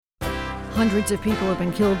Hundreds of people have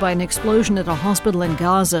been killed by an explosion at a hospital in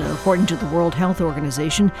Gaza, according to the World Health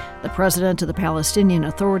Organization. The president of the Palestinian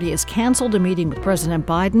Authority has canceled a meeting with President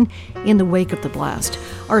Biden in the wake of the blast.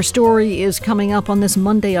 Our story is coming up on this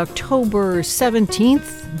Monday, October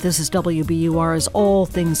 17th. This is WBUR's All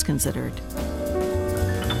Things Considered.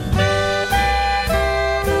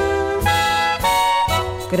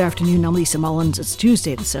 Good afternoon, I'm Lisa Mullins. It's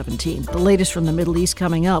Tuesday the 17th. The latest from the Middle East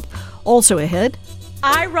coming up. Also ahead,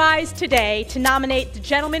 I rise today to nominate the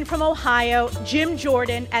gentleman from Ohio, Jim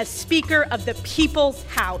Jordan, as Speaker of the People's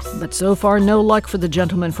House. But so far, no luck for the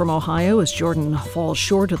gentleman from Ohio as Jordan falls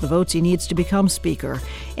short of the votes he needs to become Speaker.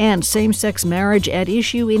 And same-sex marriage at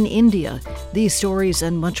issue in India. These stories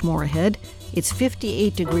and much more ahead. It's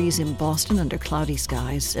 58 degrees in Boston under cloudy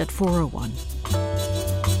skies at 4:01.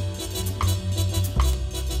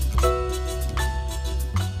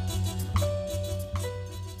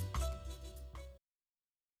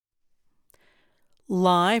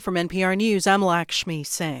 Live from NPR News, I'm Lakshmi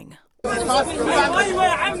Singh.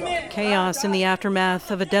 Chaos in the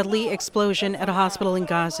aftermath of a deadly explosion at a hospital in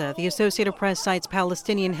Gaza. The Associated Press cites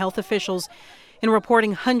Palestinian health officials in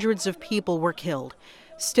reporting hundreds of people were killed.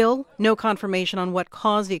 Still, no confirmation on what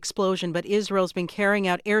caused the explosion, but Israel's been carrying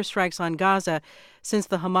out airstrikes on Gaza since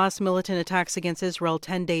the Hamas militant attacks against Israel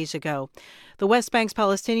 10 days ago. The West Bank's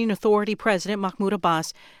Palestinian Authority president, Mahmoud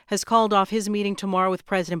Abbas, has called off his meeting tomorrow with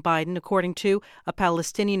President Biden, according to a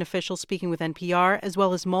Palestinian official speaking with NPR, as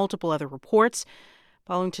well as multiple other reports.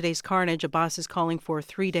 Following today's carnage, Abbas is calling for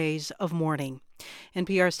 3 days of mourning.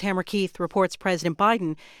 NPR's Tamara Keith reports President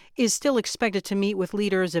Biden is still expected to meet with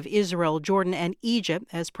leaders of Israel, Jordan, and Egypt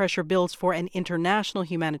as pressure builds for an international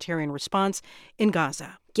humanitarian response in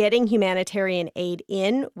Gaza. Getting humanitarian aid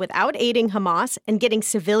in without aiding Hamas and getting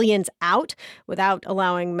civilians out without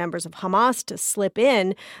allowing members of Hamas to slip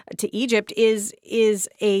in to Egypt is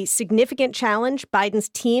a significant challenge. Biden's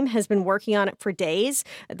team has been working on it for days.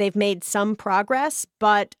 They've made some progress,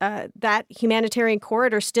 but that humanitarian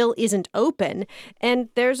corridor still isn't open. And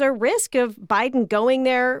there's a risk of Biden going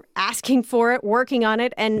there, asking for it, working on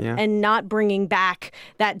it, and not bringing back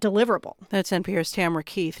that deliverable. That's NPR's Tamara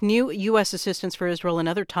Keith. New U.S. assistance for Israel and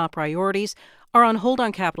other top priorities are on hold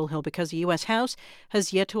on Capitol Hill because the U.S. House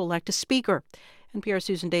has yet to elect a speaker. NPR's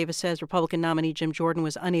Susan Davis says Republican nominee Jim Jordan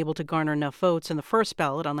was unable to garner enough votes in the first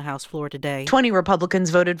ballot on the House floor today. 20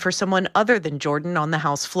 Republicans voted for someone other than Jordan on the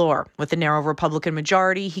House floor. With a narrow Republican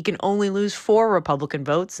majority, he can only lose 4 Republican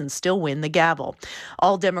votes and still win the gavel.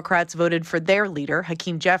 All Democrats voted for their leader,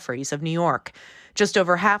 Hakeem Jeffries of New York. Just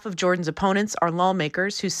over half of Jordan's opponents are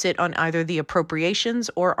lawmakers who sit on either the Appropriations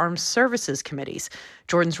or Armed Services committees.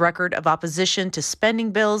 Jordan's record of opposition to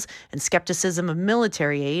spending bills and skepticism of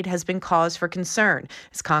military aid has been cause for concern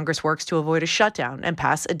as Congress works to avoid a shutdown and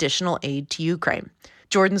pass additional aid to Ukraine.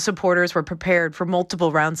 Jordan's supporters were prepared for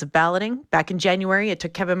multiple rounds of balloting. Back in January, it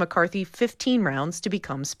took Kevin McCarthy 15 rounds to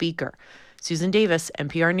become Speaker. Susan Davis,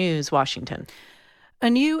 NPR News, Washington. A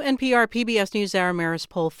new NPR PBS NewsHour Marist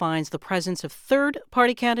poll finds the presence of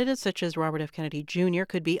third-party candidates such as Robert F. Kennedy Jr.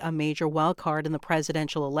 could be a major wild card in the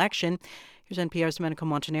presidential election. Here's NPR's Domenico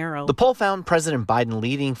Montanaro. The poll found President Biden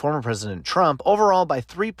leading former President Trump overall by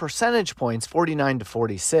 3 percentage points, 49 to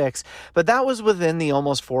 46, but that was within the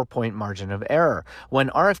almost 4-point margin of error. When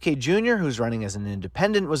RFK Jr., who's running as an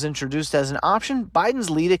independent, was introduced as an option, Biden's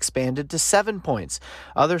lead expanded to 7 points.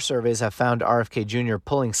 Other surveys have found RFK Jr.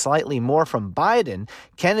 pulling slightly more from Biden.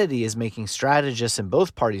 Kennedy is making strategists in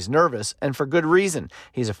both parties nervous, and for good reason.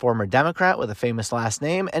 He's a former Democrat with a famous last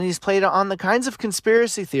name, and he's played on the kinds of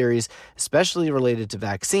conspiracy theories, especially related to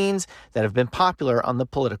vaccines, that have been popular on the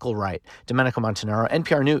political right. Domenico Montanaro,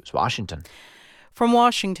 NPR News, Washington. From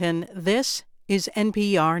Washington, this is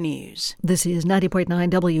NPR News. This is 90.9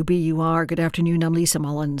 WBUR. Good afternoon, I'm Lisa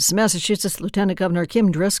Mullins. Massachusetts Lieutenant Governor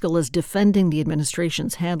Kim Driscoll is defending the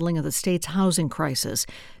administration's handling of the state's housing crisis.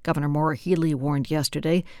 Governor Maura Healey warned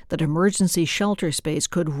yesterday that emergency shelter space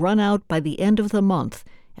could run out by the end of the month.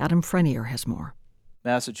 Adam Frenier has more.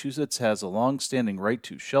 Massachusetts has a long-standing right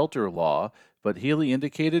to shelter law, but Healey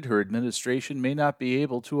indicated her administration may not be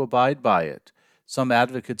able to abide by it. Some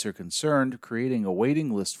advocates are concerned creating a waiting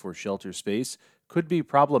list for shelter space could be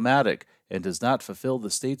problematic and does not fulfill the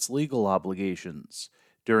state's legal obligations.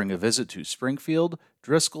 During a visit to Springfield,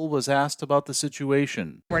 Driscoll was asked about the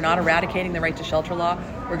situation. We're not eradicating the right to shelter law.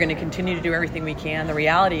 We're going to continue to do everything we can. The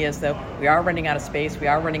reality is, though, we are running out of space, we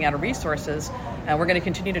are running out of resources, and we're going to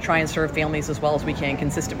continue to try and serve families as well as we can,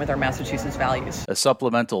 consistent with our Massachusetts values. A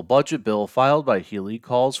supplemental budget bill filed by Healey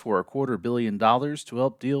calls for $250 million to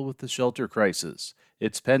help deal with the shelter crisis.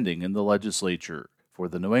 It's pending in the legislature. For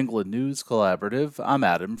the New England News Collaborative, I'm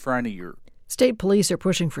Adam Frenier. State police are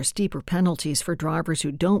pushing for steeper penalties for drivers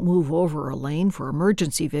who don't move over a lane for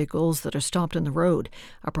emergency vehicles that are stopped in the road.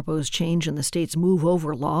 A proposed change in the state's move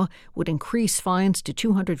over law would increase fines to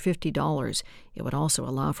 $250. It would also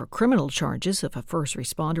allow for criminal charges if a first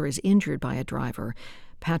responder is injured by a driver.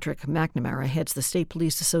 Patrick McNamara heads the State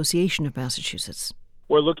Police Association of Massachusetts.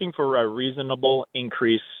 We're looking for a reasonable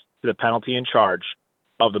increase to the penalty and charge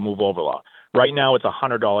of the move over law. Right now, it's a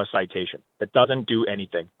 $100 citation. That doesn't do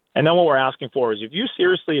anything. And then what we're asking for is if you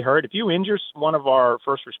seriously hurt, if you injure one of our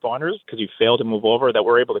first responders because you failed to move over, that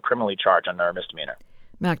we're able to criminally charge under a misdemeanor.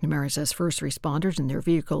 McNamara says first responders and their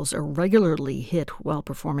vehicles are regularly hit while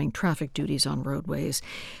performing traffic duties on roadways.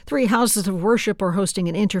 3 houses of worship are hosting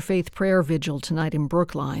an interfaith prayer vigil tonight in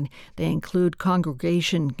Brookline. They include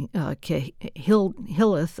Congregation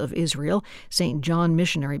Kehilloth of Israel, St. John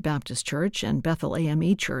Missionary Baptist Church, and Bethel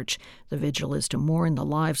AME Church. The vigil is to mourn the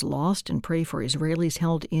lives lost and pray for Israelis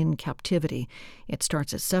held in captivity. It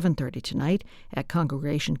starts at 7:30 tonight at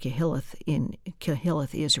Congregation Kehilloth in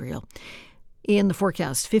Kehilloth, Israel. In the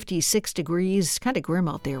forecast, 56 degrees, kind of grim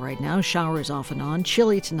out there right now. Showers off and on.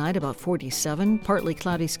 Chilly tonight, about 47. Partly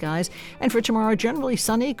cloudy skies. And for tomorrow, generally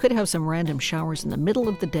sunny. Could have some random showers in the middle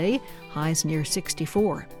of the day. Highs near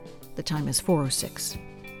 64. The time is 4:06.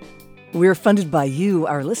 We're funded by you,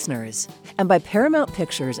 our listeners, and by Paramount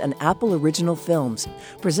Pictures and Apple Original Films,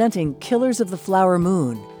 presenting Killers of the Flower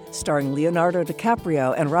Moon, starring Leonardo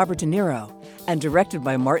DiCaprio and Robert De Niro, and directed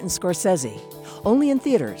by Martin Scorsese. Only in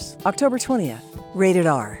theaters, October 20th. Rated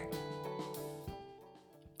R.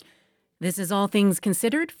 This is All Things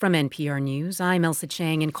Considered from NPR News. I'm Elsa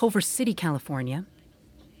Chang in Culver City, California.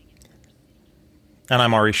 And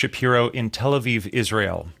I'm Ari Shapiro in Tel Aviv,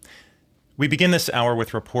 Israel. We begin this hour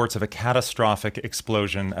with reports of a catastrophic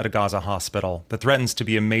explosion at a Gaza hospital that threatens to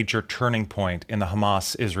be a major turning point in the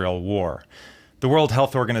Hamas-Israel war. The World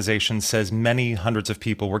Health Organization says many hundreds of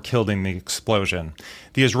people were killed in the explosion.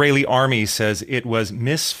 The Israeli army says it was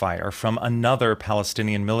misfire from another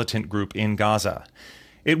Palestinian militant group in Gaza.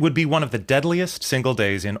 It would be one of the deadliest single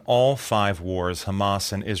days in all 5 wars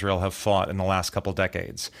Hamas and Israel have fought in the last couple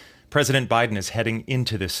decades. President Biden is heading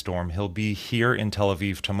into this storm. He'll be here in Tel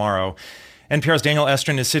Aviv tomorrow. NPR's Daniel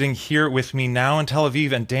Estrin is sitting here with me now in Tel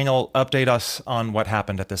Aviv. And Daniel, update us on what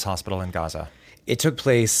happened at this hospital in Gaza. It took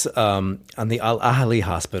place on the Al-Ahli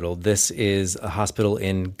Hospital. This is a hospital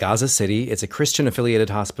in Gaza City. It's a Christian-affiliated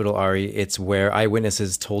hospital, Ari. It's where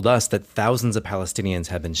eyewitnesses told us that thousands of Palestinians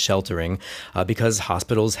have been sheltering because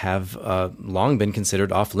hospitals have long been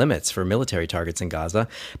considered off-limits for military targets in Gaza.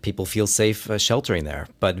 People feel safe sheltering there.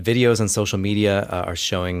 But videos on social media are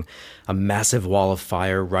showing a massive wall of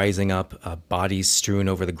fire rising up, bodies strewn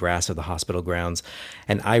over the grass of the hospital grounds.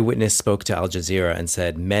 An eyewitness spoke to Al Jazeera and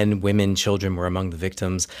said men, women, children were among the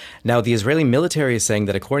victims. Now, the Israeli military is saying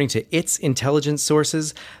that according to its intelligence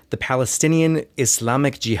sources, the Palestinian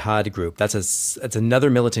Islamic Jihad group, it's another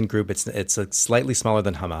militant group, it's slightly smaller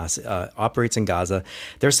than Hamas, operates in Gaza.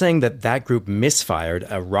 They're saying that that group misfired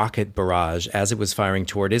a rocket barrage as it was firing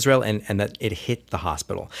toward Israel and that it hit the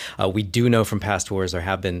hospital. We do know from past wars there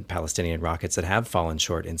have been Palestinian rockets that have fallen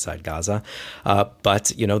short inside Gaza.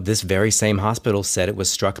 But, this very same hospital said it was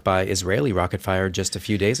struck by Israeli rocket fire just a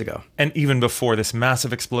few days ago. And even before this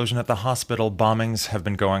massive explosion at the hospital, bombings have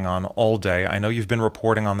been going on all day. I know you've been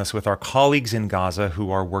reporting on this with our colleagues in Gaza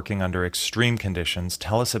who are working under extreme conditions.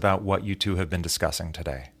 Tell us about what you two have been discussing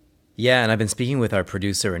today. Yeah, and I've been speaking with our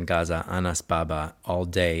producer in Gaza, Anas Baba, all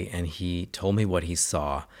day, and he told me what he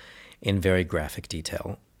saw in very graphic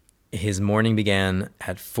detail. His morning began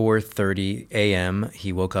at 4:30 a.m.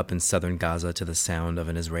 He woke up in southern Gaza to the sound of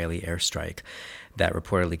an Israeli airstrike that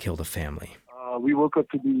reportedly killed a family. We woke up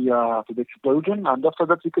to the explosion, and after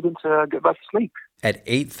that we couldn't get back to sleep. At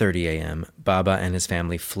 8:30 a.m., Baba and his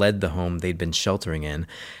family fled the home they'd been sheltering in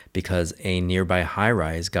because a nearby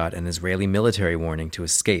high-rise got an Israeli military warning to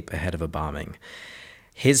escape ahead of a bombing.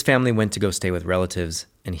 His family went to go stay with relatives,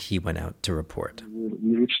 and he went out to report.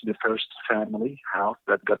 We reached the first family house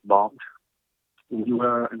that got bombed. We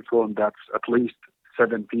were informed that at least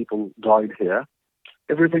 7 people died here.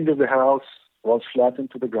 Everything in the house was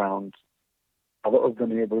flattened to the ground. A lot of the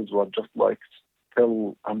neighbors were just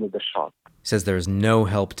still under the shock. He says there's no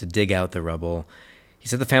help to dig out the rubble. He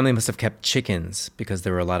said the family must have kept chickens because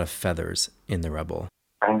there were a lot of feathers in the rubble.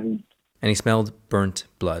 And he smelled burnt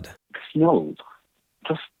blood. Smelled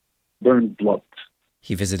just burnt blood.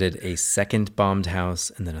 He visited a second bombed house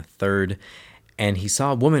and then a third. And he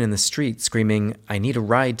saw a woman in the street screaming, "I need a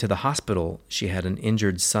ride to the hospital." She had an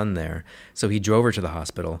injured son there. So he drove her to the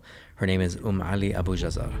hospital. Her name is Ali Abu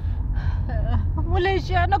Jazar.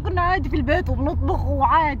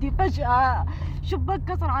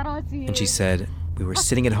 And she said, "We were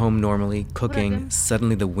sitting at home normally, cooking.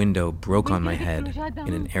 Suddenly the window broke on my head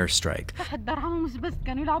in an airstrike.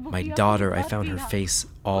 My daughter, I found her face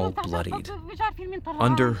all bloodied.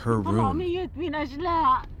 Under her room.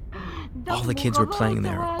 All the kids were playing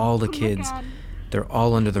there, all the kids. They're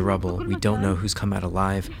all under the rubble. We don't know who's come out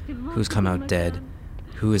alive, who's come out dead,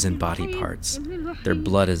 who is in body parts. Their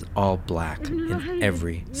blood is all black in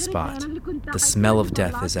every spot. The smell of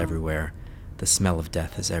death is everywhere. The smell of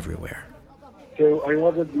death is everywhere." So I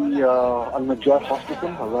was at the Al-Najjar hospital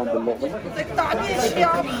around 11.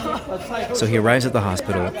 So he arrives at the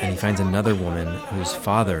hospital and he finds another woman whose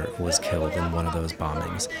father was killed in one of those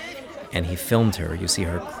bombings. And he filmed her. You see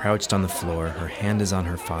her crouched on the floor. Her hand is on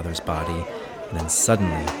her father's body. And then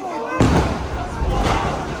suddenly,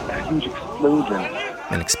 a huge explosion.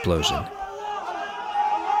 An explosion.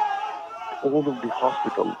 All of the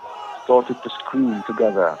hospital started to scream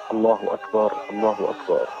together, Allahu Akbar, Allahu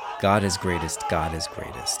Akbar. God is greatest, God is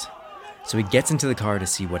greatest. So he gets into the car to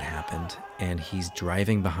see what happened, and he's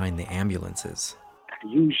driving behind the ambulances. A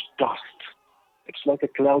huge dust. It's like a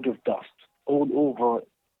cloud of dust all over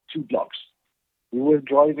 2 blocks. We were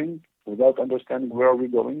driving without understanding where we're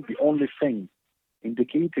going. The only thing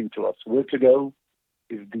indicating to us where to go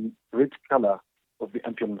is the red color of the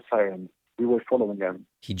ambulance siren. We were following them.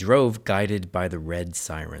 He drove guided by the red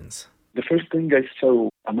sirens. The first thing I saw,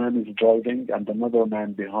 a man is driving and another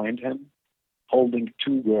man behind him holding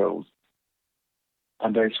 2 girls.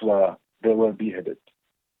 And I swear they were beheaded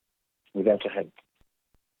without a head.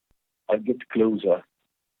 I get closer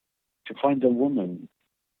to find a woman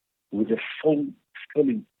with a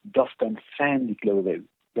fully dust and sandy clothing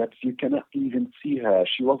that you cannot even see her.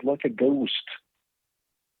 She was like a ghost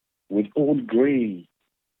with all gray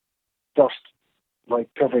dust, like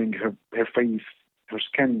covering her face, her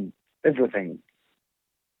skin, everything.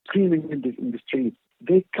 Screaming in the street,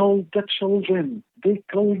 "They killed the children! They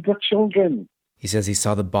killed the children!" He says he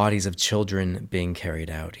saw the bodies of children being carried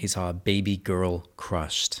out. He saw a baby girl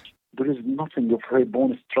crushed. There is nothing of her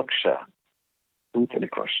bone structure brutally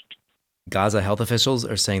crushed. Gaza health officials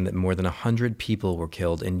are saying that more than 100 people were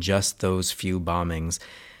killed in just those few bombings.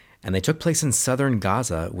 And they took place in southern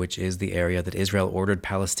Gaza, which is the area that Israel ordered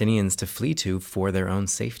Palestinians to flee to for their own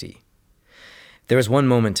safety. There was one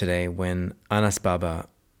moment today when Anas Baba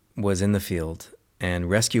was in the field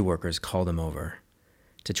and rescue workers called him over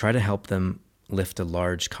to try to help them lift a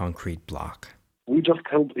large concrete block. We just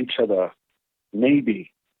held each other.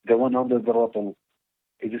 Maybe the one under the rubble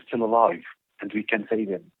is still alive and we can save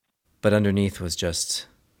him. But underneath was just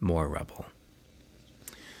more rubble.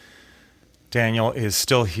 Daniel is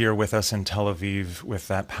still here with us in Tel Aviv with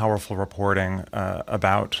that powerful reporting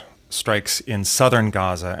about strikes in southern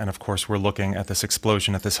Gaza. And of course, we're looking at this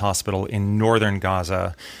explosion at this hospital in northern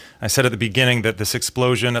Gaza. I said at the beginning that this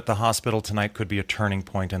explosion at the hospital tonight could be a turning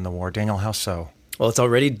point in the war. Daniel, how so? Well, it's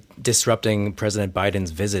already disrupting President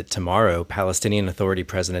Biden's visit tomorrow. Palestinian Authority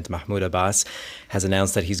President Mahmoud Abbas has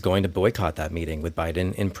announced that he's going to boycott that meeting with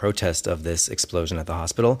Biden in protest of this explosion at the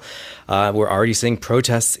hospital. We're already seeing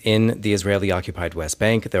protests in the Israeli-occupied West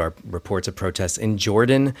Bank. There are reports of protests in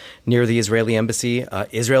Jordan near the Israeli embassy.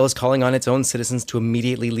 Israel is calling on its own citizens to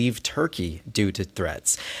immediately leave Turkey due to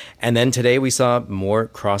threats. And then today we saw more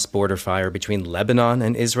cross-border fire between Lebanon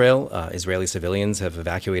and Israel. Israeli civilians have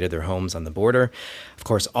evacuated their homes on the border. Of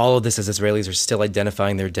course, all of this as Israelis are still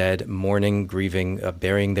identifying their dead, mourning, grieving,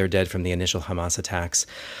 burying their dead from the initial Hamas attacks.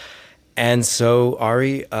 And so,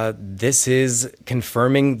 Ari, this is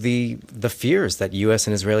confirming the fears that U.S.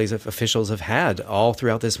 and Israeli officials have had all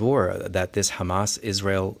throughout this war, that this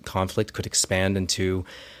Hamas-Israel conflict could expand into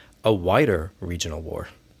a wider regional war.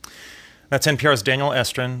 That's NPR's Daniel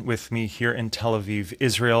Estrin with me here in Tel Aviv,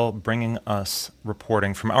 Israel, bringing us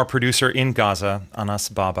reporting from our producer in Gaza, Anas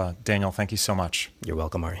Baba. Daniel, thank you so much. You're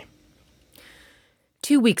welcome, Ari.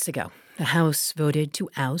 2 weeks ago, the House voted to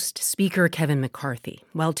oust Speaker Kevin McCarthy.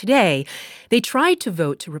 Well, today, they tried to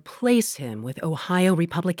vote to replace him with Ohio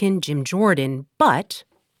Republican Jim Jordan, but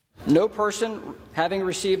no person having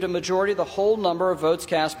received a majority of the whole number of votes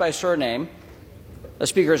cast by surname, a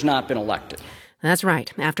speaker has not been elected. That's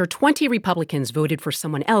right. After 20 Republicans voted for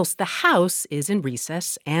someone else, the House is in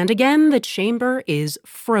recess, and again, the chamber is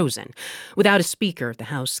frozen. Without a speaker, the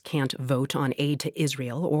House can't vote on aid to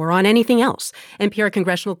Israel or on anything else. NPR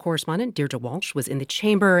congressional correspondent Deirdre Walsh was in the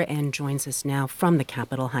chamber and joins us now from the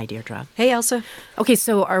Capitol. Hi, Deirdre. Hey, Elsa. Okay,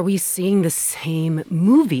 so are we seeing the same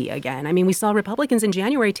movie again? I mean, we saw Republicans in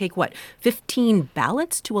January take, 15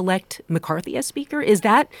 ballots to elect McCarthy as speaker? Is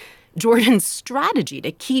that Jordan's strategy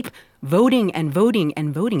to keep voting and voting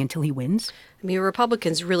and voting until he wins? I mean,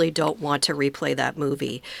 Republicans really don't want to replay that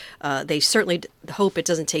movie. They certainly hope it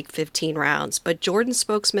doesn't take 15 rounds. But Jordan's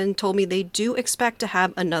spokesman told me they do expect to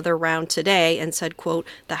have another round today and said, quote,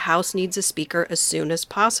 the House needs a speaker as soon as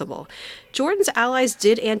possible. Jordan's allies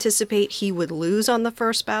did anticipate he would lose on the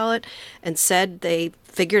first ballot and said they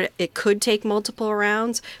figured it could take multiple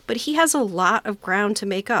rounds, but he has a lot of ground to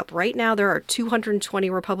make up. Right now, there are 220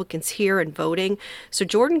 Republicans here and voting, so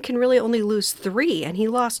Jordan can really only lose 3, and he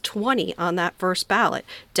lost 20 on that first ballot.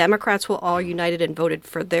 Democrats were all united and voted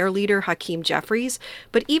for their leader, Hakeem Jeffries,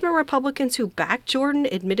 but even Republicans who backed Jordan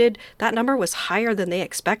admitted that number was higher than they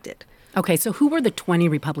expected. Okay, so who were the 20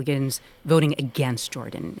 Republicans voting against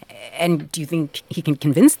Jordan? And do you think he can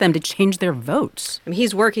convince them to change their votes? I mean,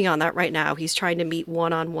 he's working on that right now. He's trying to meet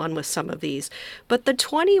one-on-one with some of these. But the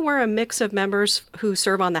 20 were a mix of members who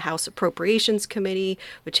serve on the House Appropriations Committee,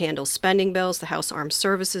 which handles spending bills, the House Armed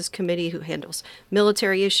Services Committee, who handles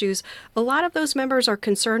military issues. A lot of those members are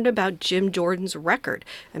concerned about Jim Jordan's record.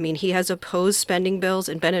 I mean, he has opposed spending bills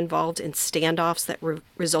and been involved in standoffs that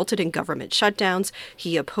resulted in government shutdowns.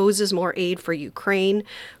 He opposes more aid for Ukraine.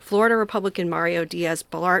 Florida Republican Mario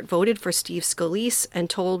Diaz-Balart voted for Steve Scalise and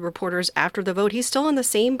told reporters after the vote he's still in the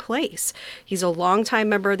same place. He's a longtime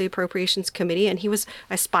member of the Appropriations Committee, and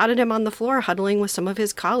I spotted him on the floor huddling with some of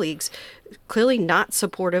his colleagues, clearly not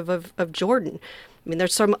supportive of Jordan. I mean,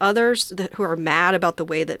 there's some others who are mad about the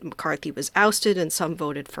way that McCarthy was ousted, and some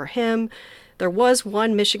voted for him. There was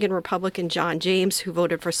one Michigan Republican, John James, who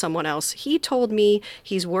voted for someone else. He told me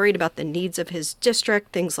he's worried about the needs of his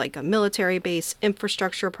district, things like a military base,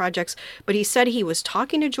 infrastructure projects. But he said he was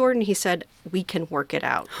talking to Jordan. He said, we can work it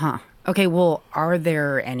out. Huh. Okay, well, are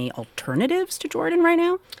there any alternatives to Jordan right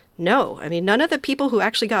now? No. I mean, none of the people who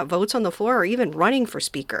actually got votes on the floor are even running for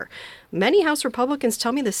speaker. Many House Republicans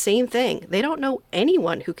tell me the same thing. They don't know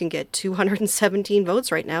anyone who can get 217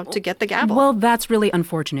 votes right now to get the gavel. Well, that's really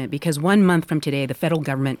unfortunate because 1 month from today, the federal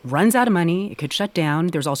government runs out of money. It could shut down.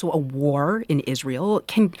 There's also a war in Israel.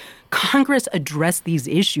 Can Congress address these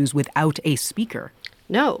issues without a speaker?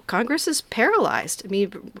 No, Congress is paralyzed. I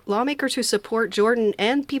mean, lawmakers who support Jordan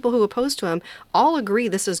and people who oppose to him all agree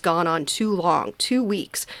this has gone on too long, 2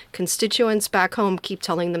 weeks. Constituents back home keep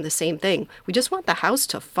telling them the same thing. We just want the House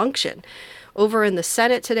to function. Over in the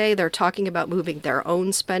Senate today, they're talking about moving their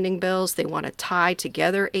own spending bills. They want to tie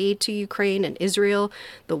together aid to Ukraine and Israel.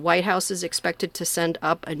 The White House is expected to send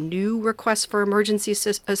up a new request for emergency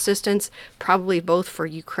assistance, probably both for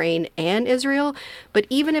Ukraine and Israel. But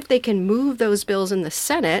even if they can move those bills in the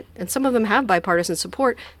Senate, and some of them have bipartisan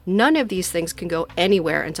support, none of these things can go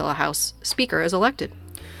anywhere until a House Speaker is elected.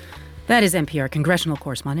 That is NPR congressional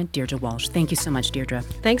correspondent Deirdre Walsh. Thank you so much, Deirdre.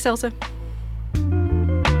 Thanks, Elsa.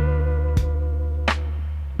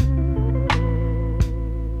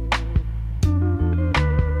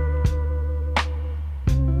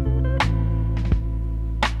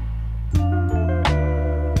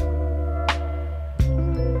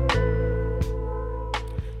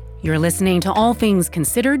 You're listening to All Things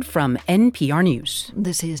Considered from NPR News.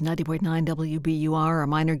 This is 90.9 WBUR, a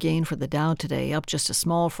minor gain for the Dow today, up just a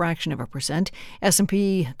small fraction of a percent.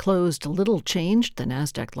 S&P closed little changed. The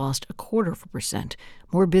Nasdaq lost 0.25%.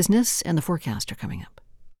 More business and the forecast are coming up.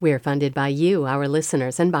 We're funded by you, our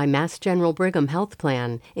listeners, and by Mass General Brigham Health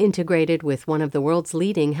Plan, integrated with one of the world's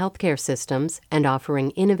leading healthcare systems and offering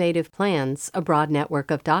innovative plans, a broad network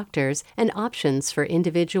of doctors, and options for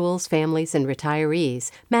individuals, families, and retirees.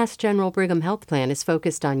 Mass General Brigham Health Plan is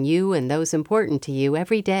focused on you and those important to you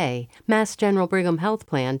every day.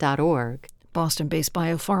 MassGeneralBrighamHealthPlan.org. Boston-based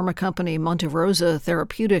biopharma company Monte Rosa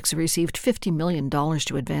Therapeutics received $50 million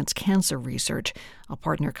to advance cancer research. A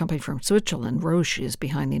partner company from Switzerland, Roche, is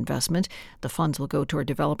behind the investment. The funds will go toward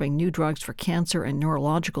developing new drugs for cancer and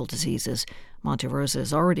neurological diseases. Monte Rosa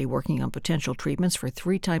is already working on potential treatments for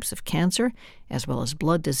 3 types of cancer, as well as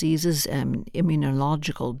blood diseases and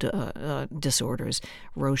immunological disorders.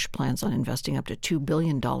 Roche plans on investing up to $2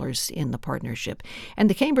 billion in the partnership. And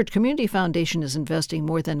the Cambridge Community Foundation is investing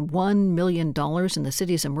more than $1 million in the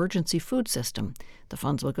city's emergency food system. The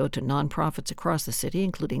funds will go to nonprofits across the city,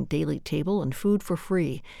 including Daily Table and Food for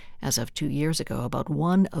Free. As of 2 years ago, about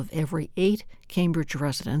 1 of every 8 Cambridge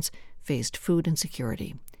residents faced food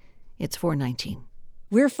insecurity. It's 4:19.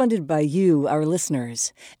 We're funded by you, our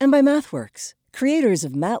listeners, and by MathWorks, creators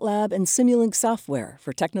of MATLAB and Simulink software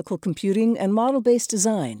for technical computing and model-based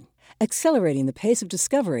design, accelerating the pace of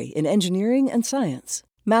discovery in engineering and science.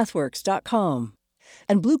 MathWorks.com.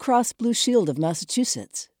 And Blue Cross Blue Shield of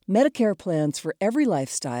Massachusetts, Medicare plans for every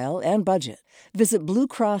lifestyle and budget. Visit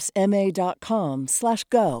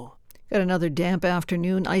bluecrossma.com/go. Got another damp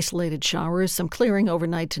afternoon, isolated showers, some clearing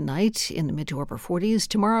overnight tonight in the mid to upper 40s.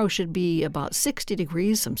 Tomorrow should be about 60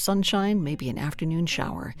 degrees, some sunshine, maybe an afternoon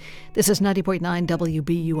shower. This is 90.9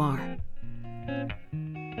 WBUR.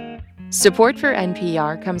 Support for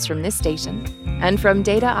NPR comes from this station and from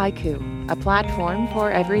Data IQ, a platform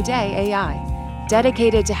for everyday AI,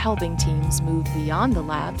 dedicated to helping teams move beyond the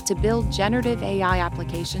lab to build generative AI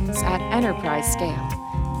applications at enterprise scale.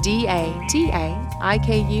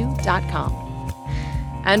 DATAIKU.com.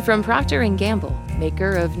 And from Procter & Gamble,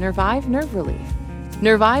 maker of Nervive Nerve Relief.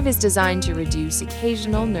 Nervive is designed to reduce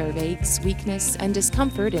occasional nerve aches, weakness, and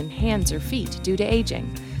discomfort in hands or feet due to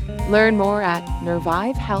aging. Learn more at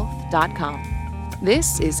nervivehealth.com.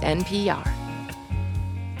 This is NPR.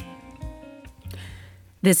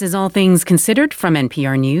 This is All Things Considered from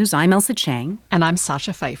NPR News. I'm Elsa Chang. And I'm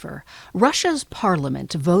Sasha Pfeiffer. Russia's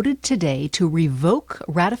parliament voted today to revoke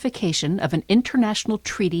ratification of an international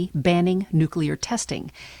treaty banning nuclear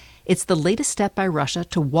testing. It's the latest step by Russia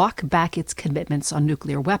to walk back its commitments on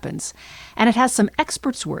nuclear weapons. And it has some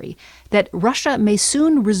experts worry that Russia may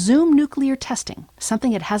soon resume nuclear testing,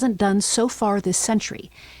 something it hasn't done so far this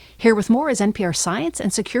century. Here with more is NPR science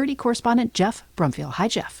and security correspondent Jeff Brumfield. Hi,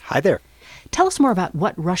 Jeff. Hi there. Tell us more about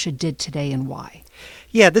what Russia did today and why.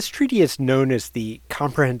 Yeah, this treaty is known as the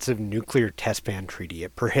Comprehensive Nuclear Test Ban Treaty.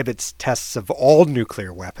 It prohibits tests of all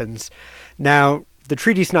nuclear weapons. Now, the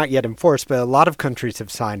treaty's not yet enforced, but a lot of countries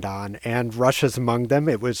have signed on, and Russia's among them.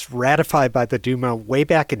 It was ratified by the Duma way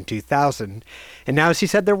back in 2000, and now, as you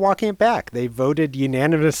said, they're walking it back. They voted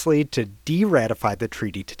unanimously to de-ratify the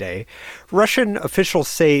treaty today. Russian officials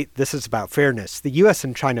say this is about fairness. The U.S.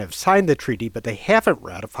 and China have signed the treaty, but they haven't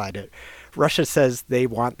ratified it. Russia says they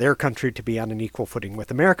want their country to be on an equal footing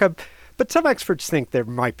with America, but some experts think there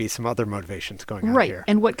might be some other motivations going on here. Right,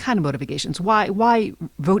 and what kind of motivations? Why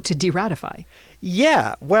vote to de-ratify?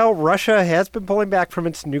 Yeah, well, Russia has been pulling back from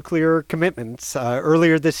its nuclear commitments.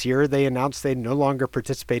 Earlier this year, they announced they'd no longer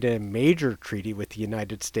participate in a major treaty with the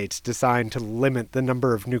United States designed to limit the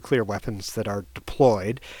number of nuclear weapons that are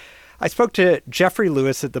deployed. I spoke to Jeffrey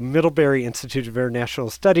Lewis at the Middlebury Institute of International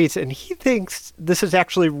Studies, and he thinks this is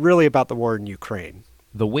actually really about the war in Ukraine.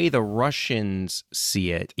 The way the Russians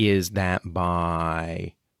see it is that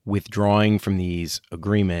by withdrawing from these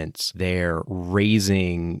agreements, they're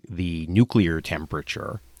raising the nuclear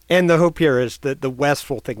temperature. And the hope here is that the West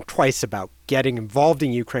will think twice about getting involved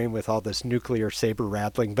in Ukraine with all this nuclear saber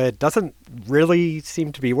rattling, but it doesn't really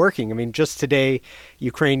seem to be working. I mean, just today,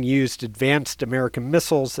 Ukraine used advanced American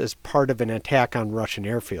missiles as part of an attack on Russian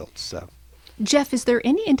airfields. So, Jeff, is there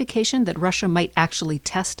any indication that Russia might actually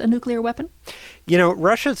test a nuclear weapon? You know,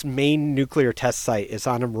 Russia's main nuclear test site is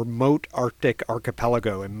on a remote Arctic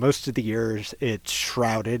archipelago, and most of the year it's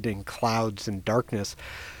shrouded in clouds and darkness.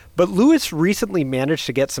 But Lewis recently managed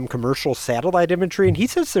to get some commercial satellite imagery, and he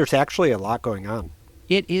says there's actually a lot going on.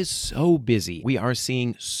 It is so busy. We are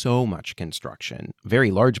seeing so much construction.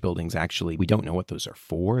 Very large buildings, actually. We don't know what those are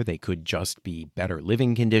for. They could just be better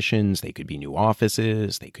living conditions. They could be new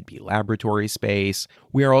offices. They could be laboratory space.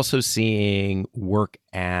 We are also seeing work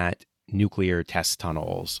at nuclear test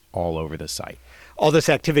tunnels all over the site. All this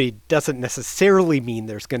activity doesn't necessarily mean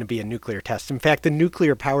there's going to be a nuclear test. In fact, the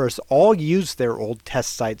nuclear powers all use their old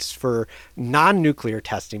test sites for non-nuclear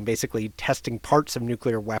testing, basically testing parts of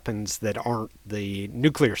nuclear weapons that aren't the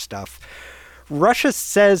nuclear stuff. Russia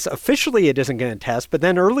says officially it isn't going to test, but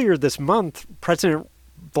then earlier this month, President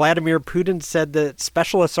Vladimir Putin said that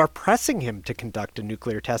specialists are pressing him to conduct a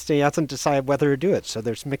nuclear test, and he hasn't decided whether to do it, so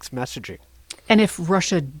there's mixed messaging. And if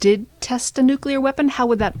Russia did test a nuclear weapon, how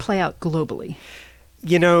would that play out globally?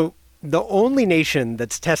 You know, the only nation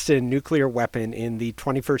that's tested a nuclear weapon in the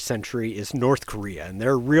 21st century is North Korea, and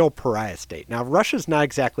they're a real pariah state. Now, Russia's not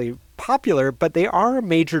exactly popular, but they are a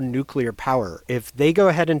major nuclear power. If they go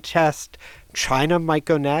ahead and test, China might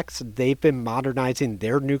go next. They've been modernizing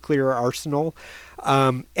their nuclear arsenal.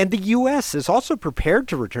 And the U.S. is also prepared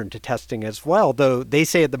to return to testing as well, though they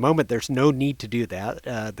say at the moment there's no need to do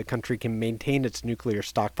that. The country can maintain its nuclear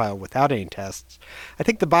stockpile without any tests. I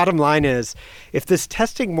think the bottom line is if this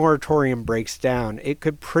testing moratorium breaks down, it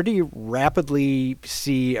could pretty rapidly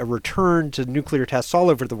see a return to nuclear tests all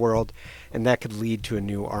over the world, and that could lead to a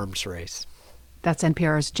new arms race. That's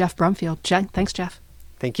NPR's Jeff Brumfield. Thanks, Jeff.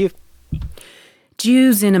 Thank you.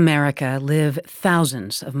 Jews in America live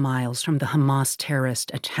thousands of miles from the Hamas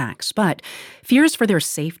terrorist attacks, but fears for their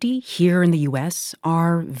safety here in the U.S.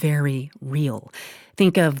 are very real.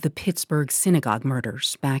 Think of the Pittsburgh synagogue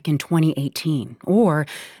murders back in 2018, or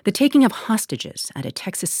the taking of hostages at a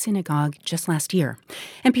Texas synagogue just last year.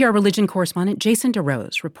 NPR religion correspondent Jason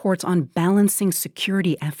DeRose reports on balancing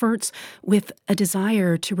security efforts with a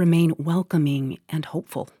desire to remain welcoming and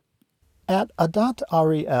hopeful. At Adat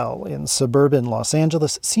Ariel in suburban Los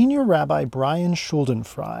Angeles, Senior Rabbi Brian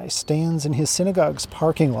Schuldenfrei stands in his synagogue's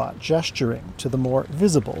parking lot gesturing to the more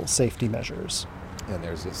visible safety measures. And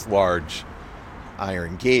there's this large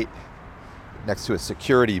iron gate next to a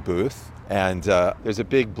security booth. And there's a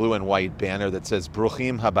big blue and white banner that says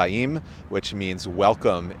Bruchim Habayim, which means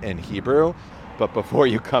welcome in Hebrew. But before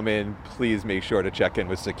you come in, please make sure to check in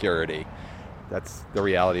with security. That's the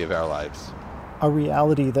reality of our lives. A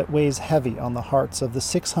reality that weighs heavy on the hearts of the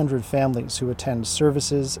 600 families who attend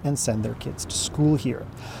services and send their kids to school here.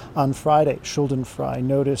 On Friday, Schuldenfrei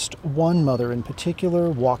noticed one mother in particular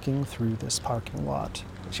walking through this parking lot.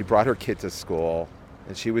 She brought her kid to school,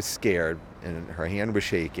 and she was scared, and her hand was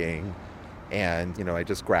shaking, and, I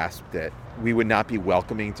just grasped it. We would not be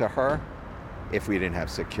welcoming to her if we didn't have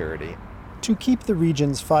security. To keep the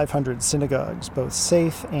region's 500 synagogues both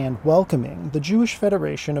safe and welcoming, the Jewish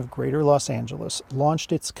Federation of Greater Los Angeles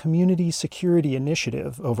launched its Community Security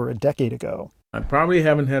Initiative over a decade ago. I probably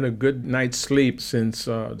haven't had a good night's sleep since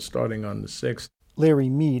starting on the 6th. Larry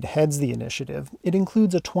Mead heads the initiative. It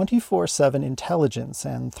includes a 24/7 intelligence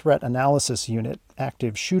and threat analysis unit,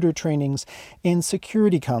 active shooter trainings, and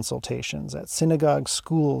security consultations at synagogues,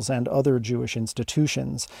 schools, and other Jewish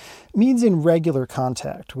institutions. Mead's in regular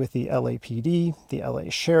contact with the LAPD, the LA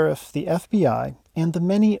Sheriff, the FBI, and the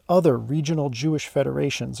many other regional Jewish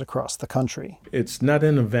federations across the country. It's not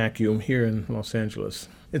in a vacuum here in Los Angeles.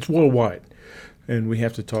 It's worldwide. And we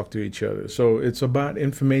have to talk to each other. So it's about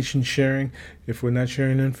information sharing. If we're not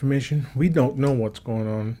sharing information, we don't know what's going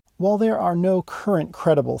on. While there are no current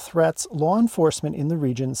credible threats, law enforcement in the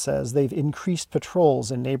region says they've increased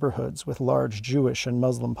patrols in neighborhoods with large Jewish and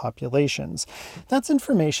Muslim populations. That's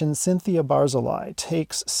information Cynthia Barzilai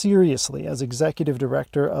takes seriously as executive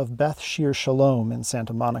director of Beth Shear Shalom in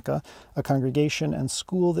Santa Monica, a congregation and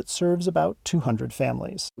school that serves about 200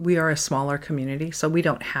 families. We are a smaller community, so we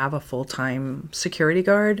don't have a full-time security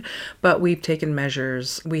guard, but we've taken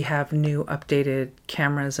measures. We have new updated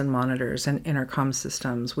cameras and monitors and intercom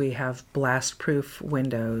systems. We have blast-proof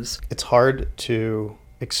windows. It's hard to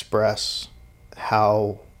express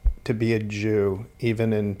how to be a Jew,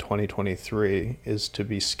 even in 2023, is to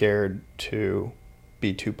be scared to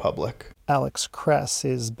be too public. Alex Kress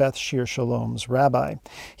is Beth Shear Shalom's rabbi.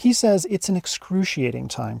 He says it's an excruciating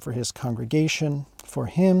time for his congregation, for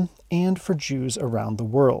him, and for Jews around the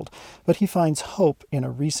world. But he finds hope in a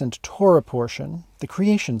recent Torah portion, the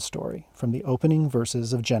creation story from the opening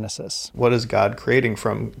verses of Genesis. What is God creating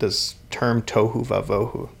from this term tohu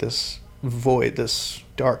vavohu, this void, this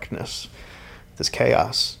darkness, this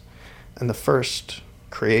chaos? And the first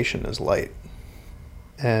creation is light.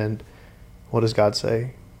 And what does God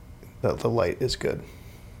say? That the light is good.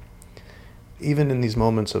 Even in these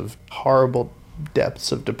moments of horrible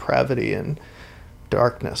depths of depravity and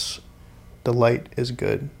darkness, the light is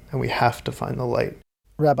good, and we have to find the light.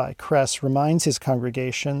 Rabbi Kress reminds his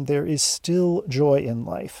congregation there is still joy in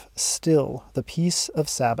life, still the peace of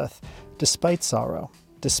Sabbath, despite sorrow,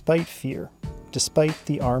 despite fear, despite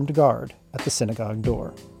the armed guard at the synagogue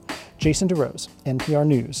door. Jason DeRose, NPR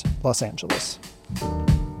News, Los Angeles.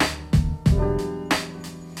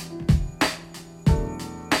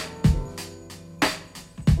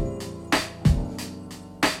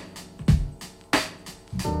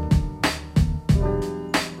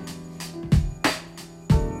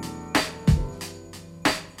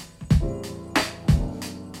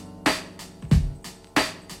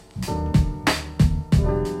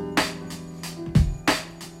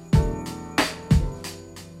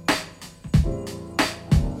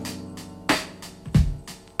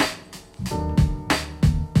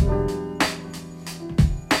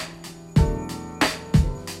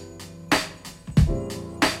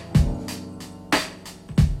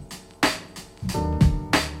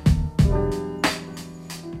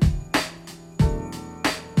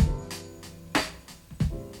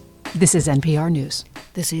 This is NPR News.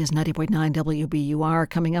 This is 90.9 WBUR.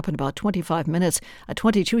 Coming up in about 25 minutes, a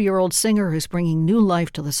 22-year-old singer who's bringing new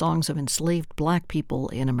life to the songs of enslaved black people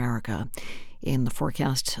in America. In the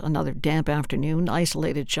forecast, another damp afternoon,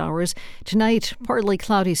 isolated showers. Tonight, partly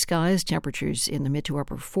cloudy skies, temperatures in the mid to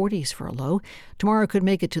upper 40s for a low. Tomorrow could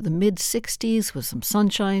make it to the mid 60s with some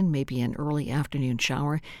sunshine, maybe an early afternoon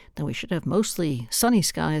shower. Then we should have mostly sunny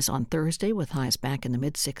skies on Thursday with highs back in the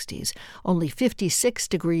mid 60s. Only 56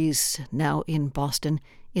 degrees now in Boston.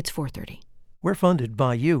 It's 4:30. We're funded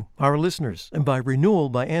by you, our listeners, and by Renewal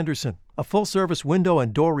by Andersen, a full-service window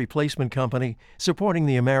and door replacement company supporting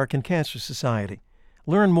the American Cancer Society.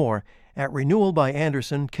 Learn more at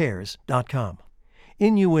renewalbyandersoncares.com.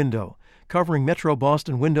 Innuendo, covering Metro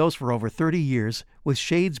Boston windows for over 30 years, with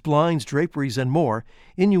shades, blinds, draperies, and more.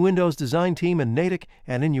 Innuendo's design team in Natick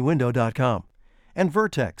and innuendo.com. And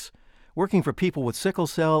Vertex, working for people with sickle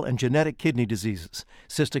cell and genetic kidney diseases,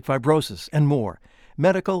 cystic fibrosis, and more.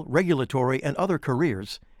 Medical, regulatory, and other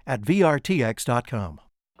careers at vrtx.com.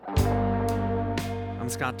 I'm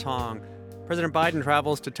Scott Tong. President Biden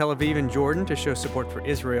travels to Tel Aviv and Jordan to show support for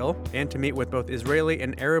Israel and to meet with both Israeli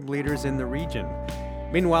and Arab leaders in the region.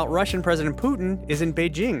 Meanwhile, Russian President Putin is in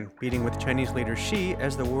Beijing, meeting with Chinese leader Xi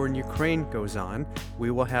as the war in Ukraine goes on. We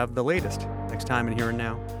will have the latest next time in Here and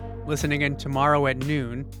Now. Listening in tomorrow at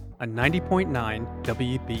noon on 90.9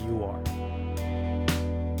 WBUR.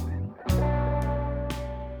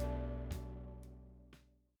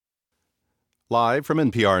 Live from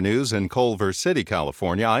NPR News in Culver City,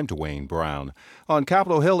 California, I'm Dwayne Brown. On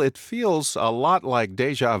Capitol Hill, it feels a lot like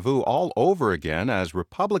deja vu all over again as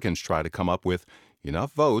Republicans try to come up with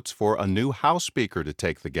enough votes for a new House Speaker to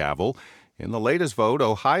take the gavel. In the latest vote,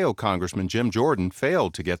 Ohio Congressman Jim Jordan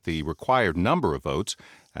failed to get the required number of votes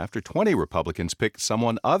after 20 Republicans picked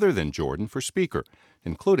someone other than Jordan for Speaker,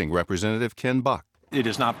 including Representative Ken Buck. It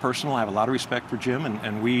is not personal. I have a lot of respect for Jim,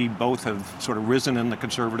 and we both have sort of risen in the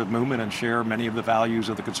conservative movement and share many of the values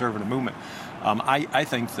of the conservative movement. I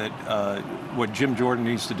think that what Jim Jordan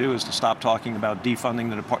needs to do is to stop talking about defunding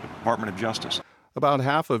the Department of Justice. About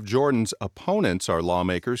half of Jordan's opponents are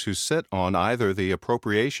lawmakers who sit on either the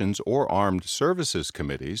Appropriations or Armed Services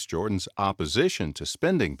committees. Jordan's opposition to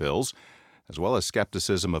spending bills, as well as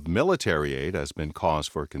skepticism of military aid, has been cause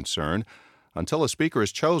for concern. Until a speaker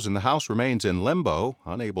is chosen, the House remains in limbo,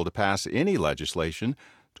 unable to pass any legislation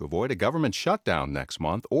to avoid a government shutdown next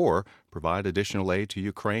month or provide additional aid to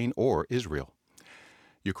Ukraine or Israel.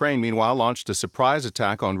 Ukraine, meanwhile, launched a surprise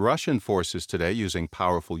attack on Russian forces today using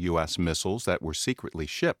powerful U.S. missiles that were secretly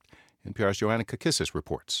shipped. NPR's Joanna Kakissis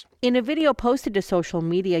reports. In a video posted to social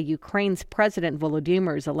media, Ukraine's President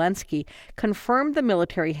Volodymyr Zelensky confirmed the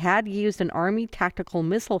military had used an Army tactical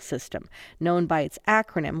missile system, known by its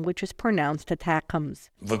acronym, which is pronounced ATACMS.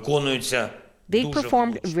 They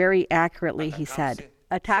performed very accurately, he said.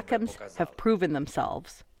 ATACMS have proven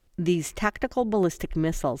themselves. These tactical ballistic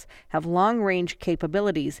missiles have long-range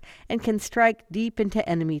capabilities and can strike deep into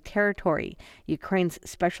enemy territory. Ukraine's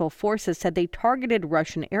special forces said they targeted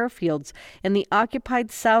Russian airfields in the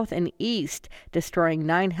occupied south and east, destroying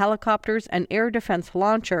 9 helicopters, an air defense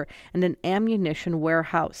launcher, and an ammunition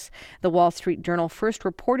warehouse. The Wall Street Journal first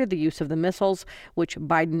reported the use of the missiles, which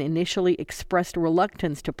Biden initially expressed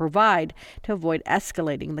reluctance to provide to avoid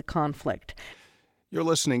escalating the conflict. You're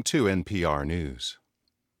listening to NPR News.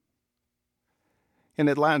 In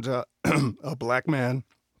Atlanta, a black man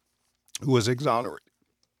who was exonerated.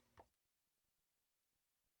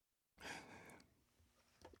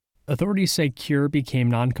 Authorities say Cure became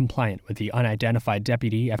non-compliant with the unidentified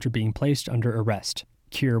deputy after being placed under arrest.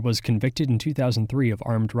 Cure was convicted in 2003 of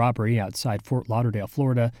armed robbery outside Fort Lauderdale,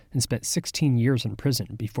 Florida, and spent 16 years in prison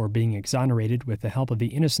before being exonerated with the help of the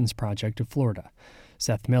Innocence Project of Florida.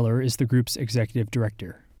 Seth Miller is the group's executive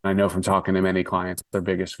director. I know from talking to many clients, their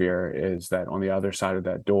biggest fear is that on the other side of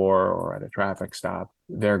that door or at a traffic stop,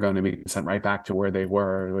 they're going to be sent right back to where they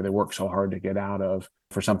were, where they worked so hard to get out of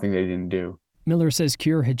for something they didn't do. Miller says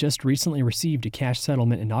Cure had just recently received a cash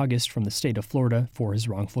settlement in August from the state of Florida for his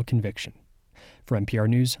wrongful conviction. For NPR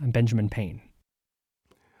News, I'm Benjamin Payne.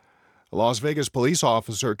 A Las Vegas police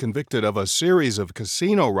officer convicted of a series of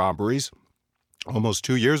casino robberies almost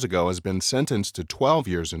 2 years ago has been sentenced to 12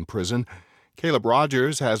 years in prison. Caleb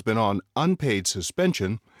Rogers has been on unpaid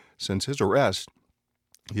suspension since his arrest.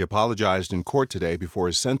 He apologized in court today before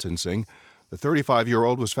his sentencing. The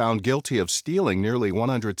 35-year-old was found guilty of stealing nearly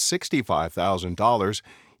 $165,000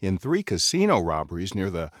 in 3 casino robberies near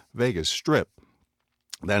the Vegas Strip.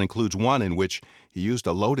 That includes one in which he used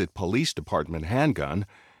a loaded police department handgun.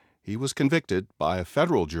 He was convicted by a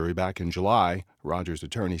federal jury back in July. Rogers'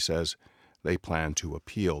 attorney says they plan to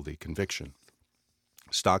appeal the conviction.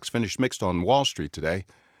 Stocks finished mixed on Wall Street today.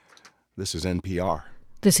 This is NPR.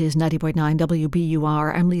 This is 90.9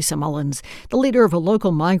 WBUR. I'm Lisa Mullins. The leader of a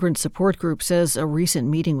local migrant support group says a recent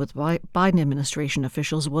meeting with Biden administration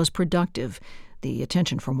officials was productive. The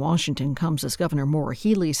attention from Washington comes as Governor Maura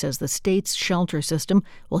Healey says the state's shelter system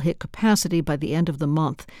will hit capacity by the end of the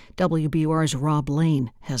month. WBUR's Rob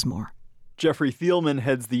Lane has more. Jeffrey Thielman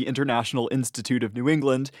heads the International Institute of New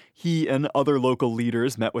England. He and other local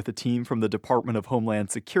leaders met with a team from the Department of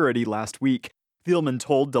Homeland Security last week. Thielman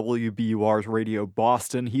told WBUR's Radio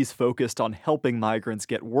Boston he's focused on helping migrants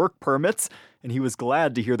get work permits, and he was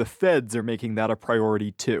glad to hear the feds are making that a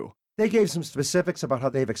priority too. They gave some specifics about how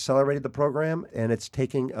they've accelerated the program, and it's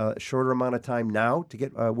taking a shorter amount of time now to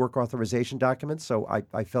get work authorization documents, so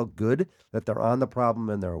I felt good that they're on the problem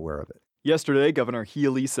and they're aware of it. Yesterday, Governor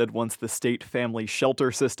Healey said once the state family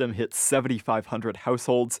shelter system hits 7,500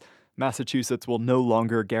 households, Massachusetts will no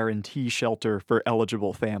longer guarantee shelter for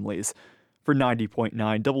eligible families. For 90.9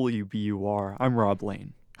 WBUR, I'm Rob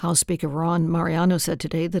Lane. House Speaker Ron Mariano said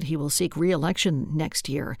today that he will seek re-election next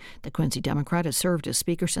year. The Quincy Democrat has served as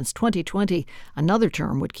Speaker since 2020. Another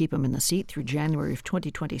term would keep him in the seat through January of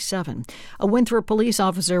 2027. A Winthrop police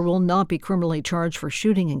officer will not be criminally charged for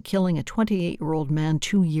shooting and killing a 28-year-old man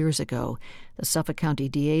 2 years ago. The Suffolk County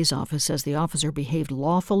DA's office says the officer behaved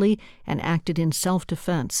lawfully and acted in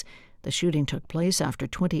self-defense. The shooting took place after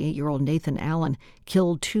 28-year-old Nathan Allen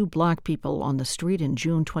killed 2 black people on the street in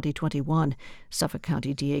June 2021. Suffolk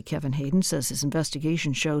County DA Kevin Hayden says his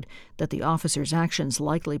investigation showed that the officer's actions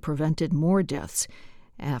likely prevented more deaths.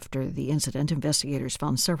 After the incident, investigators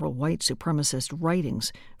found several white supremacist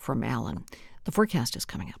writings from Allen. The forecast is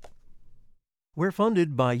coming up. We're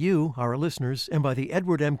funded by you, our listeners, and by the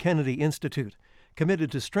Edward M. Kennedy Institute,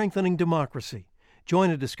 committed to strengthening democracy.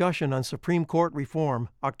 Join a discussion on Supreme Court reform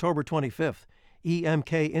October 25th,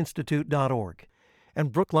 emkinstitute.org.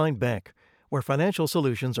 And Brookline Bank, where financial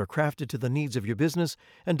solutions are crafted to the needs of your business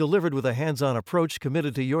and delivered with a hands-on approach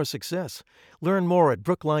committed to your success. Learn more at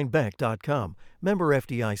brooklinebank.com. Member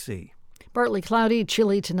FDIC. Partly cloudy,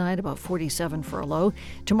 chilly tonight, about 47 for a low.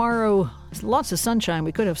 Tomorrow, lots of sunshine.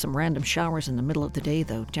 We could have some random showers in the middle of the day,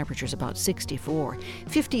 though. Temperature's about 64.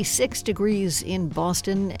 56 degrees in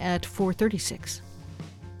Boston at 4:36.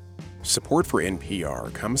 Support for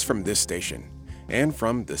NPR comes from this station and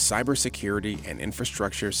from the Cybersecurity and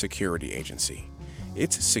Infrastructure Security Agency.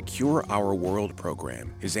 Its Secure Our World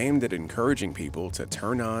program is aimed at encouraging people to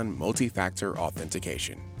turn on multi-factor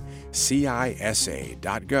authentication.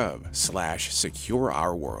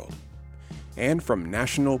 CISA.gov/SecureOurWorld. And from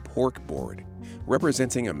National Pork Board,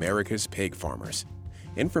 representing America's pig farmers.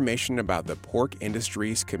 Information about the pork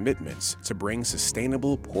industry's commitments to bring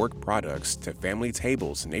sustainable pork products to family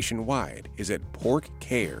tables nationwide is at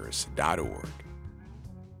porkcares.org.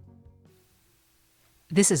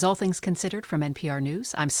 This is All Things Considered from NPR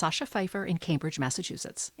News. I'm Sasha Pfeiffer in Cambridge,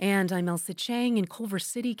 Massachusetts. And I'm Elsa Chang in Culver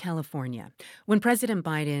City, California. When President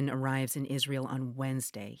Biden arrives in Israel on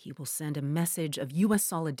Wednesday, he will send a message of U.S.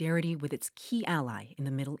 solidarity with its key ally in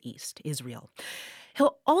the Middle East, Israel.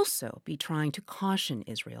 He'll also be trying to caution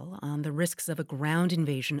Israel on the risks of a ground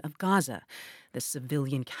invasion of Gaza, the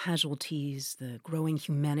civilian casualties, the growing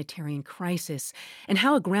humanitarian crisis, and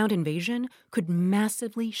how a ground invasion could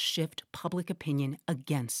massively shift public opinion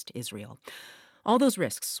against Israel. All those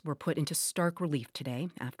risks were put into stark relief today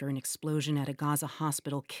after an explosion at a Gaza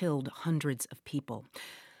hospital killed hundreds of people.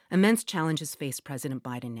 Immense challenges face President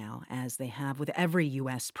Biden now, as they have with every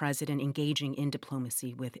U.S. president engaging in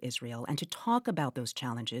diplomacy with Israel. And to talk about those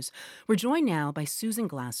challenges, we're joined now by Susan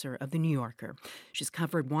Glasser of The New Yorker. She's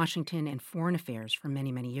covered Washington and foreign affairs for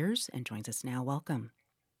many, many years and joins us now. Welcome.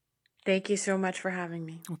 Thank you so much for having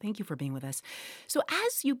me. Well, thank you for being with us. So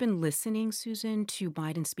as you've been listening, Susan, to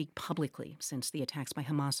Biden speak publicly since the attacks by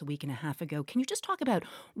Hamas a week and a half ago, can you just talk about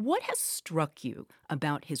what has struck you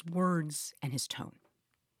about his words and his tone?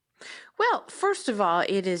 Well, first of all,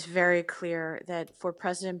 it is very clear that for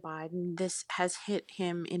President Biden, this has hit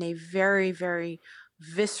him in a very, very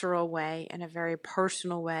visceral way, in a very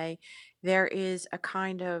personal way. There is a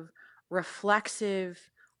kind of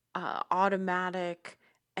reflexive, automatic,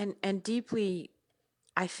 and deeply,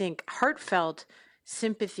 I think, heartfelt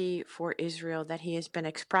sympathy for Israel that he has been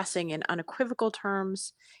expressing in unequivocal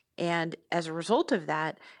terms. And as a result of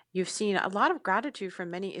that, you've seen a lot of gratitude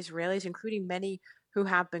from many Israelis, including many who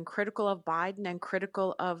have been critical of Biden and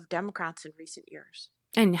critical of Democrats in recent years.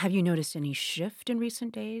 And have you noticed any shift in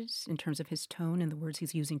recent days in terms of his tone and the words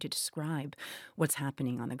he's using to describe what's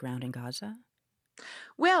happening on the ground in Gaza?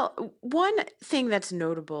 Well, one thing that's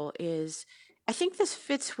notable is I think this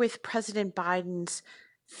fits with President Biden's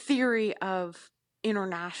theory of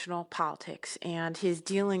international politics and his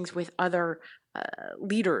dealings with other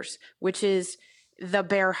leaders, which is the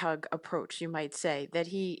bear hug approach, you might say, that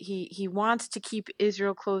he wants to keep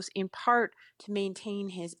Israel close in part to maintain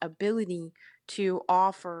his ability to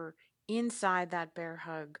offer inside that bear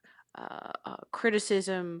hug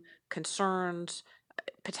criticism, concerns,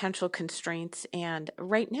 potential constraints. And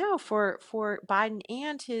right now, for Biden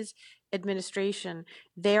and his administration,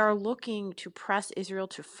 they are looking to press Israel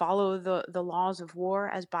to follow the laws of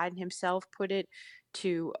war, as Biden himself put it,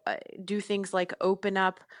 to do things like open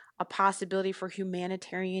up a possibility for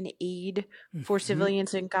humanitarian aid for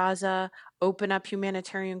civilians in Gaza, open up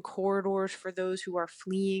humanitarian corridors for those who are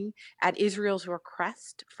fleeing at Israel's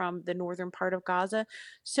request from the northern part of Gaza.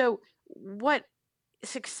 So what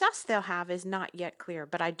success they'll have is not yet clear,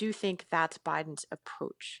 but I do think that's Biden's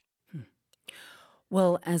approach.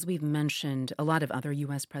 Well, as we've mentioned, a lot of other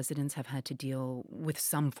U.S. presidents have had to deal with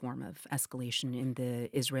some form of escalation in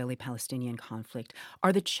the Israeli-Palestinian conflict.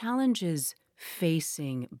 Are the challenges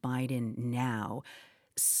facing Biden now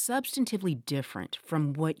substantively different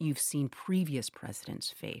from what you've seen previous presidents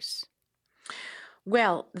face?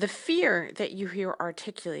 Well, the fear that you hear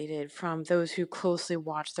articulated from those who closely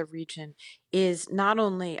watch the region is not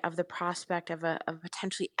only of the prospect of a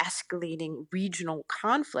potentially escalating regional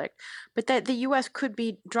conflict, but that the U.S. could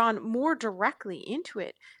be drawn more directly into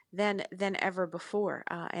it than ever before.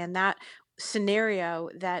 And that scenario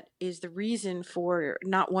that is the reason for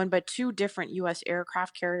not one but two different U.S.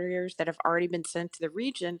 aircraft carriers that have already been sent to the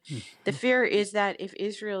region. The fear is that if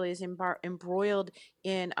Israel is embroiled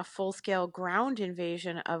in a full-scale ground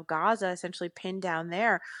invasion of Gaza, essentially pinned down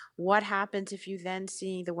there, what happens if you then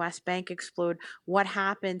see the West Bank explode? What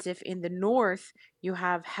happens if in the north you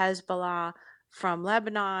have Hezbollah from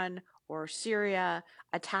Lebanon or Syria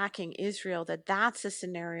attacking Israel? That's a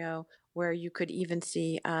scenario where you could even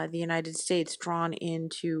see the United States drawn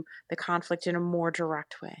into the conflict in a more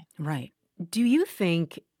direct way. Right. Do you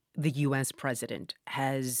think the U.S. president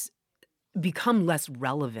has become less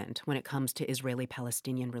relevant when it comes to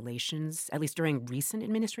Israeli-Palestinian relations, at least during recent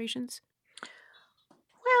administrations?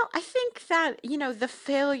 Well, I think that, the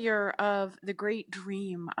failure of the great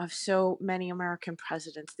dream of so many American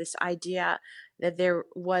presidents, this idea that there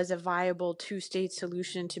was a viable two-state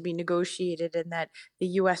solution to be negotiated and that the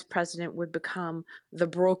U.S. president would become the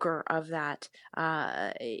broker of that,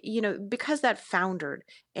 because that foundered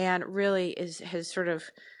and really has sort of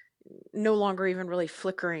no longer even really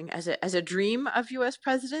flickering as a dream of U.S.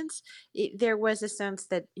 presidents. There was a sense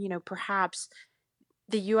that, perhaps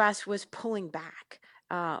the U.S. was pulling back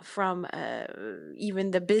from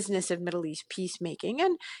even the business of Middle East peacemaking.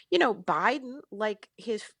 And, Biden, like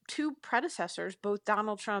his two predecessors, both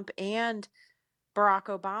Donald Trump and Barack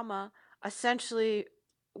Obama, essentially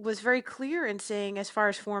was very clear in saying, as far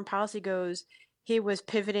as foreign policy goes, he was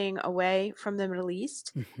pivoting away from the Middle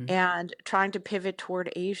East and trying to pivot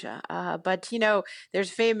toward Asia. But,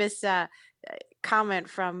 there's famous comment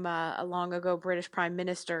from a long ago British Prime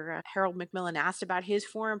Minister, Harold Macmillan, asked about his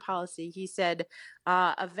foreign policy. He said,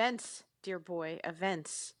 events, dear boy,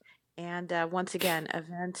 events. And once again,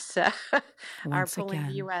 events are pulling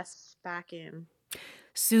the U.S. back in.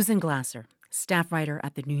 Susan Glasser, staff writer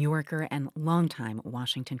at The New Yorker and longtime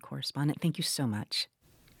Washington correspondent. Thank you so much.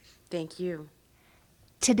 Thank you.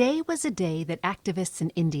 Today was a day that activists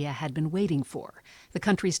in India had been waiting for. The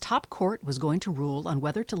country's top court was going to rule on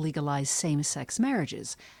whether to legalize same-sex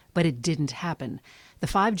marriages, but it didn't happen. The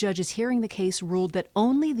 5 judges hearing the case ruled that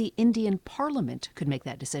only the Indian parliament could make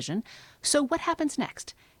that decision. So what happens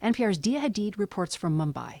next? NPR's Dia Hadid reports from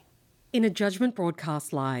Mumbai. In a judgment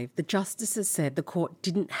broadcast live, the justices said the court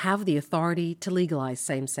didn't have the authority to legalize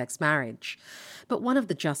same-sex marriage. But one of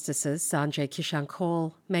the justices, Sanjay Kishan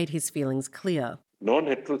Kaul, made his feelings clear.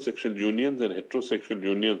 Non-heterosexual unions and heterosexual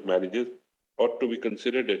unions marriages ought to be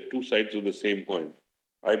considered as two sides of the same coin.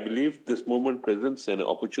 I believe this moment presents an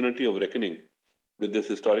opportunity of reckoning with this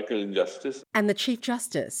historical injustice. And the Chief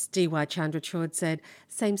Justice, D.Y. Chandrachud, said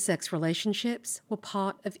same-sex relationships were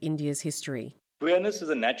part of India's history. Queerness is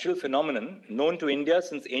a natural phenomenon known to India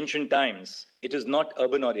since ancient times. It is not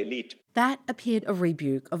urban or elite. That appeared a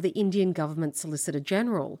rebuke of the Indian government Solicitor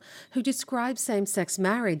General, who described same-sex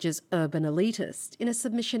marriage as urban elitist in a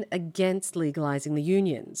submission against legalising the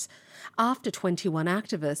unions. After 21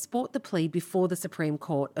 activists brought the plea before the Supreme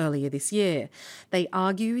Court earlier this year, they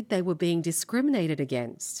argued they were being discriminated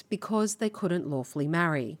against because they couldn't lawfully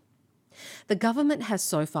marry. The government has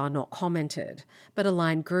so far not commented, but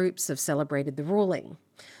aligned groups have celebrated the ruling.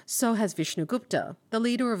 So has Vishnu Gupta, the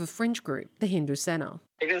leader of a fringe group, the Hindu Sena.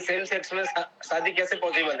 He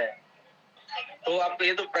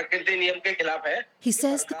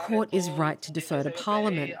says the court is right to defer to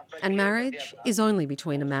Parliament, and marriage is only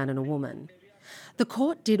between a man and a woman. The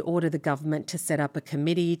court did order the government to set up a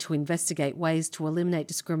committee to investigate ways to eliminate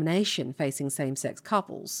discrimination facing same-sex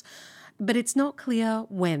couples, but it's not clear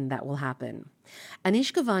when that will happen.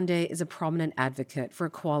 Anish Gawande is a prominent advocate for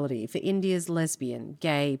equality for India's lesbian,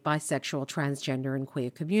 gay, bisexual, transgender and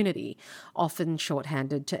queer community, often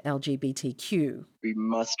shorthanded to LGBTQ. We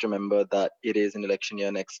must remember that it is an election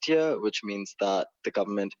year next year, which means that the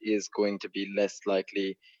government is going to be less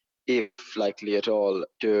likely, if likely at all,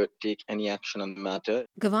 to take any action on the matter.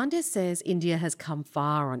 Gawande says India has come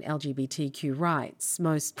far on LGBTQ rights.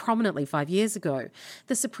 Most prominently 5 years ago,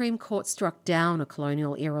 the Supreme Court struck down a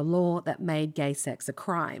colonial-era law that made gay sex a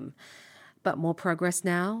crime. But more progress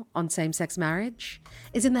now on same-sex marriage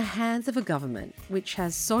is in the hands of a government which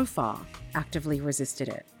has so far actively resisted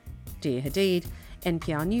it. Dia Hadid,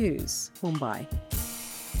 NPR News, Mumbai.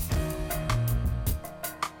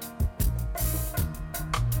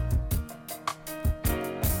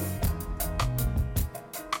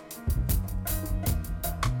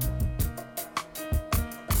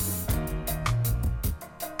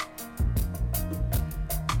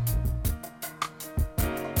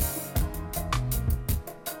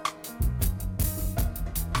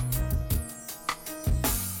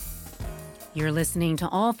 You're listening to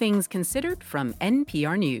All Things Considered from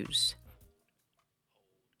NPR News.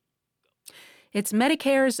 It's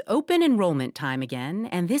Medicare's open enrollment time again,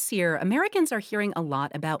 and this year, Americans are hearing a lot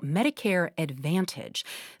about Medicare Advantage.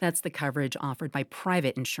 That's the coverage offered by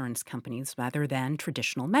private insurance companies rather than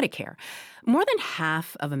traditional Medicare. More than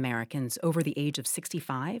half of Americans over the age of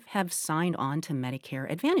 65 have signed on to Medicare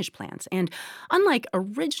Advantage plans, and unlike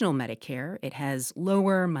original Medicare, it has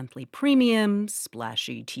lower monthly premiums,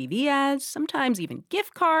 splashy TV ads, sometimes even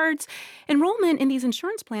gift cards. Enrollment in these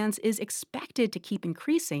insurance plans is expected to keep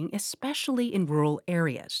increasing, especially in rural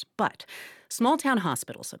areas. But small-town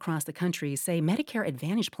hospitals across the country say Medicare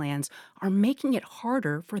Advantage plans are making it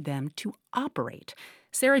harder for them to operate.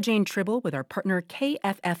 Sarah Jane Tribble with our partner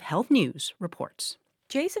KFF Health News reports.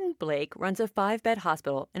 Jason Blake runs a 5-bed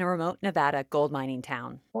hospital in a remote Nevada gold mining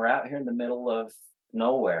town. We're out here in the middle of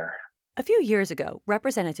nowhere. A few years ago,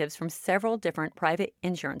 representatives from several different private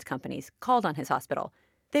insurance companies called on his hospital.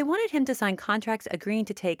 They wanted him to sign contracts agreeing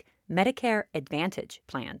to take Medicare Advantage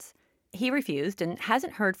plans. He refused and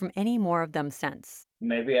hasn't heard from any more of them since.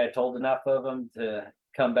 Maybe I told enough of them to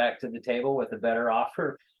come back to the table with a better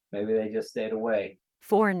offer. Maybe they just stayed away.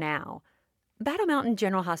 For now. Battle Mountain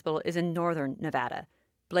General Hospital is in northern Nevada.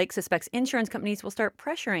 Blake suspects insurance companies will start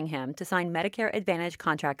pressuring him to sign Medicare Advantage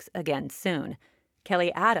contracts again soon.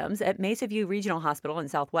 Kelly Adams at Mesa View Regional Hospital in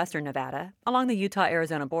southwestern Nevada, along the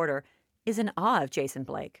Utah-Arizona border, is in awe of Jason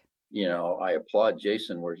Blake. You know, I applaud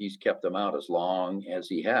Jason where he's kept them out as long as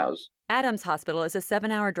he has. Adams Hospital is a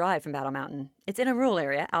 7-hour drive from Battle Mountain. It's in a rural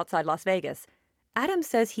area outside Las Vegas. Adams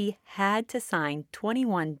says he had to sign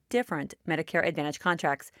 21 different Medicare Advantage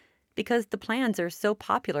contracts because the plans are so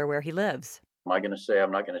popular where he lives. Am I going to say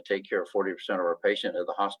I'm not going to take care of 40% of our patient at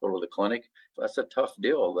the hospital or the clinic? That's a tough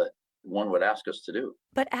deal that one would ask us to do.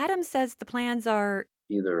 But Adams says the plans are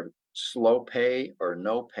either slow pay or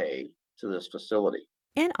no pay to this facility.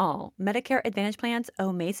 In all, Medicare Advantage plans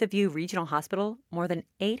owe Mesa View Regional Hospital more than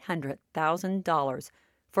 $800,000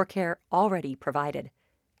 for care already provided.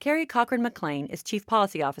 Carrie Cochran-McLean is Chief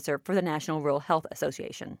Policy Officer for the National Rural Health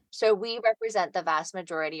Association. So we represent the vast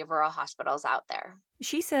majority of rural hospitals out there.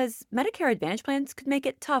 She says Medicare Advantage plans could make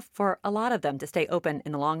it tough for a lot of them to stay open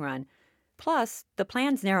in the long run. Plus, the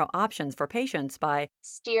plans narrow options for patients by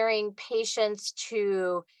steering patients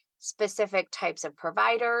to specific types of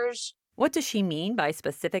providers. What does she mean by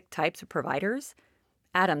specific types of providers?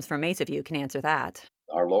 Adams from Mesa View can answer that.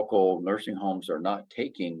 Our local nursing homes are not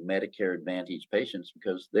taking Medicare Advantage patients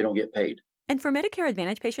because they don't get paid. And for Medicare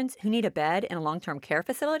Advantage patients who need a bed in a long-term care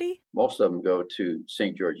facility? Most of them go to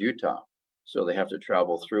St. George, Utah. So they have to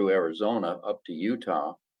travel through Arizona up to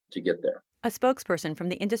Utah to get there. A spokesperson from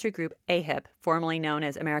the industry group AHIP, formerly known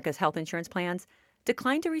as America's Health Insurance Plans,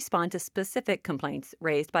 declined to respond to specific complaints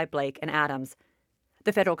raised by Blake and Adams.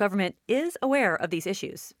 The federal government is aware of these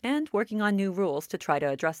issues and working on new rules to try to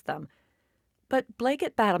address them. But Blake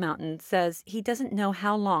at Battle Mountain says he doesn't know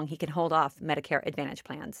how long he can hold off Medicare Advantage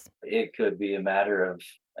plans. It could be a matter of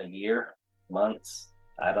a year, months,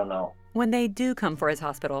 I don't know. When they do come for his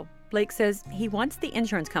hospital, Blake says he wants the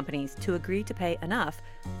insurance companies to agree to pay enough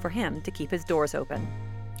for him to keep his doors open.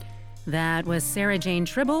 That was Sarah Jane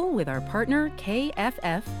Tribble with our partner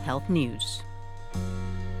KFF Health News.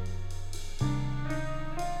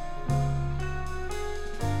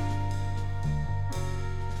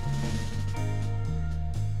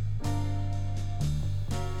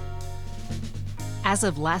 As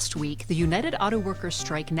of last week, the United Auto Workers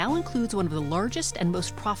strike now includes one of the largest and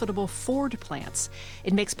most profitable Ford plants.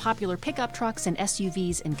 It makes popular pickup trucks and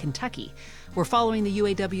SUVs in Kentucky. We're following the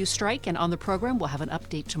UAW strike, and on the program, we'll have an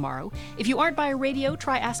update tomorrow. If you aren't by a radio,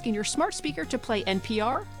 try asking your smart speaker to play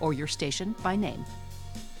NPR or your station by name.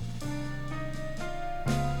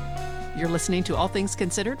 You're listening to All Things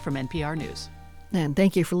Considered from NPR News. And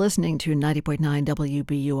thank you for listening to 90.9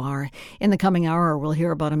 WBUR. In the coming hour, we'll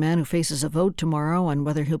hear about a man who faces a vote tomorrow on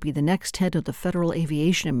whether he'll be the next head of the Federal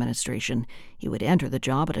Aviation Administration. He would enter the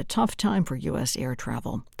job at a tough time for U.S. air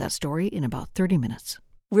travel. That story in about 30 minutes.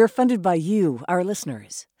 We're funded by you, our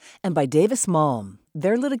listeners, and by Davis Malm.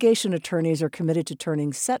 Their litigation attorneys are committed to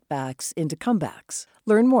turning setbacks into comebacks.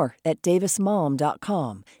 Learn more at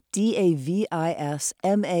davismalm.com,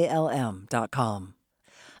 DAVISMALM.com.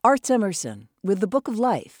 Arts Emerson with The Book of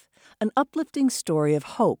Life, an uplifting story of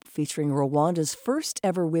hope featuring Rwanda's first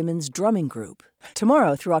ever women's drumming group.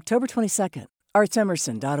 Tomorrow through October 22nd,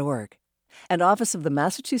 artsemerson.org. And Office of the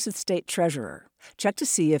Massachusetts State Treasurer. Check to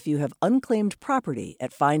see if you have unclaimed property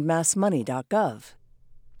at findmassmoney.gov.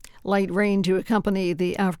 Light rain to accompany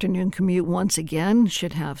the afternoon commute once again.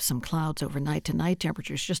 Should have some clouds overnight tonight.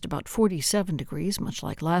 Temperatures just about 47 degrees, much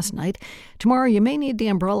like last night. Tomorrow you may need the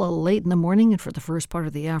umbrella late in the morning and for the first part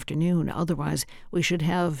of the afternoon. Otherwise, we should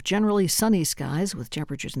have generally sunny skies with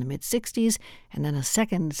temperatures in the mid-60s, and then a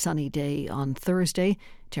second sunny day on Thursday.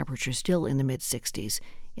 Temperatures still in the mid-60s.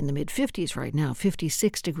 In the mid-50s right now,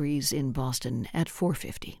 56 degrees in Boston at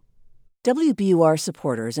 4:50. WBUR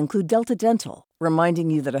supporters include Delta Dental,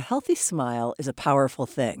 reminding you that a healthy smile is a powerful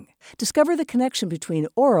thing. Discover the connection between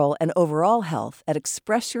oral and overall health at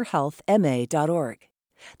expressyourhealthma.org.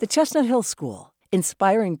 The Chestnut Hill School,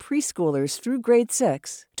 inspiring preschoolers through grade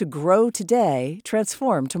 6 to grow today,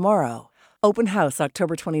 transform tomorrow. Open house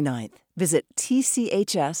October 29th. Visit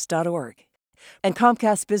tchs.org. And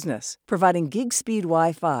Comcast Business, providing gig-speed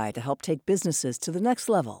Wi-Fi to help take businesses to the next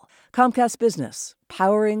level. Comcast Business,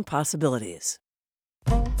 powering possibilities.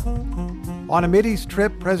 On a Mideast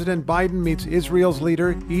trip, President Biden meets Israel's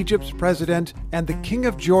leader, Egypt's president, and the King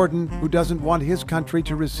of Jordan, who doesn't want his country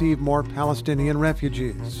to receive more Palestinian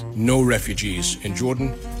refugees. No refugees in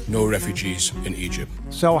Jordan, no refugees in Egypt.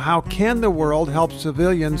 So how can the world help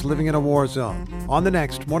civilians living in a war zone? On the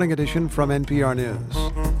next Morning Edition from NPR News.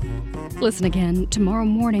 Listen again tomorrow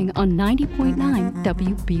morning on 90.9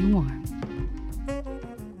 WBUR.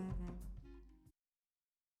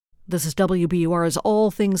 This is WBUR's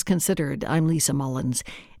All Things Considered. I'm Lisa Mullins.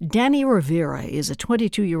 Danny Rivera is a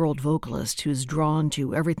 22-year-old vocalist who's drawn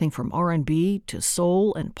to everything from R&B to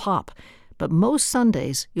soul and pop. But most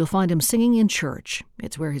Sundays, you'll find him singing in church.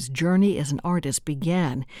 It's where his journey as an artist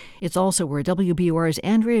began. It's also where WBUR's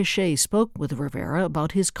Andrea Shea spoke with Rivera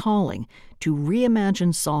about his calling to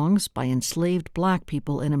reimagine songs by enslaved black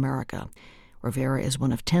people in America. Rivera is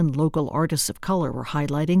one of 10 local artists of color we're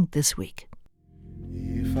highlighting this week.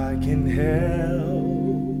 If I can help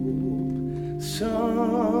somebody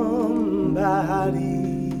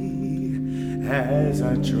as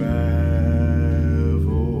I travel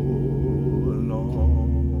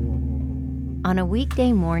along. On a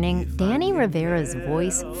weekday morning, Danny Rivera's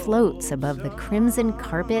voice floats above the crimson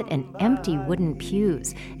carpet and empty wooden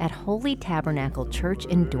pews at Holy Tabernacle Church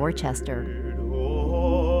in Dorchester.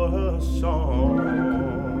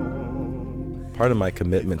 Part of my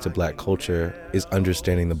commitment to black culture is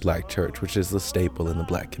understanding the black church, which is the staple in the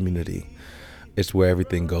black community. It's where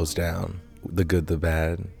everything goes down, the good, the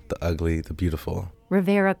bad, the ugly, the beautiful.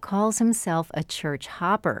 Rivera calls himself a church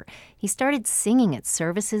hopper. He started singing at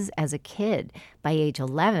services as a kid. By age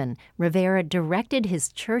 11, Rivera directed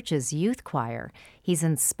his church's youth choir. He's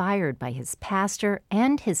inspired by his pastor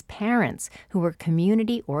and his parents, who were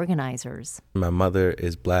community organizers. My mother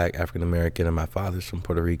is black, African American, and my father's from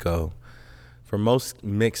Puerto Rico. For most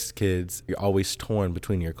mixed kids, you're always torn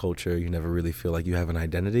between your culture. You never really feel like you have an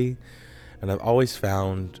identity. And I've always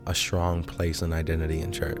found a strong place and identity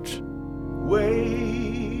in church.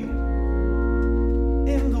 Wade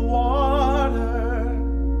in the water.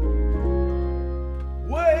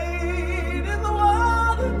 Wade in the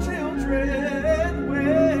water, children.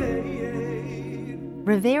 Wade.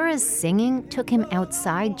 Rivera's singing took him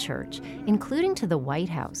outside church, including to the White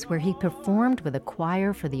House, where he performed with a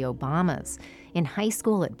choir for the Obamas. In high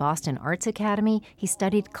school at Boston Arts Academy, he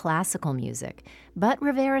studied classical music. But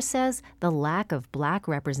Rivera says the lack of black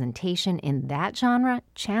representation in that genre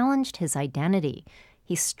challenged his identity.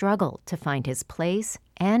 He struggled to find his place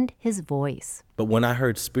and his voice. But when I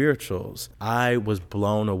heard spirituals, I was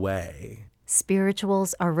blown away.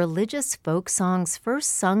 Spirituals are religious folk songs first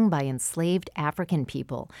sung by enslaved African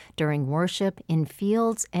people during worship in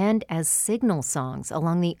fields and as signal songs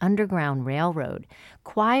along the Underground Railroad.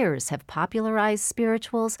 Choirs have popularized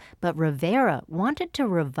spirituals, but Rivera wanted to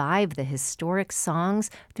revive the historic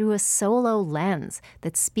songs through a solo lens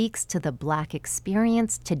that speaks to the Black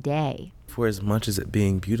experience today. For as much as it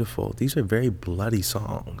being beautiful, these are very bloody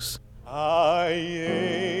songs. I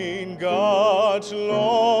ain't got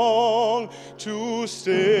long to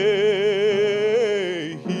stay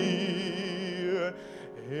here,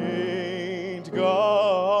 ain't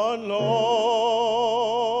got long.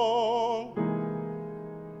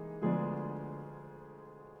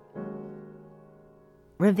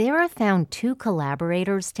 Rivera found two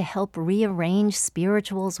collaborators to help rearrange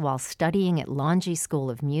spirituals while studying at Longy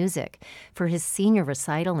School of Music. For his senior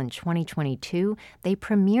recital in 2022, they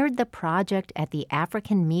premiered the project at the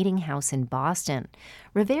African Meeting House in Boston.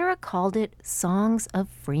 Rivera called it Songs of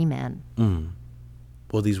Free Men.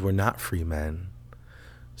 Well, these were not free men.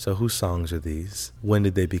 So whose songs are these? When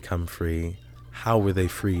did they become free? How were they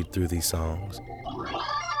freed through these songs?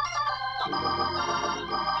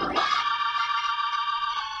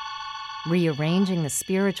 Rearranging the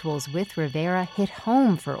spirituals with Rivera hit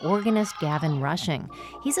home for organist Gavin Rushing.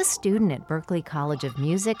 He's a student at Berklee College of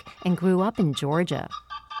Music and grew up in Georgia.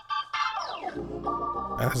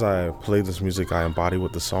 As I play this music, I embody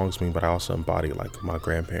what the songs mean, but I also embody like my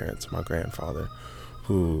grandparents, my grandfather,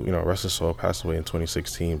 who, rest his soul, passed away in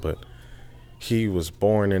 2016, but he was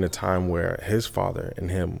born in a time where his father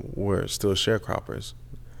and him were still sharecroppers.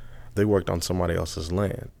 They worked on somebody else's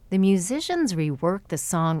land. The musicians reworked the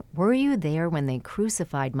song Were You There When They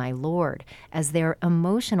Crucified My Lord as their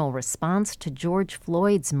emotional response to George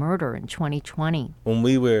Floyd's murder in 2020. When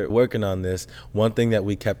we were working on this, one thing that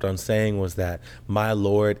we kept on saying was that my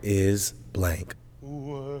Lord is blank.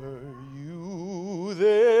 Were you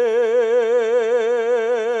there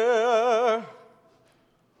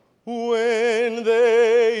when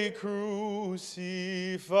they crucified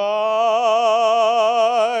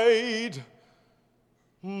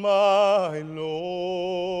my Lord?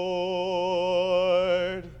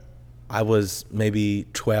 I was maybe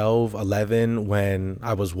 12, 11 when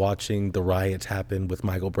I was watching the riots happen with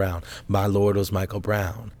Michael Brown. My Lord was Michael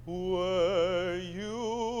Brown. Were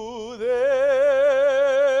you there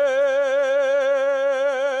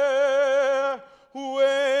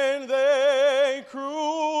when they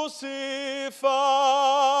crucified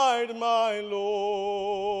my Lord?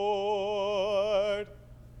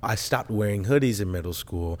 I stopped wearing hoodies in middle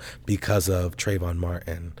school because of Trayvon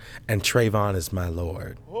Martin, and Trayvon is my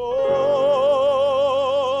Lord.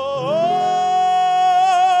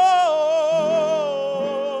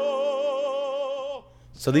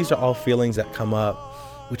 So these are all feelings that come up,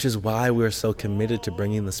 which is why we're so committed to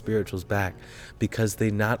bringing the spirituals back, because they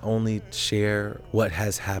not only share what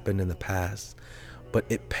has happened in the past, but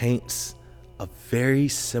it paints a very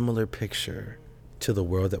similar picture to the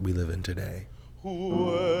world that we live in today.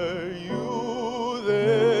 Were you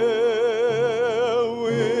there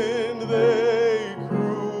when they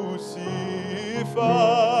crucified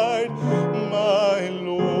my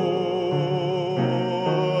Lord?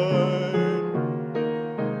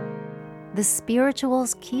 The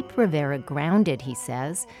spirituals keep Rivera grounded, he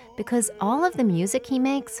says, because all of the music he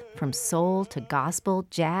makes, from soul to gospel,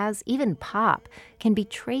 jazz, even pop, can be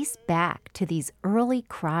traced back to these early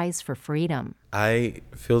cries for freedom. I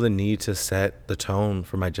feel the need to set the tone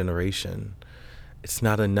for my generation. It's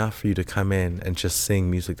not enough for you to come in and just sing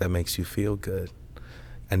music that makes you feel good.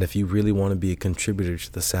 And if you really want to be a contributor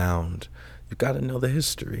to the sound, you've got to know the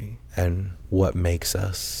history and what makes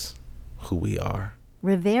us who we are.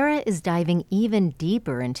 Rivera is diving even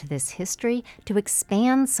deeper into this history to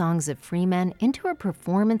expand Songs of Free Men into a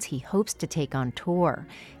performance he hopes to take on tour.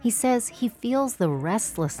 He says he feels the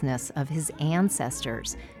restlessness of his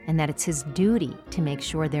ancestors and that it's his duty to make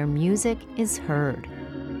sure their music is heard.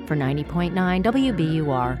 For 90.9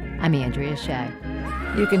 WBUR, I'm Andrea Shea.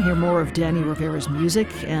 You can hear more of Danny Rivera's music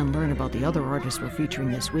and learn about the other artists we're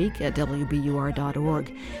featuring this week at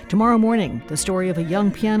WBUR.org. Tomorrow morning, the story of a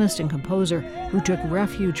young pianist and composer who took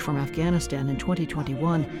refuge from Afghanistan in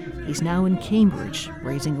 2021. He's now in Cambridge,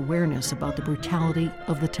 raising awareness about the brutality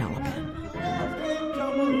of the Taliban.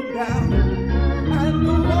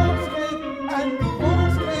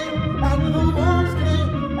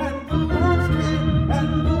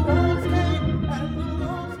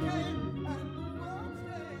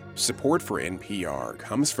 Support for NPR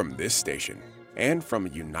comes from this station and from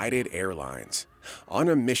United Airlines, on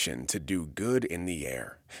a mission to do good in the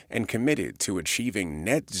air and committed to achieving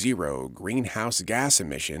net zero greenhouse gas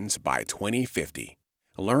emissions by 2050.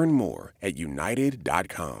 Learn more at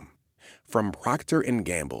united.com. From Procter &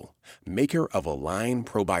 Gamble, maker of Align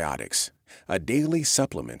Probiotics, a daily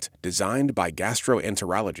supplement designed by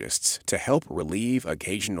gastroenterologists to help relieve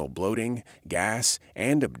occasional bloating, gas,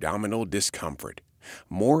 and abdominal discomfort.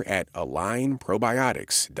 More at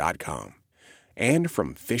alignprobiotics.com. And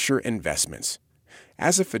from Fisher Investments.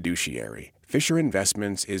 As a fiduciary, Fisher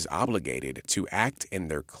Investments is obligated to act in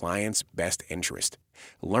their client's best interest.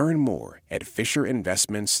 Learn more at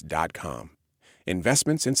fisherinvestments.com.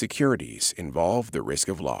 Investments in securities involve the risk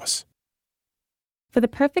of loss. For the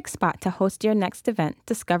perfect spot to host your next event,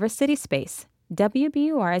 discover City Space,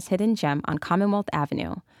 WBUR's hidden gem on Commonwealth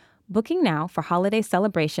Avenue. Booking now for holiday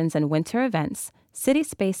celebrations and winter events, City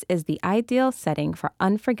Space is the ideal setting for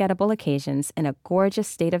unforgettable occasions in a gorgeous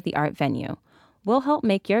state-of-the-art venue. We'll help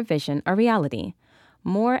make your vision a reality.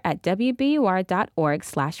 More at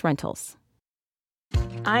wbur.org/rentals.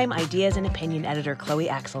 I'm Ideas and Opinion Editor Chloe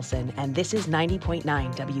Axelson, and this is 90.9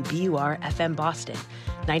 WBUR FM Boston,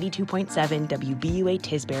 92.7 WBUA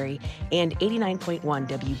Tisbury, and 89.1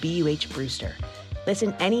 WBUH Brewster.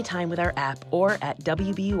 Listen anytime with our app or at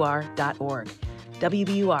WBUR.org.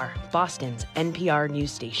 WBUR, Boston's NPR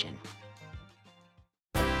news station.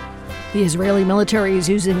 The Israeli military is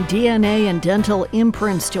using DNA and dental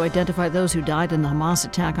imprints to identify those who died in the Hamas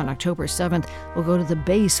attack on October 7th. We'll go to the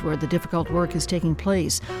base where the difficult work is taking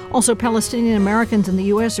place. Also, Palestinian Americans in the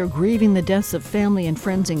U.S. are grieving the deaths of family and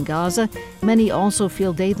friends in Gaza. Many also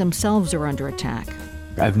feel they themselves are under attack.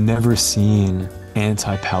 I've never seen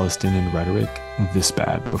anti-Palestinian rhetoric this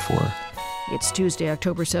bad before. It's Tuesday,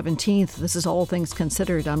 October 17th. This is All Things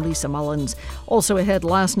Considered. I'm Lisa Mullins. Also ahead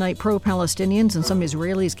last night, pro-Palestinians and some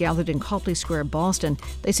Israelis gathered in Copley Square, Boston.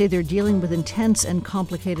 They say they're dealing with intense and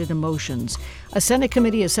complicated emotions. A Senate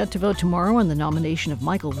committee is set to vote tomorrow on the nomination of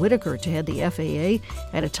Michael Whitaker to head the FAA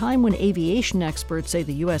at a time when aviation experts say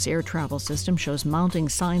the U.S. air travel system shows mounting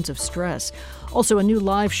signs of stress. Also, a new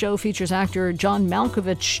live show features actor John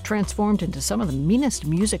Malkovich, transformed into some of the meanest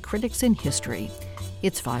music critics in history.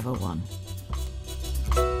 It's 5:01.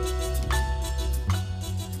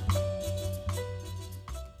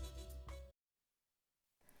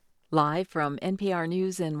 Live from NPR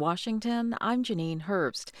News in Washington, I'm Janine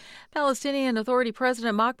Herbst. Palestinian Authority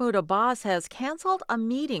President Mahmoud Abbas has canceled a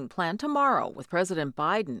meeting planned tomorrow with President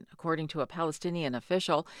Biden, according to a Palestinian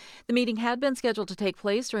official. The meeting had been scheduled to take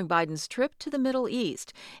place during Biden's trip to the Middle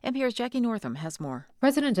East. NPR's Jackie Northam has more.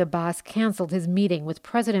 President Abbas canceled his meeting with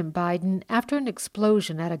President Biden after an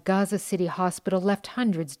explosion at a Gaza City hospital left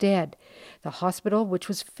hundreds dead. The hospital, which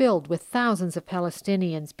was filled with thousands of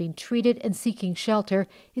Palestinians being treated and seeking shelter,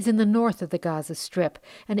 is in the north of the Gaza Strip,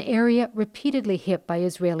 an area repeatedly hit by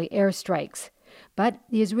Israeli airstrikes. But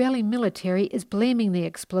the Israeli military is blaming the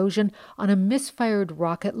explosion on a misfired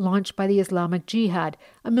rocket launched by the Islamic Jihad,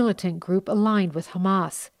 a militant group aligned with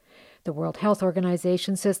Hamas. The World Health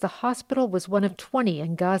Organization says the hospital was one of 20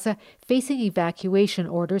 in Gaza facing evacuation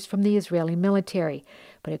orders from the Israeli military,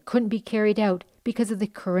 but it couldn't be carried out because of the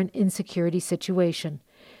current insecurity situation.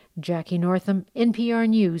 Jackie Northam, NPR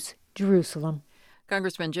News, Jerusalem.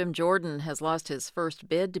 Congressman Jim Jordan has lost his first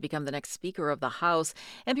bid to become the next Speaker of the House.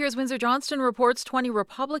 NPR's Windsor Johnston reports 20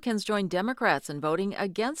 Republicans joined Democrats in voting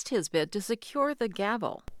against his bid to secure the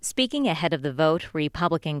gavel. Speaking ahead of the vote,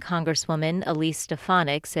 Republican Congresswoman Elise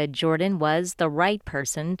Stefanik said Jordan was the right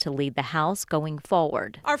person to lead the House going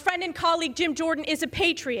forward. Our friend and colleague Jim Jordan is a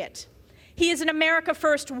patriot. He is an America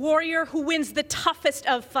First warrior who wins the toughest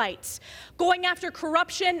of fights, going after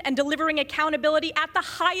corruption and delivering accountability at the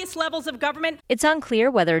highest levels of government. It's unclear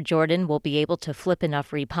whether Jordan will be able to flip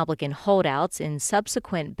enough Republican holdouts in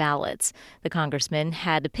subsequent ballots. The congressman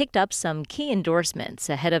had picked up some key endorsements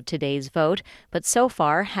ahead of today's vote, but so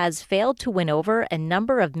far has failed to win over a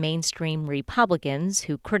number of mainstream Republicans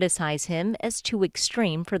who criticize him as too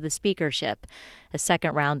extreme for the speakership. A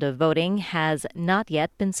second round of voting has not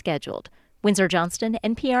yet been scheduled. Windsor Johnston,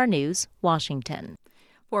 NPR News, Washington.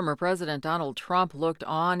 Former President Donald Trump looked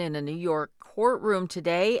on in a New York courtroom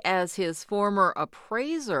today as his former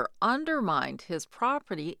appraiser undermined his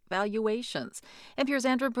property valuations. NPR's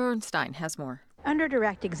Andrew Bernstein has more. Under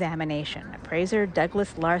direct examination, appraiser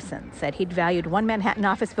Douglas Larson said he'd valued one Manhattan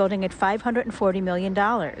office building at $540 million.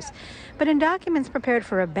 But in documents prepared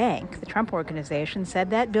for a bank, the Trump Organization said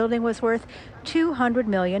that building was worth $200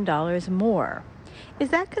 million more. Is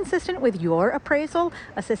that consistent with your appraisal?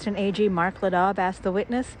 Assistant AG Mark Ladab asked the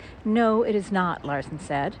witness. No, it is not, Larson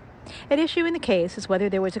said. At issue in the case is whether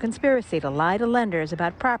there was a conspiracy to lie to lenders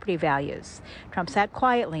about property values. Trump sat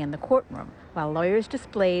quietly in the courtroom while lawyers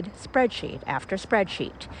displayed spreadsheet after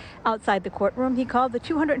spreadsheet. Outside the courtroom, he called the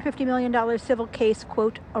 $250 million civil case,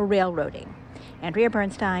 quote, a railroading. Andrea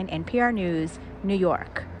Bernstein, NPR News, New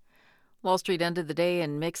York. Wall Street ended the day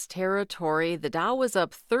in mixed territory. The Dow was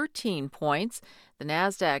up 13 points, the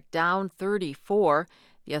Nasdaq down 34.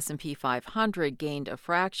 The S&P 500 gained a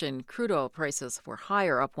fraction. Crude oil prices were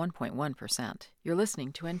higher, up 1.1%. You're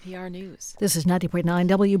listening to NPR News. This is 90.9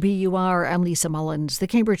 WBUR. I'm Lisa Mullins. The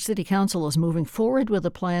Cambridge City Council is moving forward with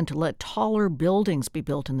a plan to let taller buildings be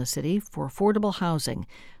built in the city for affordable housing.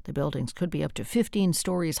 The buildings could be up to 15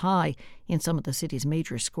 stories high in some of the city's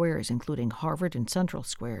major squares, including Harvard and Central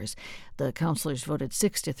Squares. The councilors voted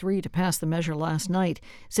 6-3 to pass the measure last night.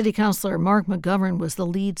 City Councilor Mark McGovern was the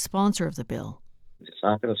lead sponsor of the bill. It's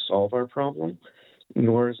not going to solve our problem,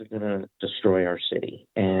 nor is it going to destroy our city.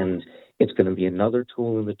 And it's going to be another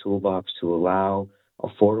tool in the toolbox to allow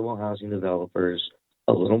affordable housing developers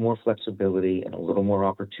a little more flexibility and a little more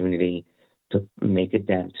opportunity to make a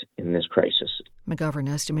dent in this crisis. McGovern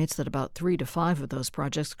estimates that about 3 to 5 of those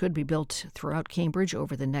projects could be built throughout Cambridge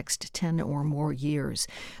over the next 10 or more years.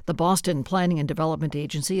 The Boston Planning and Development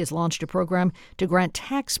Agency has launched a program to grant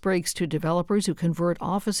tax breaks to developers who convert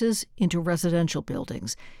offices into residential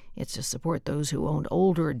buildings. It's to support those who own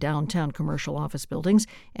older downtown commercial office buildings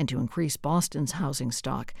and to increase Boston's housing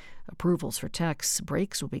stock. Approvals for tax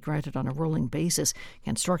breaks will be granted on a rolling basis.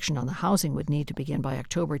 Construction on the housing would need to begin by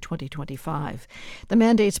October 2025. The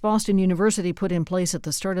mandates Boston University put in place at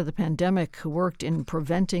the start of the pandemic worked in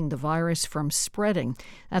preventing the virus from spreading.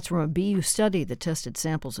 That's from a BU study that tested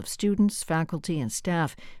samples of students, faculty, and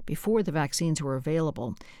staff before the vaccines were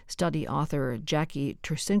available. Study author Jackie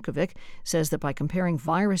Tursinkovic says that by comparing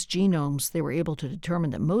virus genomes, they were able to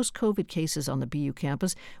determine that most COVID cases on the BU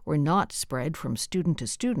campus were not spread from student to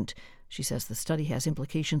student. She says the study has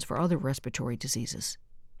implications for other respiratory diseases.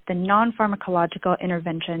 The non-pharmacological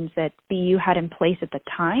interventions that BU had in place at the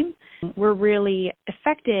time were really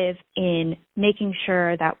effective in making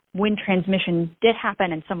sure that when transmission did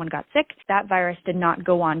happen and someone got sick, that virus did not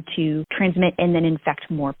go on to transmit and then infect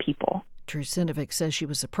more people. Trucinovic says she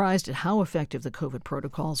was surprised at how effective the COVID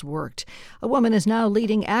protocols worked. A woman is now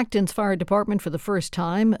leading Acton's fire department for the first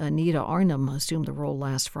time. Anita Arnhem assumed the role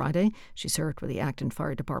last Friday. She served with the Acton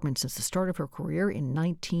Fire Department since the start of her career in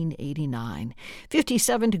 1989.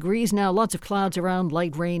 57 degrees now, lots of clouds around,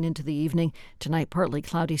 light rain into the evening. Tonight, partly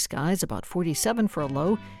cloudy skies, about 47 for a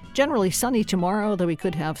low. Generally sunny tomorrow, though we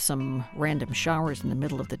could have some random showers in the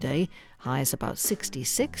middle of the day. Highs about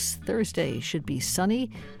 66. Thursday should be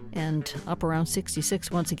sunny and up around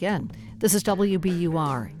 66 once again. This is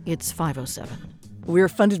WBUR. It's 5:07. We're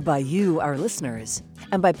funded by you, our listeners,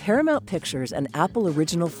 and by Paramount Pictures and Apple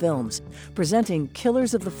Original Films, presenting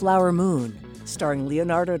Killers of the Flower Moon, starring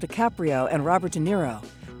Leonardo DiCaprio and Robert De Niro,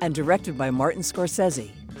 and directed by Martin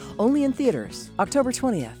Scorsese. Only in theaters, October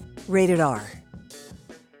 20th. Rated R.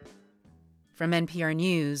 From NPR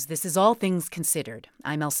News, this is All Things Considered.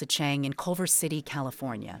 I'm Elsa Chang in Culver City,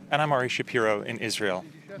 California. And I'm Ari Shapiro in Israel.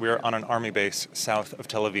 We're on an army base south of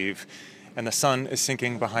Tel Aviv, and the sun is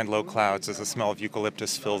sinking behind low clouds as the smell of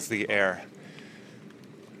eucalyptus fills the air.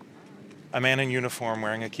 A man in uniform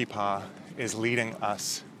wearing a kippah is leading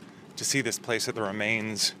us to see this place that the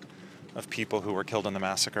remains of people who were killed in the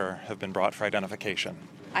massacre have been brought for identification.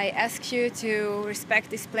 I ask you to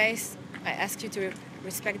respect this place. I ask you to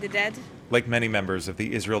respect the dead. Like many members of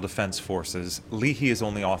the Israel Defense Forces, Lihi is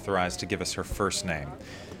only authorized to give us her first name.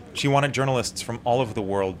 She wanted journalists from all over the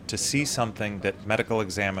world to see something that medical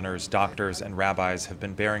examiners, doctors, and rabbis have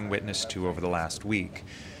been bearing witness to over the last week.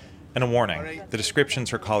 And a warning, the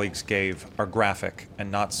descriptions her colleagues gave are graphic and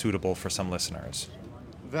not suitable for some listeners.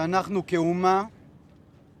 ואנחנו כאומה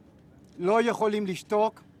לא יכולים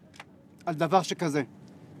לשתוק על דבר שכזה.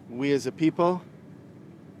 We as a people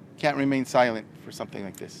can't remain silent for something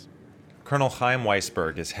like this. Colonel Chaim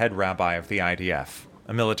Weisberg is head rabbi of the IDF.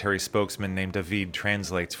 A military spokesman named David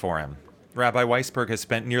translates for him. Rabbi Weisberg has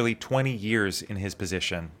spent nearly 20 years in his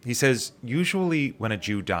position. He says usually when a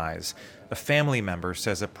Jew dies, a family member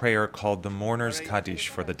says a prayer called the Mourner's Kaddish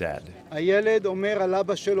for the dead. הילד אומר על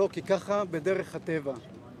אבא שלו כי ככה בדרך הטבע.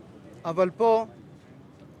 אבל פה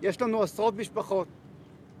יש לנו עשרות משפחות,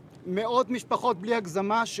 מאות משפחות בלי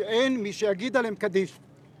הגזמה שאין מי שיגיד עליהם קדיש.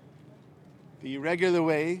 The regular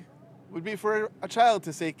way would be for a child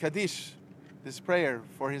to say Kaddish, this prayer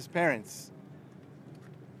for his parents.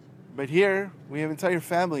 But here, we have entire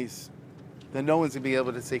families that no one's going to be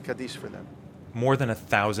able to say Kaddish for them. More than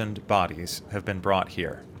 1,000 bodies have been brought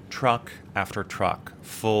here, truck after truck,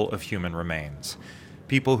 full of human remains.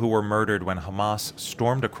 People who were murdered when Hamas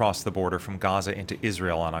stormed across the border from Gaza into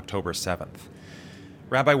Israel on October 7th.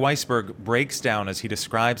 Rabbi Weisberg breaks down as he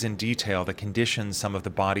describes in detail the conditions some of the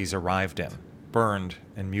bodies arrived in, burned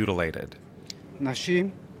and mutilated.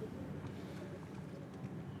 נשים,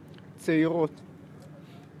 צעירות,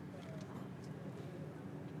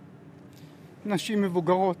 נשים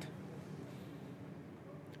מבוגרות,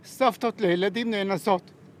 סבתות לילדים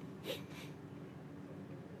נאנסות.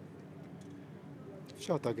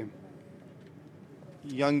 אפשר לתרגם.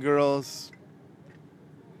 Young girls,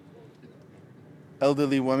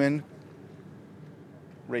 elderly women,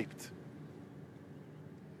 raped.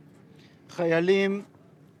 חיילים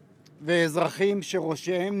ואזרחים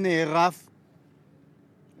שראשיהם נערף,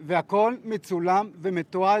 והכל מצולם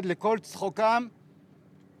ומתועד לכל צחוקם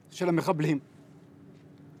של המחבלים.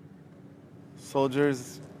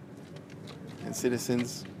 Soldiers and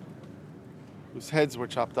citizens whose heads were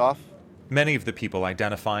chopped off. Many of the people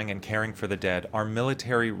identifying and caring for the dead are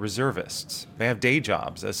military reservists. They have day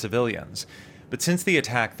jobs as civilians. But since the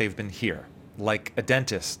attack, they've been here, like a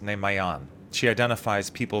dentist named Mayan. She identifies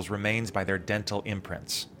people's remains by their dental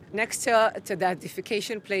imprints. Next to the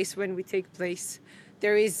identification place when we take place,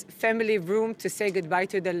 there is family room to say goodbye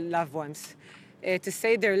to the loved ones, to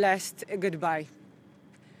say their last goodbye.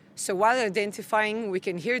 So while identifying, we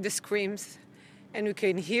can hear the screams and we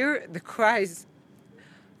can hear the cries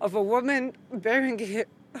of a woman bearing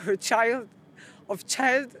her child,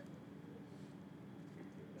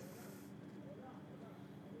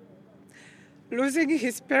 losing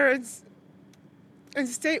his parents and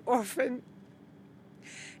stay orphan.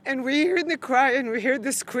 And we hear the cry and we hear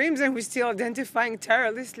the screams and we're still identifying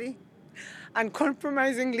tirelessly,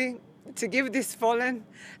 uncompromisingly, to give this fallen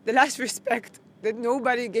the last respect that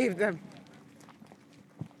nobody gave them.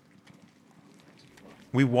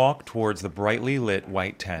 We walk towards the brightly lit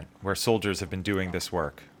white tent where soldiers have been doing this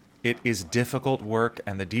work. It is difficult work,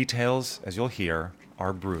 and the details, as you'll hear,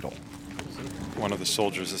 are brutal. One of the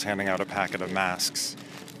soldiers is handing out a packet of masks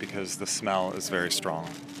because the smell is very strong.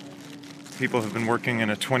 People have been working in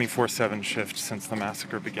a 24/7 shift since the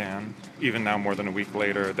massacre began. Even now, more than a week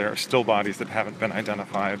later, there are still bodies that haven't been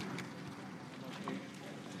identified.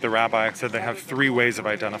 The rabbi said they have 3 ways of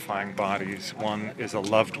identifying bodies. One is a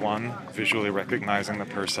loved one, visually recognizing the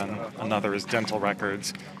person. Another is dental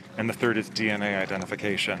records. And the third is DNA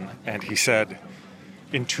identification. And he said,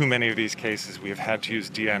 in too many of these cases, we have had to use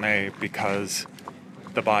DNA because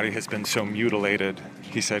the body has been so mutilated,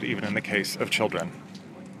 he said, even in the case of children.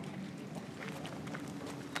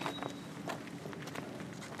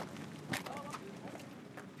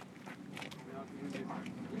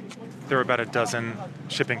 There were about a dozen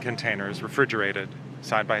shipping containers, refrigerated,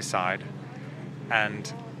 side by side.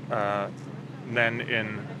 And men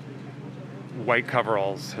in white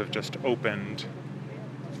coveralls have just opened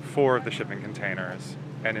 4 of the shipping containers.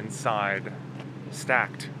 And inside,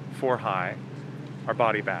 stacked 4 high, are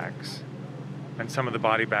body bags. And some of the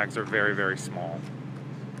body bags are very, very small.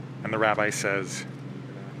 And the rabbi says,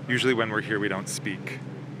 usually when we're here, we don't speak.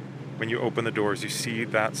 When you open the doors, you see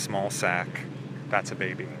that small sack. That's a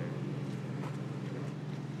baby.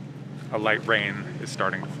 A light rain is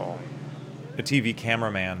starting to fall. A TV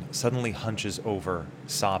cameraman suddenly hunches over,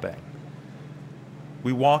 sobbing.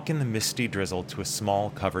 We walk in the misty drizzle to a small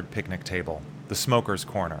covered picnic table, the smoker's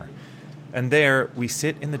corner. And there we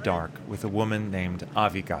sit in the dark with a woman named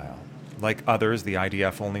Avigail. Like others, the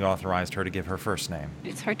IDF only authorized her to give her first name.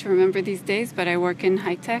 It's hard to remember these days, but I work in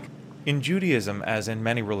high tech. In Judaism, as in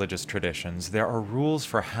many religious traditions, there are rules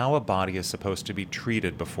for how a body is supposed to be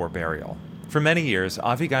treated before burial. For many years,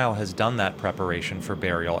 Avigail has done that preparation for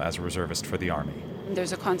burial as a reservist for the Army.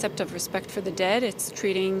 There's a concept of respect for the dead. It's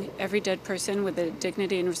treating every dead person with the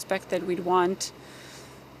dignity and respect that we'd want,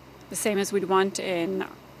 the same as we'd want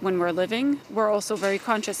when we're living. We're also very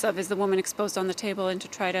conscious of, is the woman exposed on the table, and to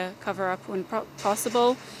try to cover up when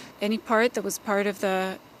possible any part that was part of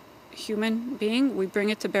the human being. We bring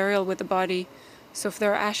it to burial with the body. So if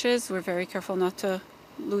there are ashes, we're very careful not to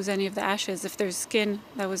lose any of the ashes. If there's skin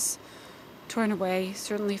that was torn away,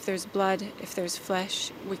 certainly if there's blood, if there's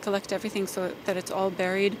flesh, we collect everything so that it's all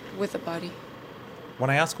buried with the body. When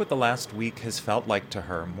I ask what the last week has felt like to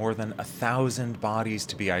her, more than 1,000 bodies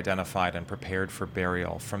to be identified and prepared for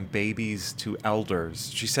burial, from babies to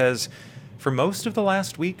elders, she says for most of the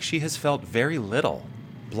last week she has felt very little.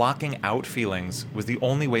 Blocking out feelings was the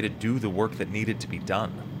only way to do the work that needed to be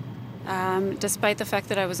done. Despite the fact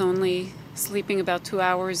that I was only sleeping about 2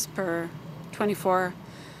 hours per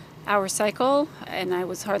 24-hour cycle, and I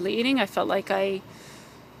was hardly eating, I felt like I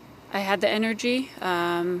had the energy.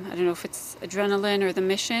 I don't know if it's adrenaline or the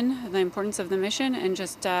mission, the importance of the mission, and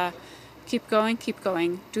just keep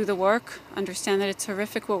going, do the work, understand that it's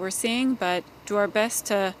horrific what we're seeing, but do our best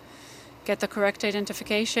to get the correct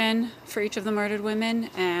identification for each of the murdered women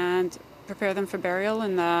and prepare them for burial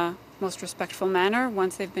in the most respectful manner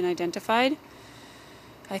once they've been identified.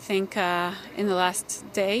 I think in the last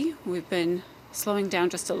day we've been slowing down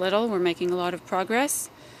just a little. We're making a lot of progress,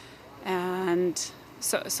 and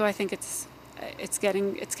so I think it's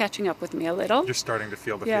catching up with me a little. You're starting to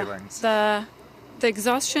feel the feelings. The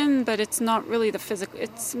exhaustion, but it's not really the physical.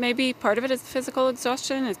 It's maybe part of it is the physical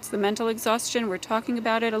exhaustion. It's the mental exhaustion. We're talking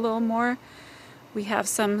about it a little more. We have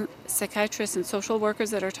some psychiatrists and social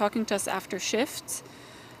workers that are talking to us after shifts,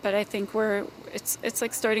 but I think it's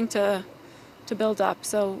like starting to build up.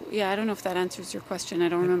 So I don't know if that answers your question. I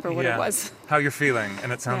don't remember what it was. How you're feeling,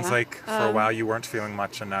 and it sounds like for a while you weren't feeling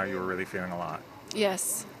much, and now you were really feeling a lot.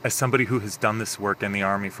 Yes. As somebody who has done this work in the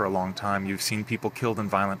Army for a long time, you've seen people killed in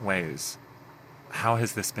violent ways. How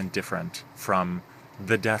has this been different from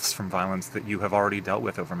the deaths from violence that you have already dealt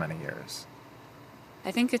with over many years?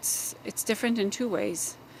 I think it's different in two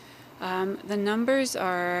ways. The numbers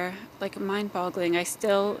are like mind-boggling. I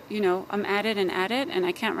still, I'm at it, and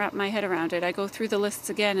I can't wrap my head around it. I go through the lists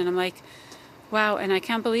again, and I'm like, wow, and I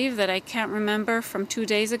can't believe that I can't remember from 2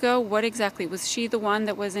 days ago what exactly. Was she the one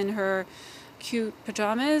that was in her cute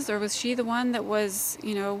pajamas, or was she the one that was,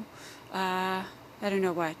 I don't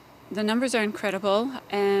know what. The numbers are incredible,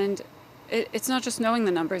 and it's not just knowing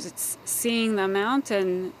the numbers, it's seeing the amount,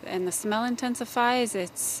 and the smell intensifies.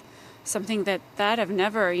 It's something that I've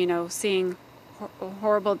never, seeing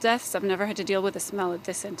horrible deaths, I've never had to deal with the smell at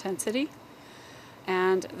this intensity.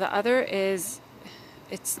 And the other is,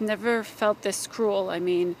 it's never felt this cruel. I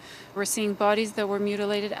mean, we're seeing bodies that were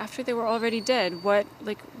mutilated after they were already dead.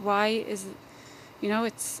 Why is,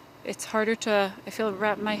 it's harder to, I feel,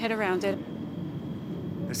 wrap my head around it.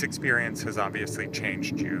 This experience has obviously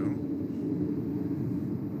changed you.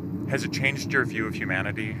 Has it changed your view of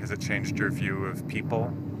humanity? Has it changed your view of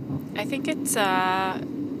people? I think it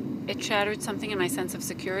shattered something in my sense of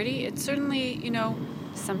security. It's certainly,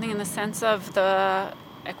 something in the sense of the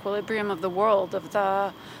equilibrium of the world, of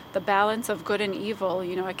the balance of good and evil.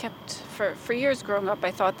 I kept, for years growing up,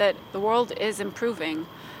 I thought that the world is improving.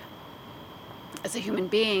 As a human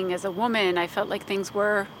being, as a woman, I felt like things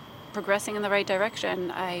were progressing in the right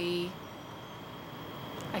direction. I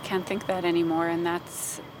can't think that anymore, and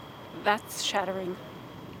that's shattering.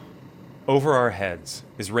 Over our heads,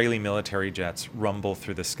 Israeli military jets rumble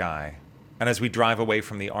through the sky. And as we drive away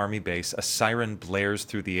from the army base, a siren blares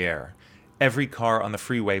through the air. Every car on the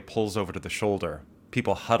freeway pulls over to the shoulder.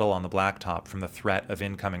 People huddle on the blacktop from the threat of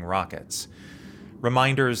incoming rockets.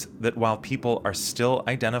 Reminders that while people are still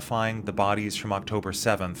identifying the bodies from October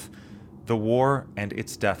 7th, the war and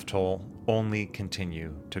its death toll only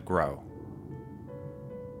continue to grow.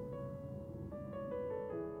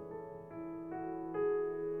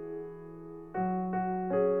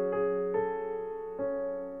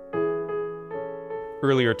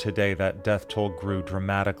 Earlier today, that death toll grew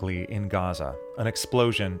dramatically in Gaza. An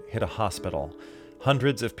explosion hit a hospital.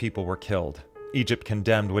 Hundreds of people were killed. Egypt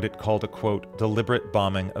condemned what it called a, quote, deliberate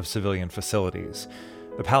bombing of civilian facilities.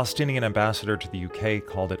 The Palestinian ambassador to the UK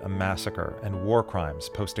called it a massacre and war crimes,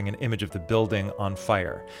 posting an image of the building on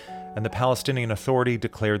fire. And the Palestinian Authority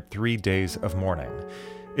declared 3 days of mourning.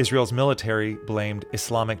 Israel's military blamed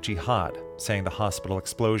Islamic Jihad, saying the hospital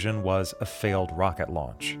explosion was a failed rocket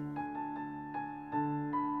launch.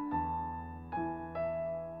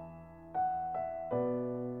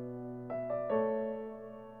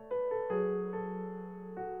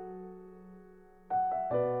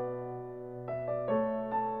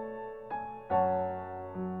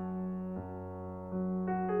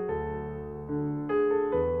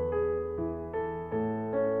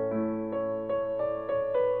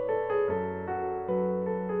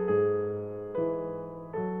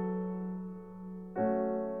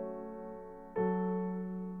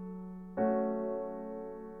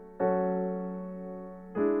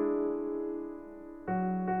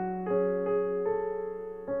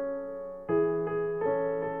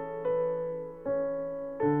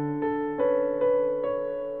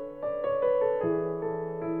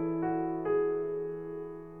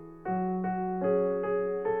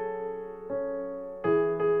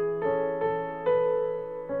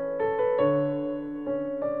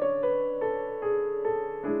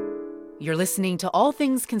 You're listening to All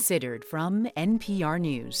Things Considered from NPR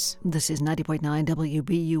News. This is 90.9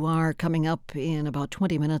 WBUR. Coming up in about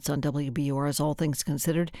 20 minutes on WBUR's All Things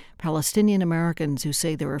Considered, Palestinian Americans who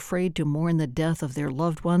say they're afraid to mourn the death of their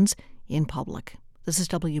loved ones in public. This is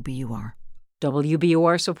WBUR.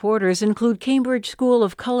 WBUR supporters include Cambridge School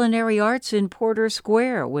of Culinary Arts in Porter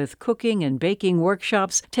Square with cooking and baking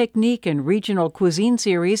workshops, technique and regional cuisine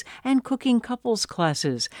series, and cooking couples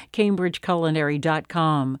classes.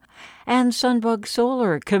 CambridgeCulinary.com. And Sunbug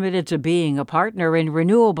Solar, committed to being a partner in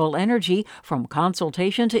renewable energy from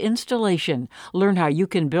consultation to installation. Learn how you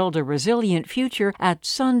can build a resilient future at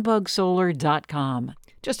sunbugsolar.com.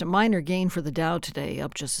 Just a minor gain for the Dow today,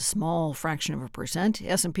 up just a small fraction of a percent.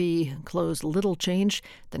 S&P closed little change.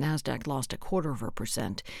 The Nasdaq lost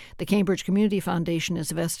 0.25%. The Cambridge Community Foundation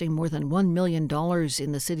is investing more than $1 million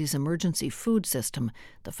in the city's emergency food system.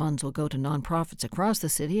 The funds will go to nonprofits across the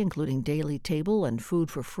city, including Daily Table and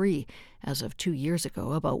Food for Free. As of 2 years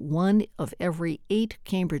ago, about 1 of every 8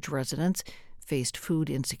 Cambridge residents faced food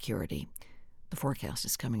insecurity. The forecast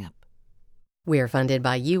is coming up. We're funded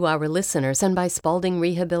by you, our listeners, and by Spalding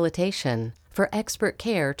Rehabilitation. For expert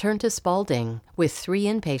care, turn to Spalding. With 3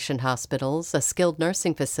 inpatient hospitals, a skilled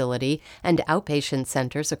nursing facility, and outpatient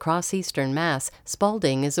centers across Eastern Mass,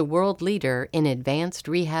 Spalding is a world leader in advanced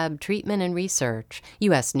rehab treatment and research.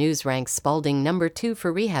 U.S. News ranks Spalding number 2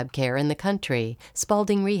 for rehab care in the country.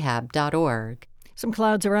 SpaldingRehab.org. Some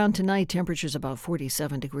clouds around tonight, temperatures about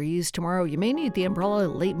 47 degrees. Tomorrow, you may need the umbrella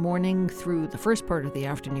late morning through the first part of the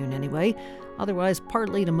afternoon anyway. Otherwise,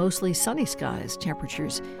 partly to mostly sunny skies.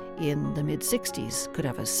 Temperatures in the mid-60s. Could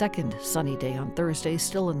have a second sunny day on Thursday,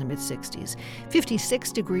 still in the mid-60s.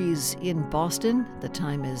 56 degrees in Boston. The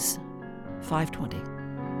time is 5:20.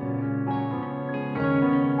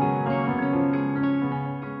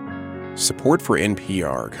 Support for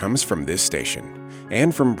NPR comes from this station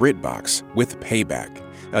and from BritBox with Payback,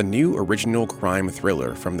 a new original crime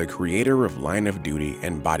thriller from the creator of Line of Duty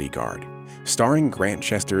and Bodyguard, starring Grant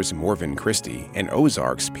Chester's Morven Christie and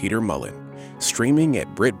Ozark's Peter Mullen, streaming at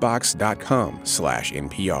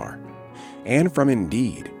BritBox.com/NPR. And from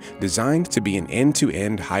Indeed, designed to be an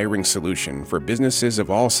end-to-end hiring solution for businesses of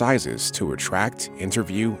all sizes to attract,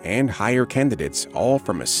 interview, and hire candidates all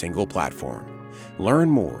from a single platform. Learn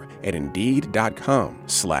more at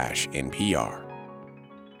Indeed.com/NPR.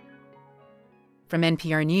 From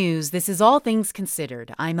NPR News, this is All Things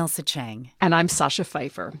Considered. I'm Elsa Chang. And I'm Sasha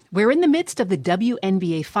Pfeiffer. We're in the midst of the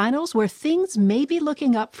WNBA Finals where things may be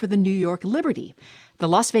looking up for the New York Liberty. The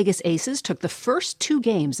Las Vegas Aces took the first 2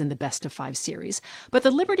 games in the best-of-5 series, but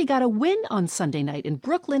the Liberty got a win on Sunday night in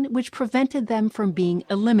Brooklyn, which prevented them from being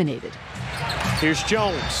eliminated. Here's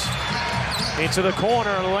Jones. Into the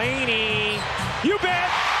corner, Laney. You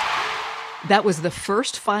bet! That was the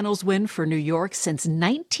first finals win for New York since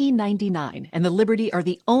 1999, and the Liberty are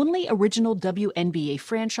the only original WNBA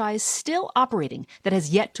franchise still operating that has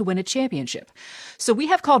yet to win a championship. So we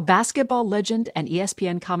have called basketball legend and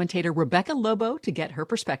ESPN commentator Rebecca Lobo to get her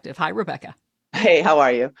perspective. Hi, Rebecca. Hey, how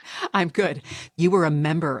are you? I'm good. You were a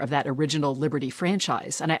member of that original Liberty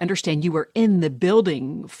franchise, and I understand you were in the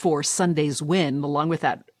building for Sunday's win, along with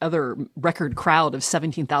that other record crowd of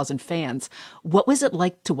 17,000 fans. What was it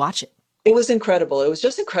like to watch it? It was incredible. It was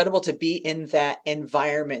just incredible to be in that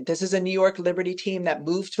environment. This is a New York Liberty team that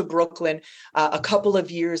moved to Brooklyn a couple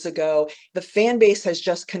of years ago. The fan base has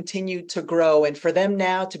just continued to grow. And for them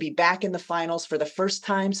now to be back in the finals for the first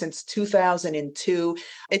time since 2002,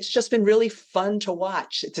 it's just been really fun to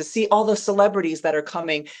watch, to see all the celebrities that are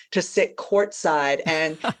coming to sit courtside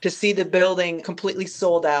and to see the building completely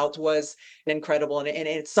sold out was incredible. And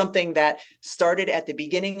it's something that started at the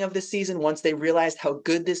beginning of the season once they realized how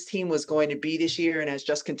good this team was going to be this year and has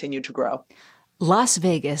just continued to grow. Las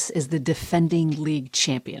Vegas is the defending league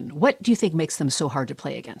champion. What do you think makes them so hard to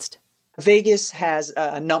play against? Vegas has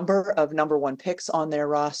a number of number 1 picks on their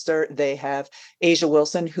roster. They have A'ja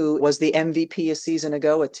Wilson, who was the MVP a season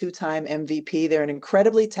ago, a 2-time MVP. They're an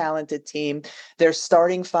incredibly talented team. Their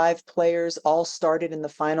starting 5 players all started in the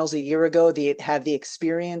finals a year ago. They have the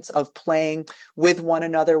experience of playing with one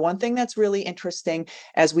another. One thing that's really interesting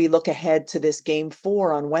as we look ahead to this game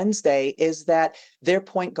 4 on Wednesday is that their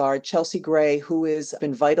point guard, Chelsea Gray, who has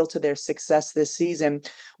been vital to their success this season,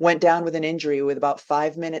 went down with an injury with about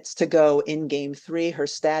 5 minutes to go in game 3. Her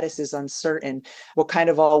status is uncertain. We're kind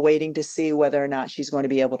of all waiting to see whether or not she's going to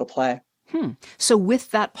be able to play. So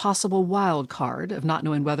with that possible wild card of not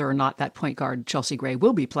knowing whether or not that point guard, Chelsea Gray,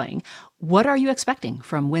 will be playing, what are you expecting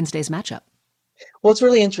from Wednesday's matchup? Well, it's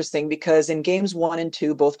really interesting because in games 1 and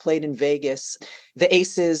 2, both played in Vegas, the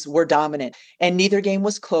Aces were dominant and neither game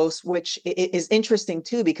was close, which is interesting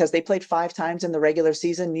too, because they played 5 times in the regular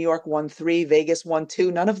season. New York won 3, Vegas won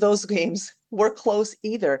 2. None of those games were close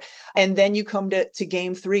either. And then you come to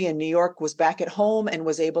game 3 and New York was back at home and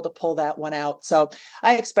was able to pull that one out. So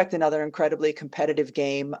I expect another incredibly competitive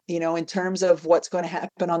game. In terms of what's going to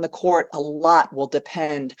happen on the court, a lot will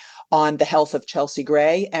depend on the health of Chelsea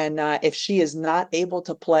Gray. And if she is not able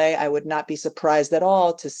to play, I would not be surprised at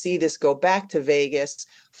all to see this go back to Vegas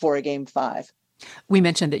for a game 5. We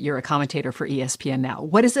mentioned that you're a commentator for ESPN now.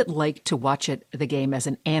 What is it like to watch the game as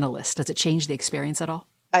an analyst? Does it change the experience at all?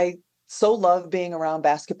 I so love being around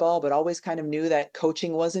basketball, but always kind of knew that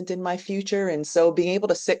coaching wasn't in my future. And so being able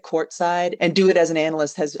to sit courtside and do it as an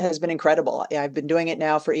analyst has been incredible. I've been doing it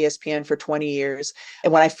now for ESPN for 20 years.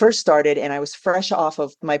 And when I first started and I was fresh off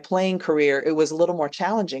of my playing career, it was a little more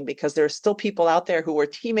challenging because there are still people out there who were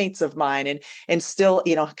teammates of mine and still,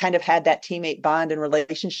 kind of had that teammate bond and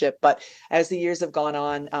relationship. But as the years have gone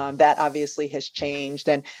on, that obviously has changed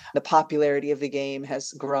and the popularity of the game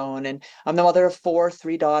has grown. And I'm the mother of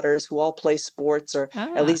 3 daughters who all play sports or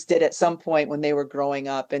at least did at some point when they were growing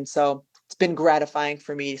up. And so it's been gratifying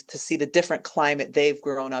for me to see the different climate they've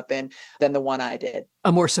grown up in than the one I did.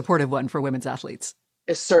 A more supportive one for women's athletes.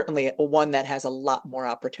 Is certainly one that has a lot more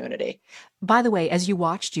opportunity. By the way, as you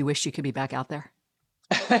watched, you wished you could be back out there?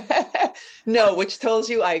 No, which tells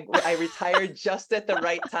you I retired just at the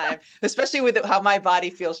right time, especially with how my body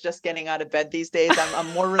feels just getting out of bed these days.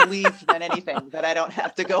 I'm more relieved than anything that I don't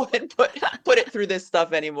have to go and put it through this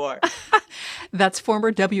stuff anymore. That's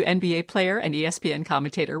former WNBA player and ESPN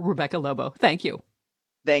commentator Rebecca Lobo. Thank you.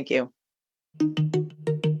 Thank you.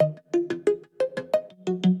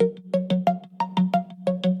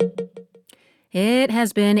 It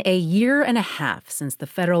has been a 1.5 years since the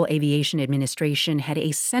Federal Aviation Administration had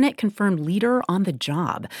a Senate-confirmed leader on the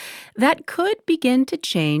job. That could begin to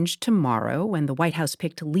change tomorrow when the White House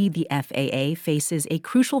pick to lead the FAA faces a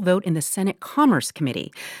crucial vote in the Senate Commerce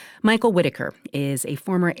Committee. Michael Whitaker is a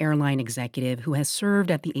former airline executive who has served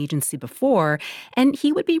at the agency before, and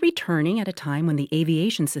he would be returning at a time when the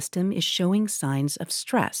aviation system is showing signs of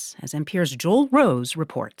stress, as NPR's Joel Rose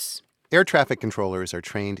reports. Air traffic controllers are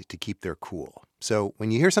trained to keep their cool. So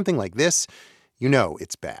when you hear something like this, you know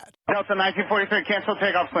it's bad. Delta 1943, cancel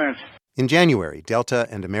takeoff clearance. In January, Delta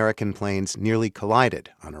and American planes nearly collided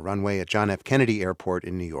on a runway at John F. Kennedy Airport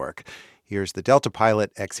in New York. Here's the Delta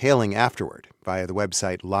pilot exhaling afterward via the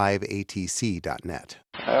website liveatc.net.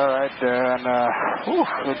 All right,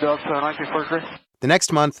 and Delta 1943. The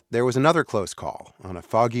next month, there was another close call on a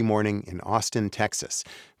foggy morning in Austin, Texas,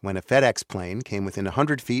 when a FedEx plane came within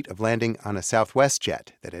 100 feet of landing on a Southwest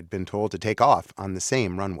jet that had been told to take off on the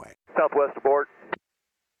same runway. Southwest aboard.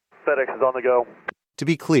 FedEx is on the go. To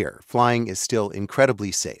be clear, flying is still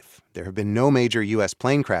incredibly safe. There have been no major U.S.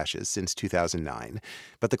 plane crashes since 2009,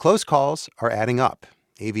 but the close calls are adding up.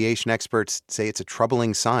 Aviation experts say it's a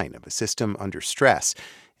troubling sign of a system under stress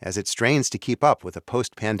as it strains to keep up with a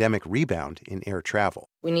post-pandemic rebound in air travel.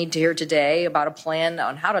 We need to hear today about a plan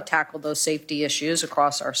on how to tackle those safety issues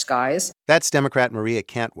across our skies. That's Democrat Maria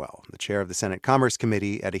Cantwell, the chair of the Senate Commerce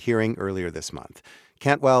Committee, at a hearing earlier this month.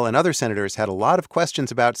 Cantwell and other senators had a lot of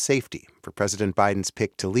questions about safety for President Biden's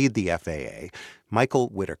pick to lead the FAA, Michael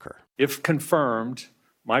Whitaker. If confirmed,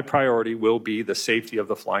 my priority will be the safety of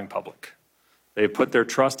the flying public. They have put their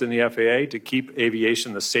trust in the FAA to keep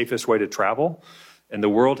aviation the safest way to travel, and the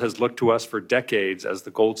world has looked to us for decades as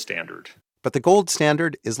the gold standard. But the gold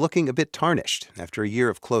standard is looking a bit tarnished after a year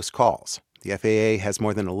of close calls. The FAA has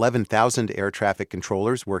more than 11,000 air traffic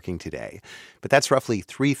controllers working today, but that's roughly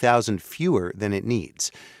 3,000 fewer than it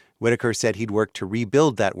needs. Whitaker said he'd work to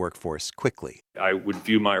rebuild that workforce quickly. I would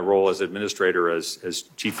view my role as administrator as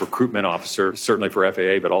chief recruitment officer, certainly for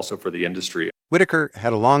FAA, but also for the industry. Whitaker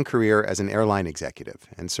had a long career as an airline executive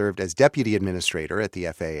and served as deputy administrator at the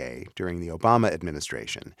FAA during the Obama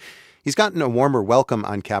administration. He's gotten a warmer welcome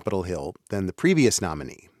on Capitol Hill than the previous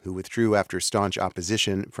nominee, who withdrew after staunch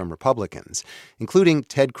opposition from Republicans, including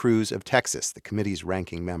Ted Cruz of Texas, the committee's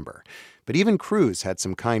ranking member. But even Cruz had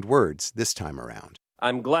some kind words this time around.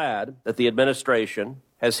 I'm glad that the administration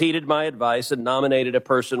has heeded my advice and nominated a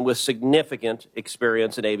person with significant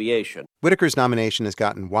experience in aviation. Whitaker's nomination has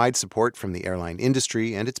gotten wide support from the airline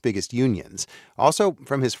industry and its biggest unions, also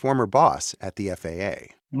from his former boss at the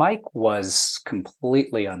FAA. Mike was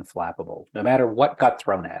completely unflappable, no matter what got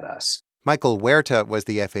thrown at us. Michael Huerta was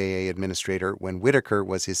the FAA administrator when Whitaker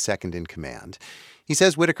was his second in command. He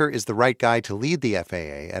says Whitaker is the right guy to lead the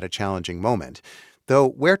FAA at a challenging moment.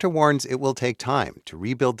 though Huerta warns it will take time to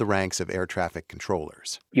rebuild the ranks of air traffic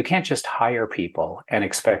controllers. You can't just hire people and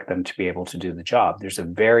expect them to be able to do the job. There's a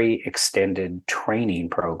very extended training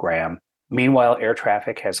program. Meanwhile, air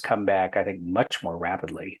traffic has come back, I think, much more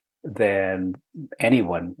rapidly than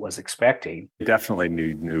anyone was expecting. They definitely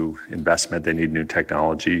need new investment. They need new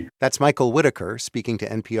technology. That's Michael Whitaker speaking to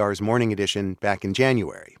NPR's Morning Edition back in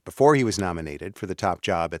January, before he was nominated for the top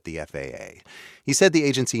job at the FAA. He said the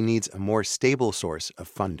agency needs a more stable source of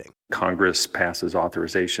funding. Congress passes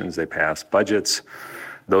authorizations, they pass budgets.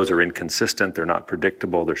 Those are inconsistent, they're not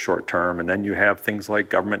predictable, they're short term, and then you have things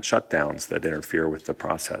like government shutdowns that interfere with the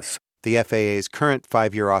process. The FAA's current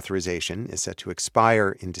 5-year authorization is set to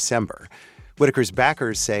expire in December. Whitaker's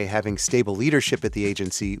backers say having stable leadership at the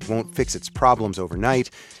agency won't fix its problems overnight,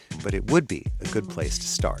 but it would be a good place to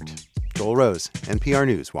start. Joel Rose, NPR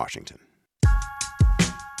News, Washington.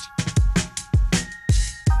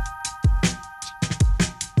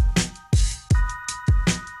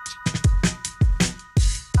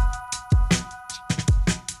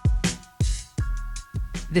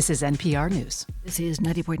 This is NPR News. This is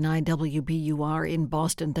 90.9 WBUR in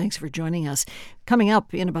Boston. Thanks for joining us. Coming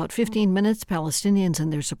up in about 15 minutes, Palestinians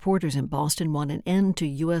and their supporters in Boston want an end to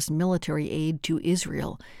U.S. military aid to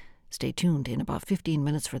Israel. Stay tuned in about 15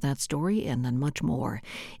 minutes for that story and then much more.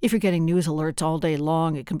 If you're getting news alerts all day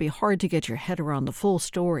long, it can be hard to get your head around the full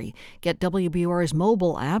story. Get WBUR's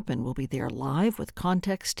mobile app and we'll be there live with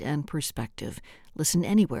context and perspective. Listen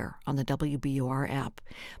anywhere on the WBUR app.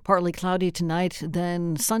 Partly cloudy tonight,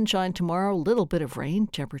 then sunshine tomorrow, little bit of rain,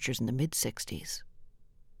 temperatures in the mid-60s.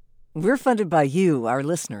 We're funded by you, our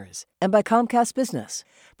listeners, and by Comcast Business,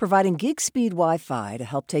 providing gig-speed Wi-Fi to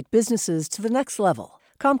help take businesses to the next level.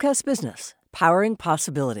 Comcast Business, powering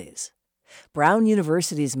possibilities. Brown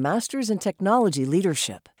University's Masters in Technology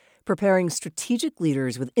Leadership, preparing strategic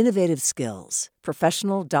leaders with innovative skills.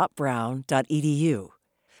 Professional.brown.edu.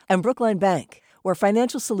 And Brookline Bank, where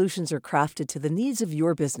financial solutions are crafted to the needs of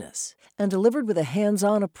your business and delivered with a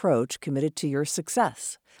hands-on approach committed to your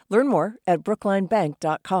success. Learn more at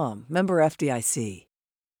brooklinebank.com. Member FDIC.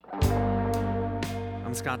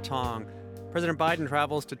 I'm Scott Tong. President Biden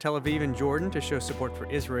travels to Tel Aviv and Jordan to show support for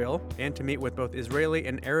Israel and to meet with both Israeli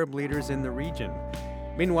and Arab leaders in the region.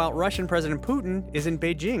 Meanwhile, Russian President Putin is in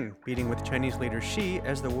Beijing, meeting with Chinese leader Xi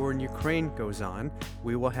as the war in Ukraine goes on.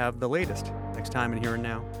 We will have the latest next time in Here and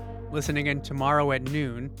Now. Listening in tomorrow at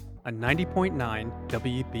noon on 90.9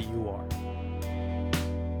 WBUR.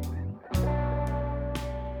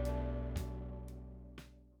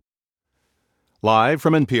 Live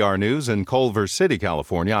from NPR News in Culver City,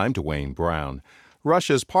 California, I'm Dwayne Brown.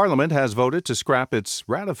 Russia's parliament has voted to scrap its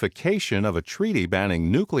ratification of a treaty banning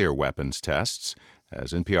nuclear weapons tests.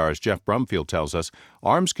 As NPR's Jeff Brumfield tells us,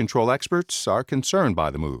 arms control experts are concerned by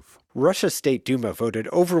the move. Russia's State Duma voted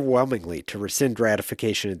overwhelmingly to rescind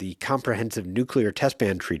ratification of the Comprehensive Nuclear Test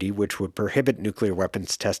Ban Treaty, which would prohibit nuclear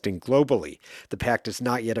weapons testing globally. The pact is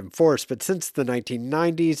not yet enforced, but since the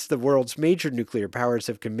 1990s, the world's major nuclear powers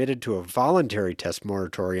have committed to a voluntary test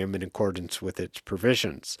moratorium in accordance with its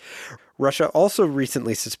provisions. Russia also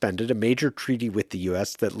recently suspended a major treaty with the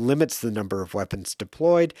U.S. that limits the number of weapons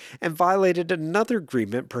deployed and violated another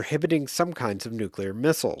agreement prohibiting some kinds of nuclear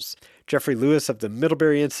missiles. Jeffrey Lewis of the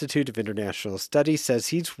Middlebury Institute of International Studies says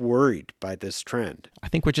he's worried by this trend. I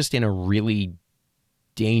think we're just in a really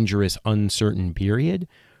dangerous, uncertain period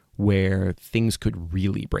where things could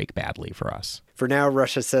really break badly for us. For now,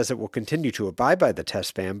 Russia says it will continue to abide by the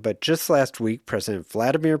test ban, but just last week, President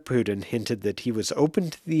Vladimir Putin hinted that he was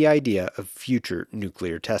open to the idea of future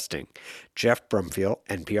nuclear testing. Jeff Brumfield,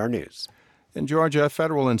 NPR News. In Georgia,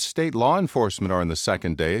 federal and state law enforcement are in the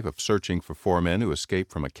second day of searching for 4 men who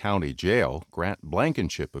escaped from a county jail. Grant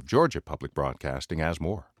Blankenship of Georgia Public Broadcasting has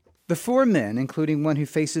more. The 4 men, including one who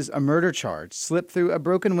faces a murder charge, slipped through a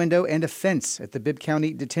broken window and a fence at the Bibb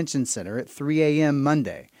County Detention Center at 3 a.m.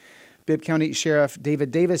 Monday. Bibb County Sheriff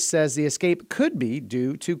David Davis says the escape could be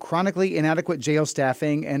due to chronically inadequate jail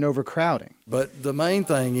staffing and overcrowding. But the main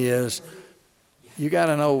thing is you got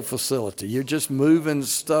an old facility. You're just moving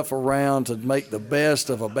stuff around to make the best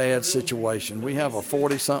of a bad situation. We have a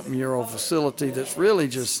 40-something-year-old facility that's really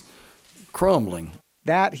just crumbling.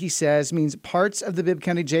 That, he says, means parts of the Bibb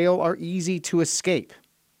County Jail are easy to escape.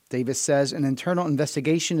 Davis says an internal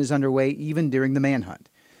investigation is underway even during the manhunt.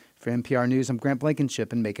 For NPR News, I'm Grant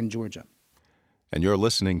Blankenship in Macon, Georgia. And you're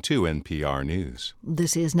listening to NPR News.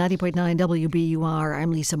 This is 90.9 WBUR.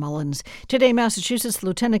 I'm Lisa Mullins. Today, Massachusetts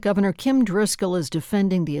Lieutenant Governor Kim Driscoll is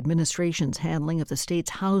defending the administration's handling of the state's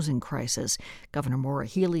housing crisis. Governor Maura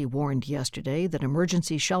Healey warned yesterday that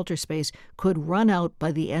emergency shelter space could run out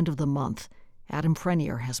by the end of the month. Adam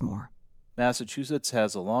Frenier has more. Massachusetts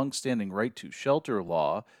has a long-standing right to shelter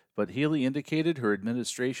law, but Healy indicated her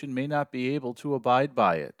administration may not be able to abide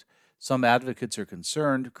by it. Some advocates are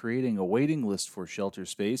concerned creating a waiting list for shelter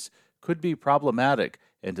space could be problematic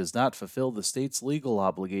and does not fulfill the state's legal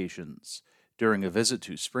obligations. During a visit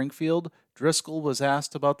to Springfield, Driscoll was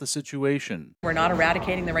asked about the situation. We're not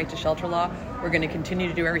eradicating the right to shelter law. We're going to continue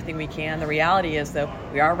to do everything we can. The reality is, though,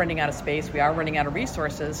 we are running out of space, we are running out of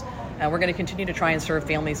resources, and we're going to continue to try and serve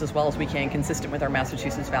families as well as we can, consistent with our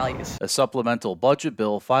Massachusetts values. A supplemental budget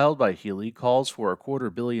bill filed by Healy calls for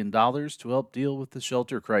 $250 million to help deal with the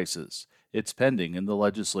shelter crisis. It's pending in the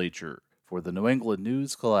legislature. For the New England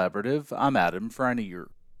News Collaborative, I'm Adam Freinier.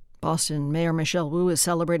 Boston Mayor Michelle Wu is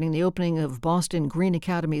celebrating the opening of Boston Green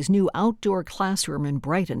Academy's new outdoor classroom in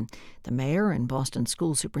Brighton. The mayor and Boston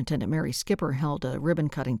School Superintendent Mary Skipper held a ribbon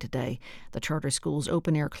cutting today. The charter school's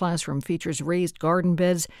open-air classroom features raised garden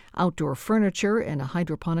beds, outdoor furniture, and a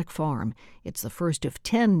hydroponic farm. It's the first of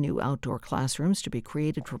 10 new outdoor classrooms to be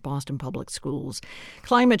created for Boston Public Schools.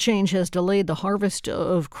 Climate change has delayed the harvest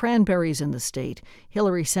of cranberries in the state.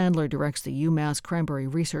 Hillary Sandler directs the UMass Cranberry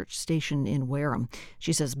Research Station in Wareham.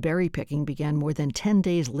 She says berry picking began more than 10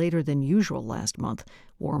 days later than usual last month.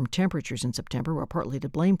 Warm temperatures in September were partly to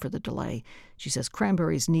blame for the delay. She says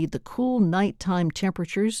cranberries need the cool nighttime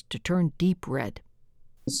temperatures to turn deep red.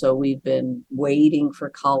 So we've been waiting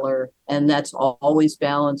for color, and that's always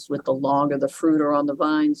balanced with the longer the fruit are on the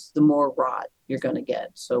vines, the more rot you're going to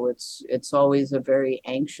get. So it's always a very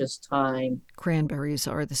anxious time. Cranberries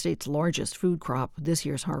are the state's largest food crop. This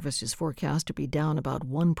year's harvest is forecast to be down about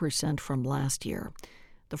 1% from last year.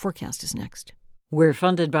 The forecast is next. We're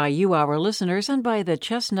funded by you, our listeners, and by the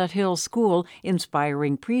Chestnut Hill School,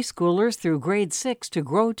 inspiring preschoolers through grade 6 to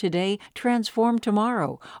grow today, transform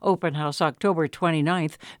tomorrow. Open house October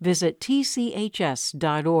 29th. Visit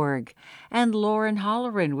tchs.org. And Lauren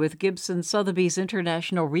Holleran with Gibson Sotheby's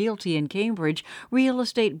International Realty in Cambridge, real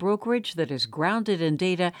estate brokerage that is grounded in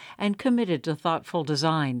data and committed to thoughtful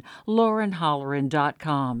design.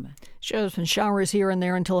 LaurenHolleran.com. Shows and showers here and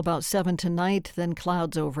there until about 7 tonight, then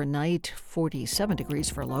clouds overnight, 47 degrees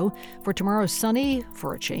for low. For tomorrow, sunny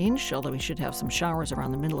for a change, although we should have some showers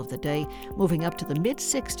around the middle of the day, moving up to the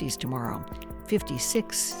mid-60s tomorrow.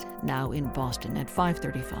 56 now in Boston at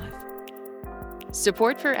 5:35.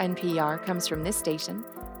 Support for NPR comes from this station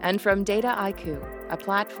and from Data IQ, a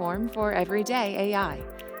platform for everyday AI,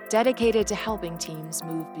 dedicated to helping teams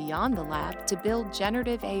move beyond the lab to build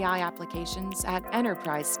generative AI applications at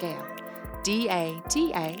enterprise scale.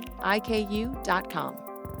 DATAIKU.com.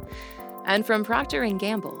 And from Procter &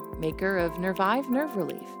 Gamble, maker of Nervive Nerve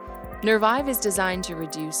Relief. Nervive is designed to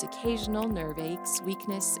reduce occasional nerve aches,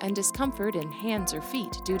 weakness, and discomfort in hands or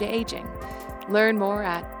feet due to aging. Learn more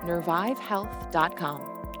at nervivehealth.com.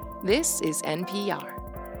 This is NPR.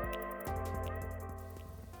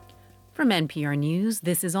 From NPR News,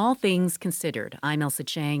 this is All Things Considered. I'm Elsa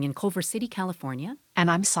Chang in Culver City, California.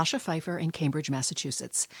 And I'm Sasha Pfeiffer in Cambridge,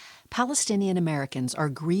 Massachusetts. Palestinian Americans are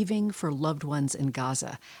grieving for loved ones in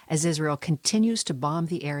Gaza as Israel continues to bomb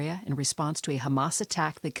the area in response to a Hamas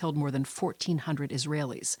attack that killed more than 1,400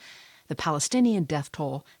 Israelis. The Palestinian death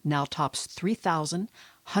toll now tops 3,000.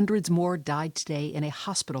 Hundreds more died today in a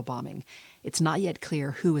hospital bombing. It's not yet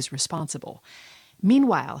clear who is responsible.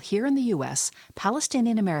 Meanwhile, here in the U.S.,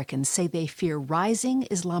 Palestinian Americans say they fear rising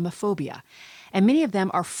Islamophobia, and many of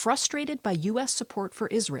them are frustrated by U.S. support for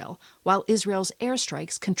Israel, while Israel's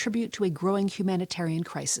airstrikes contribute to a growing humanitarian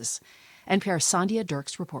crisis. NPR's Sandhya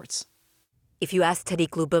Dirks reports. If you ask Tariq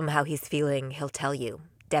Lubum how he's feeling, he'll tell you.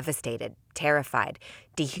 Devastated, terrified,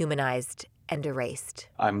 dehumanized, and erased.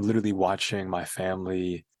 I'm literally watching my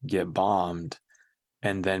family get bombed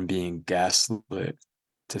and then being gaslit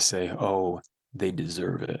to say, oh, they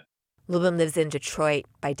deserve it. Lubum lives in Detroit.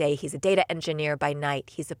 By day, he's a data engineer. By night,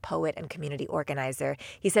 he's a poet and community organizer.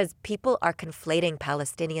 He says people are conflating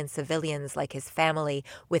Palestinian civilians like his family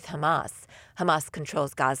with Hamas. Hamas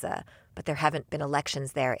controls Gaza, but there haven't been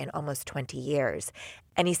elections there in almost 20 years.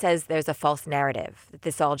 And he says there's a false narrative that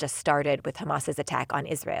this all just started with Hamas's attack on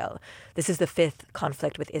Israel. This is the 5th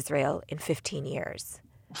conflict with Israel in 15 years.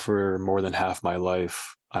 For more than half my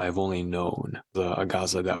life, I've only known a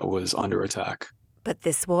Gaza that was under attack. But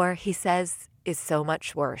this war, he says, is so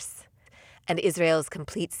much worse. And Israel's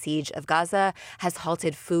complete siege of Gaza has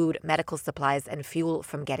halted food, medical supplies, and fuel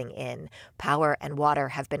from getting in. Power and water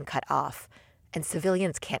have been cut off, and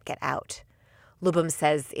civilians can't get out. Lubum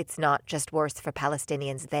says it's not just worse for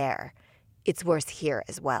Palestinians there. It's worse here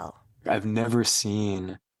as well. I've never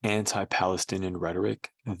seen anti-Palestinian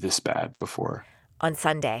rhetoric this bad before. On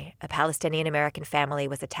Sunday, a Palestinian-American family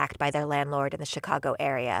was attacked by their landlord in the Chicago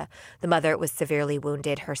area. The mother was severely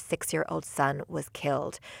wounded. Her 6-year-old son was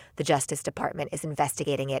killed. The Justice Department is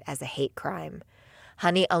investigating it as a hate crime.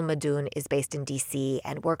 Hani Al-Madoun is based in D.C.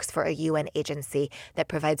 and works for a UN agency that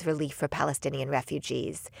provides relief for Palestinian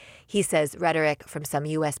refugees. He says rhetoric from some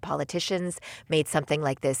U.S. politicians made something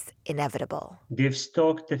like this inevitable. They've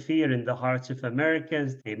stoked the fear in the hearts of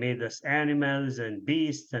Americans. They made us animals and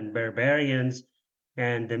beasts and barbarians,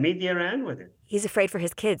 and the media ran with it. He's afraid for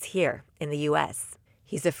his kids here in the U.S.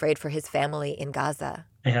 He's afraid for his family in Gaza.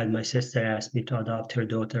 I had my sister ask me to adopt her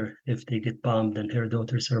daughter if they get bombed and her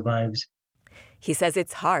daughter survives. He says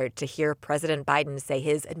it's hard to hear President Biden say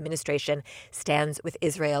his administration stands with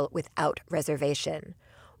Israel without reservation.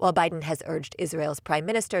 While Biden has urged Israel's prime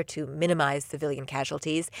minister to minimize civilian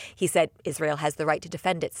casualties, he said Israel has the right to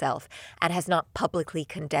defend itself and has not publicly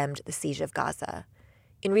condemned the siege of Gaza.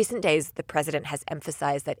 In recent days, the president has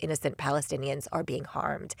emphasized that innocent Palestinians are being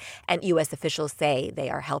harmed, and U.S. officials say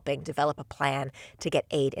they are helping develop a plan to get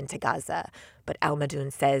aid into Gaza. But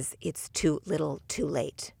Al-Madoun says it's too little, too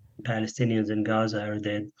late. Palestinians in Gaza are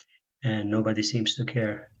dead, and nobody seems to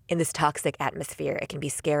care. In this toxic atmosphere, it can be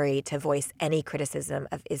scary to voice any criticism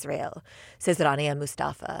of Israel, says Rania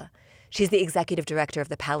Mustafa. She's the executive director of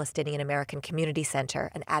the Palestinian American Community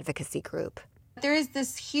Center, an advocacy group. There is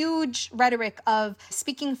this huge rhetoric of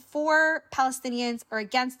speaking for Palestinians or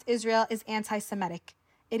against Israel is anti-Semitic.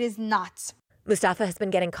 It is not. Mustafa has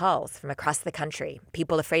been getting calls from across the country,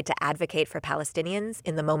 people afraid to advocate for Palestinians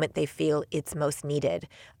in the moment they feel it's most needed,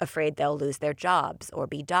 afraid they'll lose their jobs or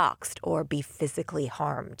be doxxed or be physically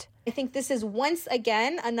harmed. I think this is once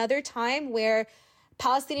again another time where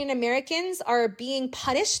Palestinian Americans are being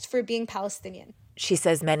punished for being Palestinian. She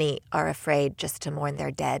says many are afraid just to mourn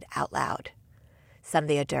their dead out loud.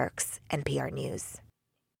 Samvia Dirks, NPR News.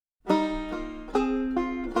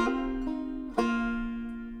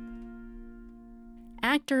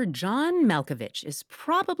 Actor John Malkovich is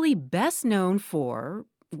probably best known for,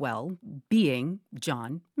 well, being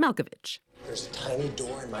John Malkovich. There's a tiny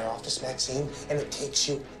door in my office, Maxine, and it takes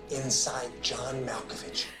you inside John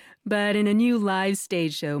Malkovich. But in a new live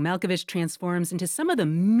stage show, Malkovich transforms into some of the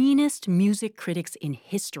meanest music critics in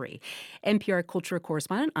history. NPR culture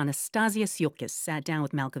correspondent Anastasia Siolkis sat down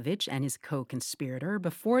with Malkovich and his co-conspirator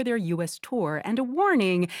before their U.S. tour, and a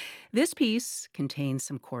warning, this piece contains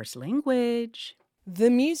some coarse language.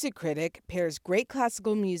 The music critic pairs great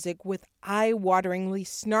classical music with eye-wateringly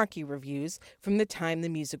snarky reviews from the time the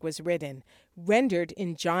music was written, rendered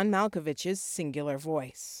in John Malkovich's singular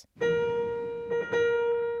voice.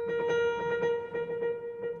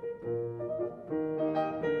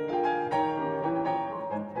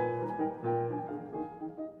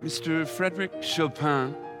 Mr. Frédéric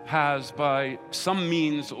Chopin has, by some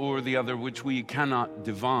means or the other which we cannot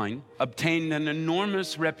divine, obtained an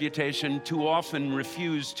enormous reputation too often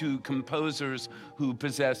refused to composers who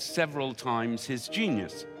possess several times his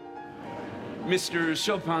genius. Mr.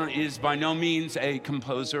 Chopin is by no means a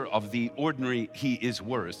composer of the ordinary, he is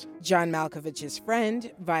worse. John Malkovich's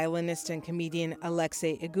friend, violinist and comedian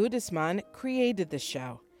Alexei Igudisman, created the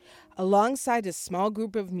show. Alongside a small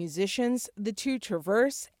group of musicians, the two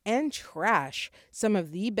traverse and trash some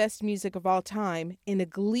of the best music of all time in a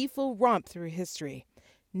gleeful romp through history.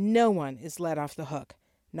 No one is let off the hook.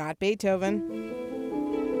 Not Beethoven.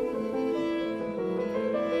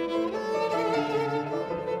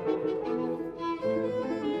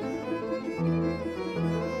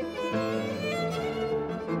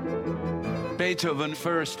 Beethoven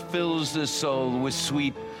first fills the soul with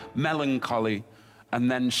sweet melancholy, and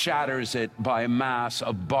then shatters it by a mass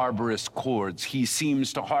of barbarous chords. He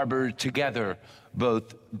seems to harbor together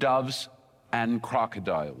both doves and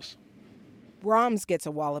crocodiles. Brahms gets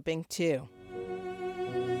a walloping, too.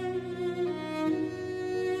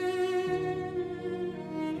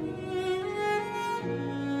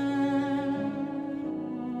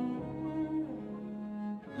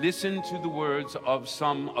 Listen to the words of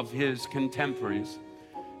some of his contemporaries.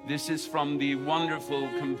 This is from the wonderful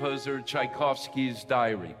composer Tchaikovsky's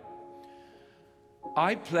diary.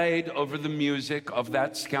 I played over the music of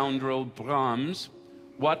that scoundrel Brahms.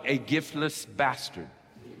 What a giftless bastard.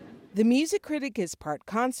 The music critic is part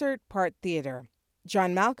concert, part theater.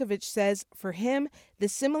 John Malkovich says for him, the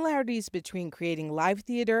similarities between creating live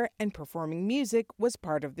theater and performing music was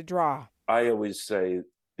part of the draw. I always say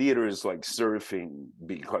theater is like surfing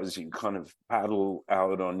because you kind of paddle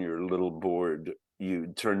out on your little board.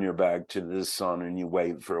 You turn your back to the sun and you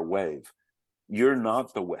wait for a wave. You're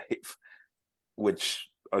not the wave, which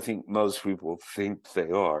I think most people think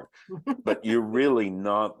they are, but you're really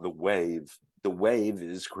not the wave. The wave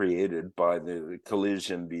is created by the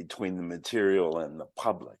collision between the material and the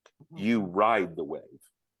public. You ride the wave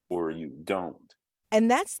or you don't. And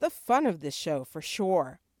that's the fun of this show, for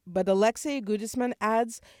sure. But Alexei Gudisman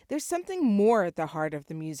adds there's something more at the heart of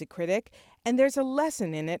The Music Critic, and there's a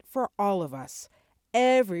lesson in it for all of us.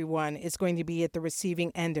 Everyone is going to be at the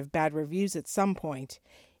receiving end of bad reviews at some point.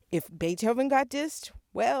 If Beethoven got dissed,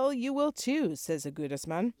 well, you will too, says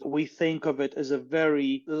Gudisman. We think of it as a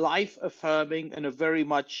very life-affirming and a very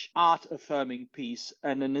much art-affirming piece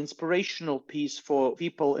and an inspirational piece for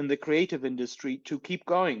people in the creative industry to keep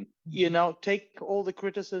going. Take all the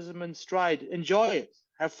criticism in stride, enjoy it.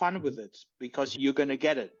 Have fun with it, because you're going to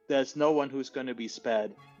get it. There's no one who's going to be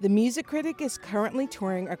spared. The Music Critic is currently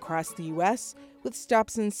touring across the U.S. with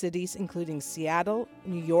stops in cities including Seattle,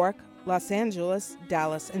 New York, Los Angeles,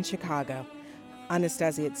 Dallas, and Chicago.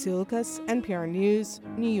 Anastasia Tsilkas, NPR News,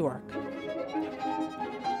 New York.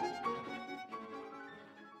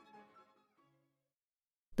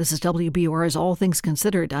 This is WBUR's All Things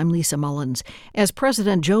Considered. I'm Lisa Mullins. As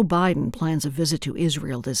President Joe Biden plans a visit to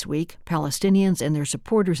Israel this week, Palestinians and their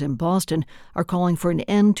supporters in Boston are calling for an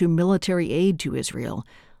end to military aid to Israel.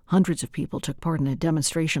 Hundreds of people took part in a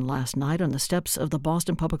demonstration last night on the steps of the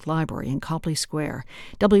Boston Public Library in Copley Square.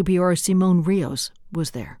 WBUR's Simone Rios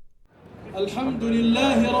was there.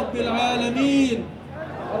 Alhamdulillahi Rabbil Alameen,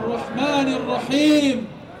 Ar-Rahman Ar-Rahim,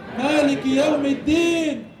 Malik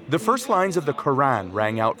Yawmiddin. The first lines of the Quran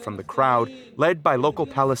rang out from the crowd, led by local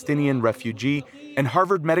Palestinian refugee and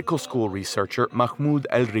Harvard Medical School researcher Mahmoud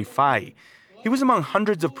El-Rifai. He was among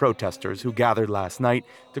hundreds of protesters who gathered last night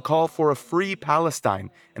to call for a free Palestine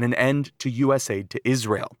and an end to U.S. aid to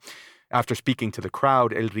Israel. After speaking to the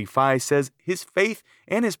crowd, El-Rifai says his faith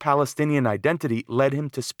and his Palestinian identity led him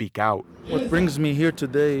to speak out. What brings me here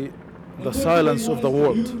today, the silence of the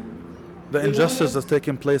world, the injustice that's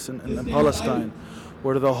taking place in Palestine,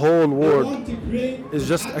 where the whole world is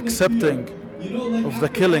just accepting of the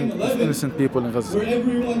killing of innocent people in Gaza.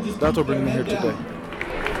 That will bring me here today.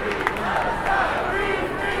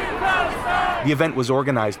 The event was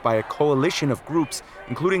organized by a coalition of groups,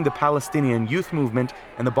 including the Palestinian Youth Movement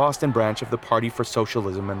and the Boston branch of the Party for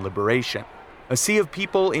Socialism and Liberation. A sea of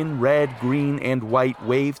people in red, green, and white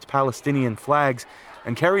waved Palestinian flags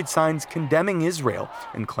and carried signs condemning Israel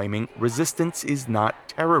and claiming resistance is not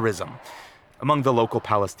terrorism. Among the local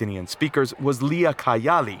Palestinian speakers was Leah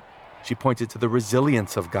Kayali. She pointed to the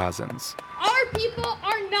resilience of Gazans. Our people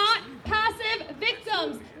are not passive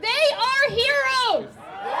victims. They are heroes.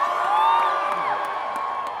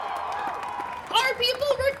 Our people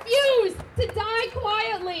refuse to die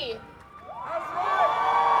quietly.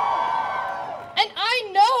 And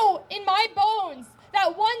I know in my bones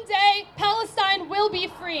that one day Palestine will be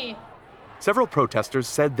free. Several protesters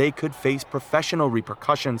said they could face professional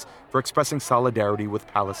repercussions for expressing solidarity with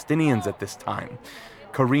Palestinians at this time.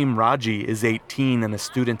 Kareem Raji is 18 and a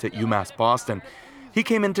student at UMass Boston. He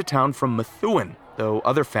came into town from Methuen, though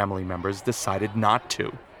other family members decided not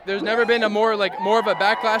to. There's never been more of a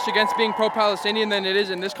backlash against being pro-Palestinian than it is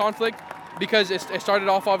in this conflict, because it started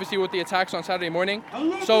off obviously with the attacks on Saturday morning.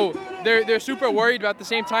 So they're super worried, but at the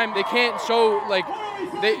same time they can't show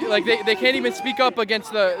they can't even speak up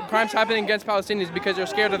against the crimes happening against Palestinians because they're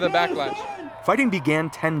scared of the backlash. Fighting began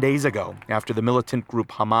 10 days ago after the militant group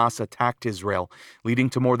Hamas attacked Israel, leading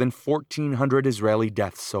to more than 1,400 Israeli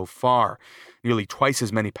deaths so far. Nearly twice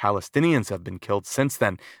as many Palestinians have been killed since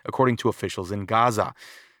then, according to officials in Gaza.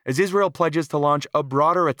 As Israel pledges to launch a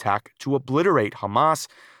broader attack to obliterate Hamas,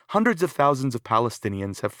 hundreds of thousands of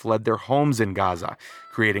Palestinians have fled their homes in Gaza,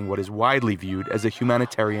 creating what is widely viewed as a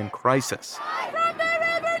humanitarian crisis.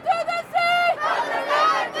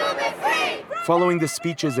 Following the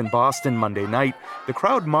speeches in Boston Monday night, the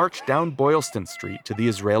crowd marched down Boylston Street to the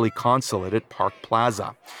Israeli consulate at Park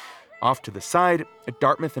Plaza. Off to the side, at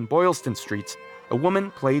Dartmouth and Boylston Streets, a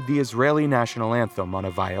woman played the Israeli national anthem on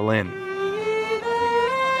a violin.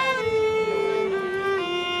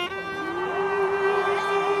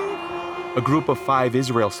 A group of 5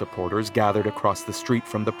 Israel supporters gathered across the street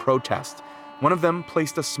from the protest. One of them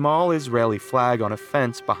placed a small Israeli flag on a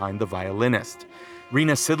fence behind the violinist.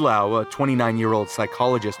 Rina Sidlau, a 29-year-old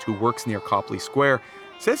psychologist who works near Copley Square,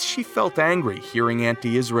 says she felt angry hearing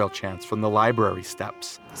anti-Israel chants from the library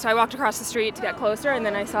steps. So I walked across the street to get closer, and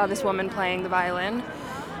then I saw this woman playing the violin,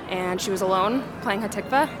 and she was alone playing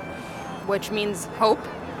Hatikva, which means hope,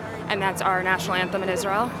 and that's our national anthem in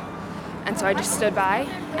Israel. And so I just stood by,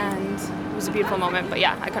 and it was a beautiful moment, but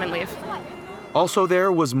yeah, I couldn't leave. Also there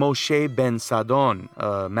was Moshe Ben Sadon,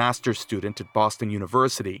 a master's student at Boston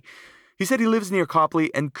University. He said he lives near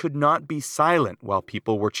Copley and could not be silent while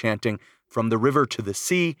people were chanting, "From the river to the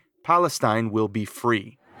sea, Palestine will be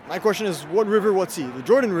free. My question is, what river, what sea? The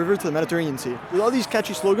Jordan River to the Mediterranean Sea. With all these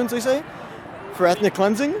catchy slogans they say for ethnic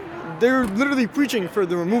cleansing, they're literally preaching for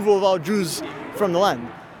the removal of all Jews from the land.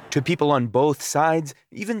 To people on both sides,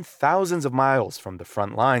 even thousands of miles from the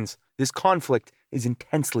front lines, this conflict is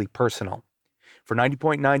intensely personal. For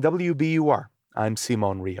 90.9 WBUR, I'm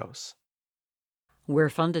Simon Rios. We're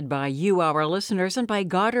funded by you, our listeners, and by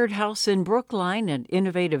Goddard House in Brookline, an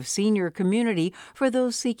innovative senior community for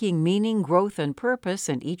those seeking meaning, growth, and purpose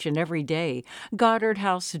in each and every day.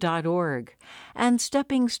 GoddardHouse.org. And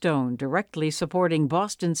Stepping Stone, directly supporting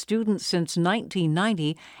Boston students since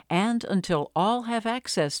 1990 and until all have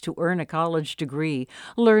access to earn a college degree.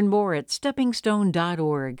 Learn more at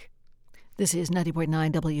steppingstone.org. This is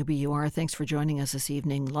 90.9 WBUR. Thanks for joining us this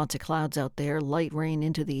evening. Lots of clouds out there, light rain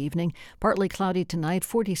into the evening. Partly cloudy tonight,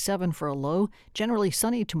 47 for a low. Generally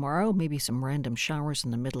sunny tomorrow, maybe some random showers in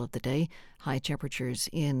the middle of the day. High temperatures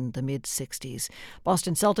in the mid-60s.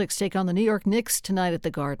 Boston Celtics take on the New York Knicks tonight at the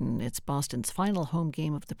Garden. It's Boston's final home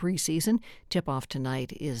game of the preseason. Tip-off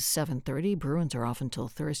tonight is 7:30. Bruins are off until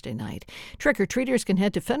Thursday night. Trick-or-treaters can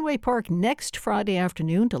head to Fenway Park next Friday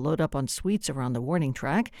afternoon to load up on sweets around the warning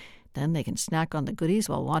track. Then they can snack on the goodies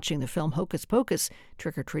while watching the film Hocus Pocus.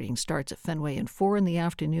 Trick-or-treating starts at Fenway at 4 in the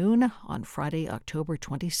afternoon on Friday, October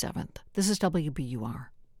 27th. This is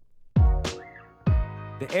WBUR.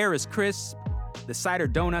 The air is crisp, the cider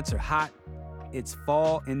donuts are hot. It's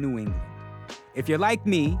fall in New England. If you're like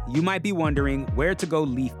me, you might be wondering where to go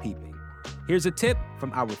leaf peeping. Here's a tip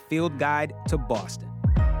from our field guide to Boston.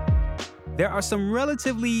 There are some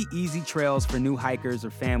relatively easy trails for new hikers or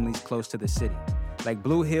families close to the city, like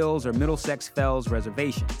Blue Hills or Middlesex Fells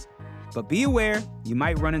reservations. But be aware, you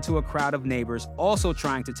might run into a crowd of neighbors also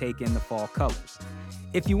trying to take in the fall colors.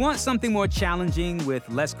 If you want something more challenging with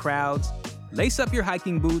less crowds, lace up your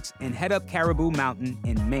hiking boots and head up Caribou Mountain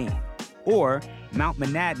in Maine, or Mount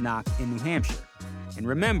Monadnock in New Hampshire. And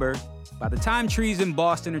remember, by the time trees in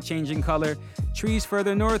Boston are changing color, trees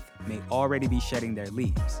further north may already be shedding their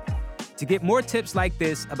leaves. To get more tips like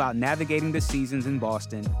this about navigating the seasons in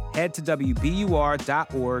Boston, head to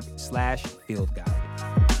wbur.org/fieldguide.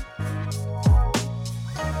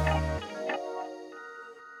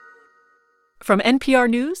 From NPR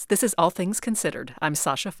News, this is All Things Considered. I'm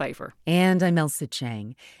Sasha Pfeiffer. And I'm Elsa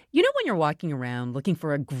Chang. You know when you're walking around looking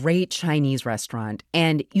for a great Chinese restaurant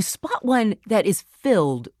and you spot one that is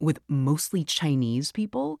filled with mostly Chinese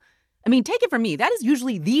people? I mean, take it from me, that is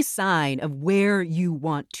usually the sign of where you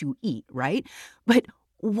want to eat, right? But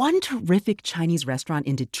one terrific Chinese restaurant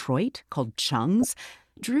in Detroit called Chung's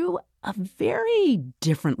drew a very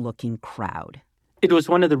different-looking crowd. It was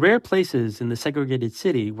one of the rare places in the segregated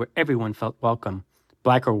city where everyone felt welcome.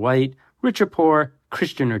 Black or white, rich or poor,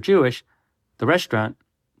 Christian or Jewish. The restaurant,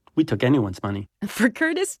 we took anyone's money. For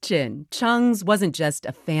Curtis Chin, Chung's wasn't just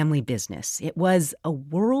a family business. It was a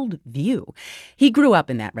world view. He grew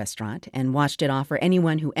up in that restaurant and watched it offer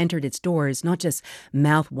anyone who entered its doors not just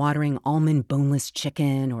mouth-watering almond boneless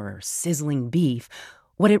chicken or sizzling beef.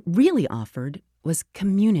 What it really offered was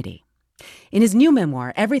community. In his new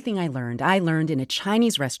memoir, Everything I Learned in a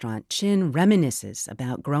Chinese Restaurant, Chin reminisces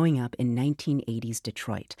about growing up in 1980s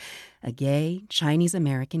Detroit, a gay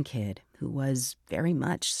Chinese-American kid who was very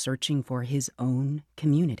much searching for his own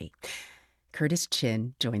community. Curtis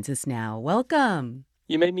Chin joins us now. Welcome.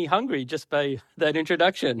 You made me hungry just by that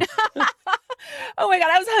introduction. Oh my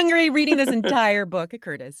God, I was hungry reading this entire book,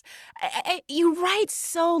 Curtis. You write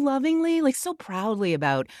so lovingly, like so proudly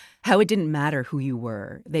about how it didn't matter who you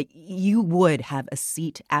were, that you would have a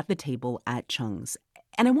seat at the table at Chung's.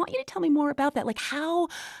 And I want you to tell me more about that, like how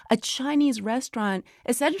a Chinese restaurant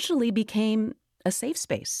essentially became a safe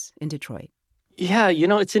space in Detroit. Yeah, you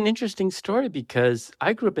know, it's an interesting story because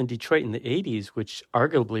I grew up in Detroit in the 80s, which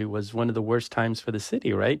arguably was one of the worst times for the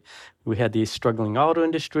city, right? We had the struggling auto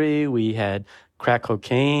industry, we had crack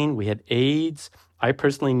cocaine, we had AIDS. I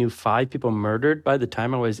personally knew 5 people murdered by the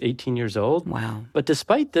time I was 18 years old. Wow. But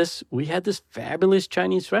despite this, we had this fabulous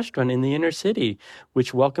Chinese restaurant in the inner city,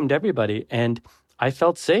 which welcomed everybody. And I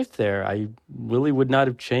felt safe there. I really would not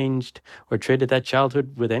have changed or traded that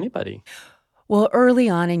childhood with anybody. Well, early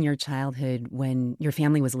on in your childhood, when your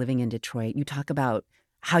family was living in Detroit, you talk about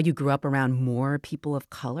how you grew up around more people of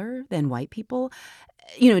color than white people.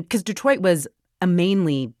 You know, because Detroit was a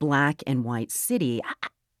mainly black and white city.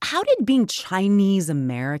 How did being Chinese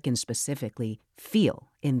American specifically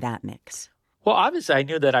feel in that mix? Well, obviously, I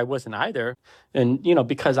knew that I wasn't either. And,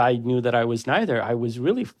 because I knew that I was neither, I was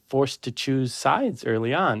really forced to choose sides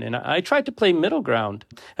early on. And I tried to play middle ground.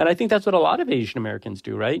 And I think that's what a lot of Asian Americans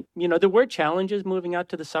do, right? There were challenges moving out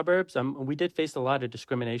to the suburbs. We did face a lot of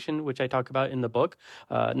discrimination, which I talk about in the book,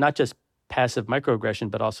 not just passive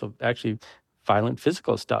microaggression, but also actually violent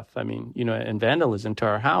physical stuff. And vandalism to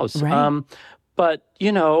our house. Right. But,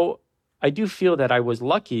 I do feel that I was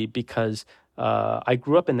lucky because I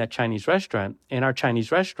grew up in that Chinese restaurant, and our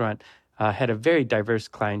Chinese restaurant had a very diverse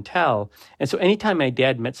clientele. And so anytime my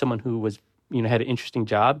dad met someone who was, had an interesting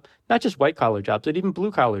job, not just white collar jobs, but even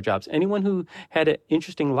blue collar jobs, anyone who had an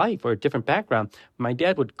interesting life or a different background, my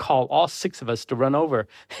dad would call all 6 of us to run over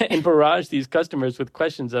and barrage these customers with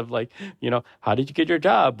questions of like, how did you get your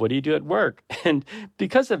job? What do you do at work? And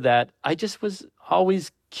because of that, I just was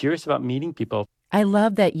always curious about meeting people. I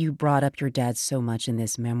love that you brought up your dad so much in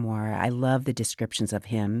this memoir. I love the descriptions of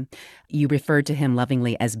him. You referred to him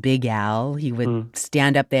lovingly as Big Al. He would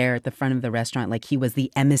stand up there at the front of the restaurant like he was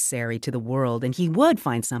the emissary to the world, and he would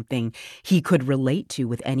find something he could relate to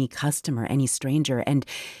with any customer, any stranger. And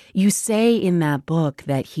you say in that book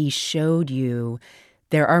that he showed you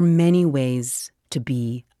there are many ways to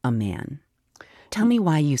be a man. Tell me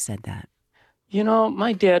why you said that.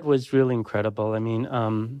 My dad was really incredible.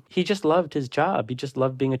 He just loved his job. He just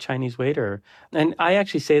loved being a Chinese waiter. And I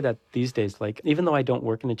actually say that these days, like, even though I don't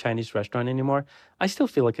work in a Chinese restaurant anymore, I still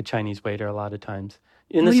feel like a Chinese waiter a lot of times.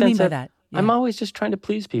 What do you mean by that? Yeah. I'm always just trying to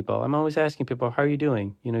please people. I'm always asking people, how are you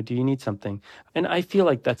doing? Do you need something? And I feel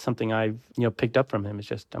like that's something I've, picked up from him. It's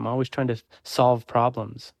just, I'm always trying to solve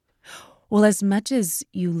problems. Well, as much as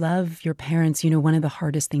you love your parents, one of the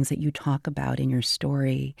hardest things that you talk about in your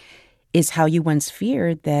story is how you once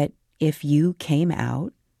feared that if you came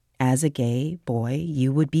out as a gay boy,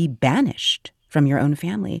 you would be banished from your own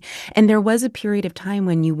family. And there was a period of time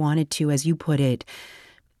when you wanted to, as you put it,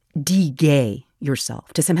 de-gay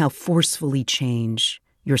yourself, to somehow forcefully change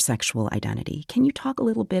your sexual identity. Can you talk a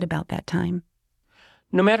little bit about that time?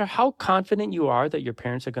 No matter how confident you are that your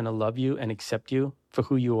parents are going to love you and accept you for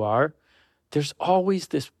who you are, there's always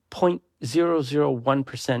this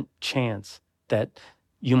 0.001% chance that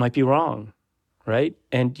you might be wrong, right?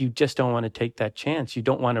 And you just don't want to take that chance. You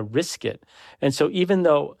don't want to risk it. And so even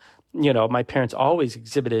though, my parents always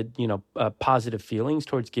exhibited, positive feelings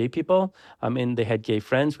towards gay people, and they had gay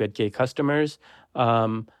friends, we had gay customers,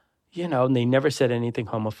 and they never said anything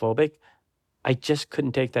homophobic, I just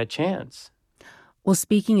couldn't take that chance. Well,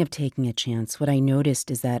 speaking of taking a chance, what I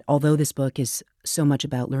noticed is that although this book is so much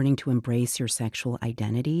about learning to embrace your sexual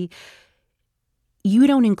identity, you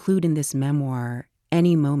don't include in this memoir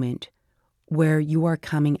any moment where you are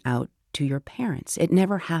coming out to your parents. It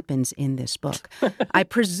never happens in this book. I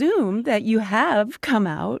presume that you have come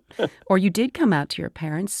out, or you did come out to your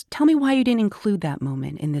parents. Tell me why you didn't include that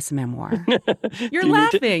moment in this memoir. You're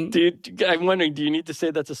laughing. I'm wondering, do you need to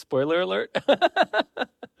say that's a spoiler alert?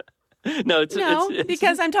 No,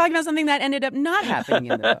 because I'm talking about something that ended up not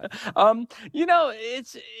happening in the book.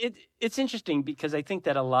 It's interesting because I think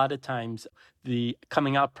that a lot of times the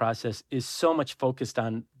coming out process is so much focused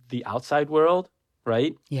on the outside world,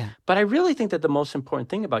 right? Yeah. But I really think that the most important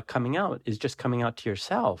thing about coming out is just coming out to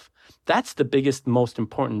yourself. That's the biggest, most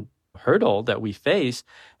important hurdle that we face.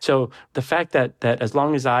 So the fact that as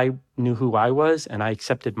long as I knew who I was and I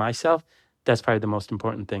accepted myself, that's probably the most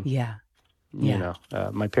important thing. Yeah.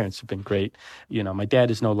 My parents have been great. My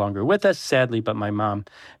dad is no longer with us, sadly, but my mom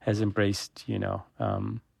has embraced,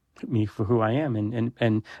 me for who I am.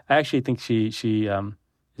 And I actually think she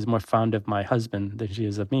is more fond of my husband than she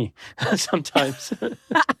is of me sometimes.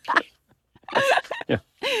 Yeah.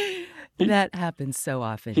 That happens so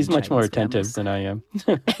often. He's much more attentive than I am.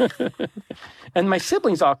 And my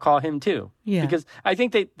siblings all call him too. Yeah. Because I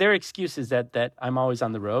think their excuse is that I'm always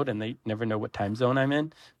on the road and they never know what time zone I'm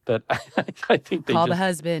in. But I think they call the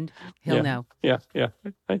husband. He'll know. Yeah.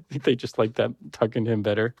 I think they just like that, talking to him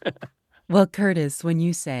better. Well, Curtis, when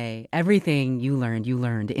you say everything you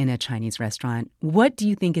learned in a Chinese restaurant, what do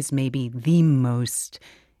you think is maybe the most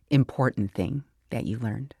important thing that you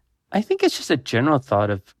learned? I think it's just a general thought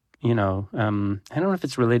of, I don't know if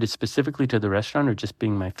it's related specifically to the restaurant or just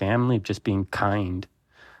being my family, just being kind.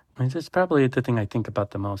 That's probably the thing I think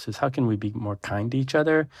about the most is how can we be more kind to each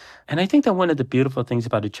other? And I think that one of the beautiful things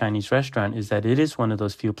about a Chinese restaurant is that it is one of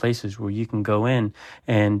those few places where you can go in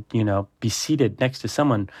and, be seated next to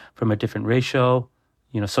someone from a different racial,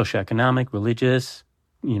 socioeconomic, religious,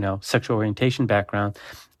 sexual orientation background.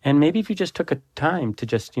 And maybe if you just took a time to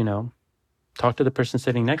just, talk to the person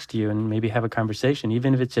sitting next to you and maybe have a conversation,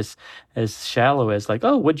 even if it's just as shallow as like,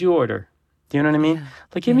 oh, what'd you order? Do you know what I mean? Yeah.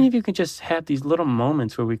 Like, even if you can just have these little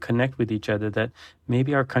moments where we connect with each other, that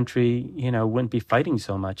maybe our country, wouldn't be fighting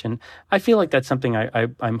so much. And I feel like that's something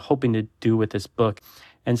I'm hoping to do with this book.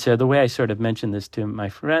 And so the way I sort of mentioned this to my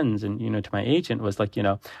friends and, to my agent was like,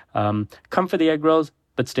 come for the egg rolls,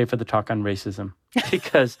 but stay for the talk on racism.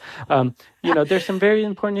 Because, there's some very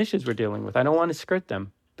important issues we're dealing with. I don't want to skirt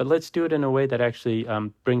them, but let's do it in a way that actually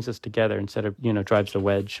brings us together instead of, drives the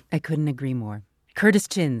wedge. I couldn't agree more. Curtis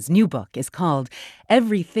Chin's new book is called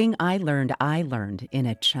Everything I Learned in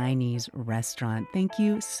a Chinese Restaurant. Thank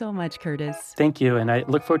you so much, Curtis. Thank you, and I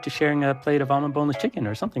look forward to sharing a plate of almond boneless chicken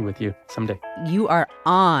or something with you someday. You are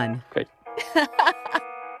on. Great.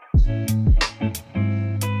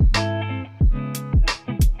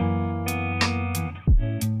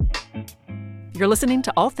 You're listening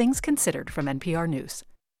to All Things Considered from NPR News.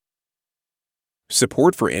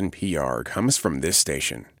 Support for NPR comes from this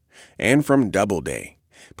station and from Doubleday,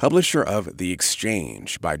 publisher of The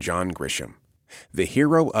Exchange by John Grisham. The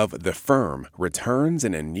hero of The Firm returns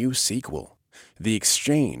in a new sequel. The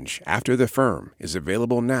Exchange After the Firm is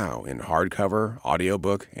available now in hardcover,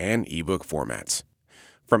 audiobook, and ebook formats.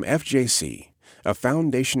 From FJC, a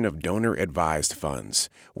foundation of donor-advised funds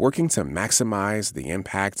working to maximize the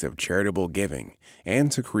impact of charitable giving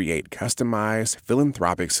and to create customized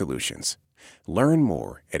philanthropic solutions. Learn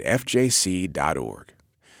more at fjc.org.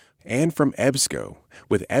 And from EBSCO,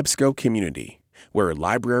 with EBSCO Community, where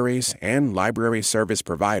libraries and library service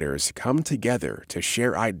providers come together to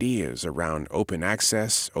share ideas around open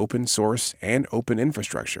access, open source, and open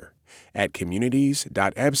infrastructure at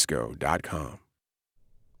communities.ebsco.com.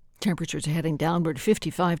 Temperatures are heading downward,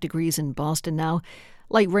 55 degrees in Boston now.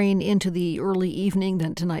 Light rain into the early evening,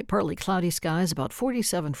 then tonight partly cloudy skies, about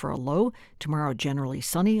 47 for a low. Tomorrow generally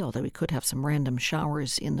sunny, although we could have some random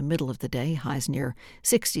showers in the middle of the day. Highs near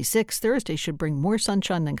 66. Thursday should bring more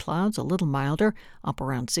sunshine than clouds, a little milder, up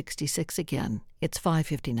around 66 again. It's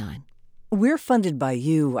 5:59. We're funded by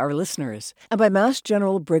you, our listeners, and by Mass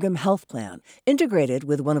General Brigham Health Plan, integrated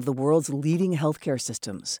with one of the world's leading healthcare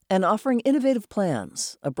systems and offering innovative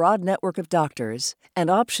plans, a broad network of doctors, and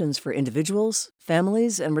options for individuals,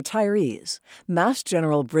 families, and retirees. Mass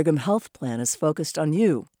General Brigham Health Plan is focused on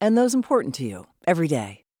you and those important to you every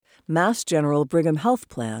day.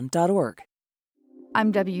 MassGeneralBrighamHealthPlan.org.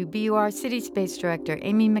 I'm WBUR City Space Director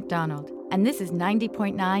Amy McDonald, and this is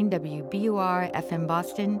 90.9 WBUR FM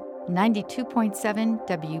Boston, 92.7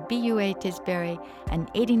 WBUA Tisbury, and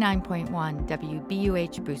 89.1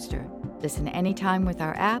 WBUH Brewster. Listen anytime with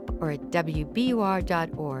our app or at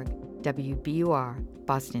WBUR.org. WBUR,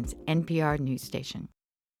 Boston's NPR news station.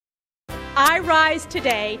 I rise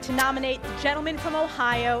today to nominate the gentleman from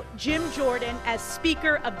Ohio, Jim Jordan, as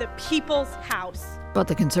Speaker of the People's House. But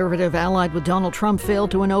the conservative allied with Donald Trump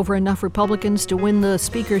failed to win over enough Republicans to win the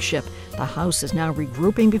speakership. The House is now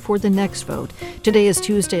regrouping before the next vote. Today is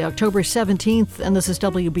Tuesday, October 17th, and this is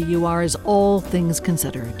WBUR's All Things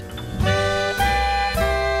Considered.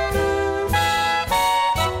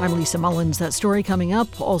 I'm Lisa Mullins. That story coming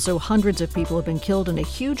up. Also, hundreds of people have been killed in a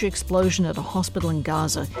huge explosion at a hospital in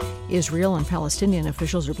Gaza. Israel and Palestinian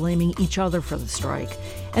officials are blaming each other for the strike.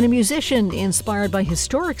 And a musician inspired by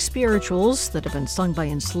historic spirituals that have been sung by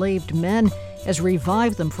enslaved men has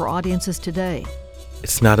revived them for audiences today.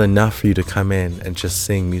 It's not enough for you to come in and just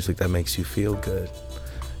sing music that makes you feel good.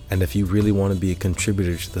 And if you really want to be a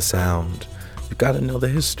contributor to the sound, you've got to know the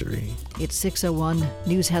history. It's 6:01.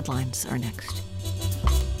 News headlines are next.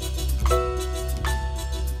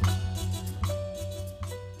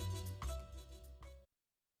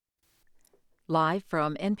 Live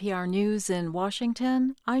from NPR News in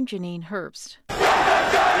Washington, I'm Janine Herbst.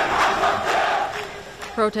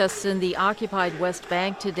 Protests in the occupied West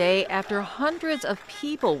Bank today after hundreds of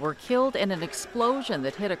people were killed in an explosion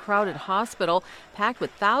that hit a crowded hospital packed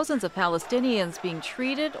with thousands of Palestinians being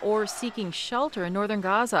treated or seeking shelter in northern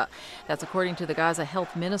Gaza. That's according to the Gaza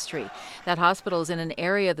Health Ministry. That hospital is in an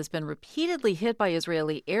area that's been repeatedly hit by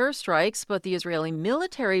Israeli airstrikes, but the Israeli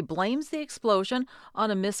military blames the explosion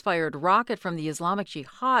on a misfired rocket from the Islamic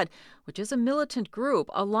Jihad, which is a militant group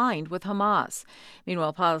aligned with Hamas.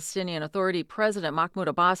 Meanwhile, Palestinian Authority President Mahmoud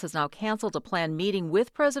Abbas has now canceled a planned meeting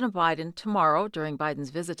with President Biden tomorrow during Biden's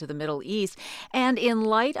visit to the Middle East. And in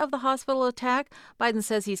light of the hospital attack, Biden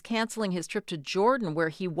says he's canceling his trip to Jordan, where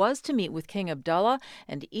he was to meet with King Abdullah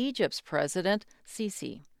and Egypt's President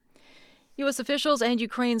Sisi. U.S. officials and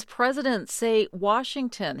Ukraine's president say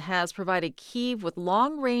Washington has provided Kyiv with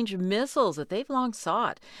long-range missiles that they've long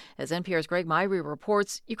sought. As NPR's Greg Myrie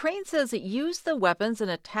reports, Ukraine says it used the weapons in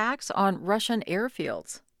attacks on Russian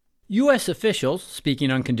airfields. U.S. officials,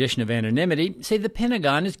 speaking on condition of anonymity, say the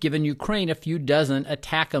Pentagon has given Ukraine a few dozen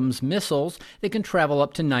ATACMS missiles that can travel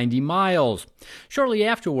up to 90 miles. Shortly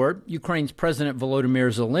afterward, Ukraine's President Volodymyr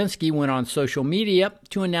Zelensky went on social media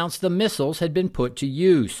to announce the missiles had been put to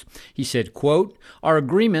use. He said, quote, "Our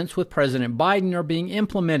agreements with President Biden are being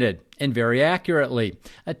implemented, and very accurately.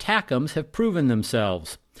 ATACMS have proven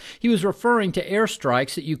themselves." He was referring to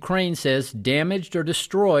airstrikes that Ukraine says damaged or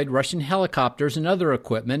destroyed Russian helicopters and other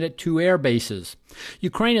equipment at 2 air bases.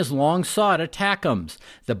 Ukraine has long sought ATACMS.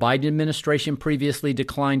 The Biden administration previously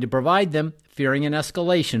declined to provide them, fearing an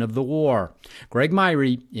escalation of the war. Greg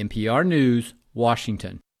Myrie, NPR News,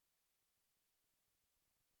 Washington.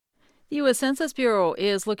 The U.S. Census Bureau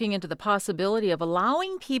is looking into the possibility of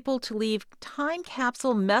allowing people to leave time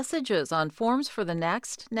capsule messages on forms for the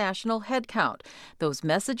next national head count. Those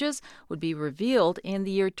messages would be revealed in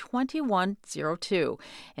the year 2102.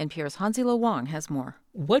 NPR's Hansi-Lo Wang has more.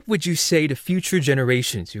 What would you say to future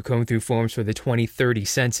generations who comb through forms for the 2030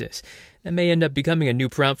 census? That may end up becoming a new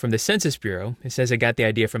prompt from the Census Bureau. It says it got the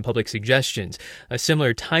idea from public suggestions. A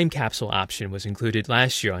similar time capsule option was included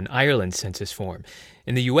last year on Ireland's census form.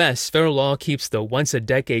 In the U.S., federal law keeps the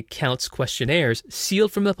once-a-decade counts questionnaires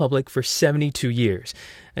sealed from the public for 72 years.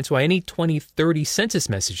 That's why any 2030 census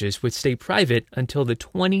messages would stay private until the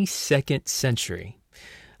 22nd century.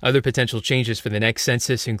 Other potential changes for the next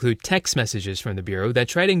census include text messages from the Bureau that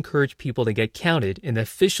try to encourage people to get counted in the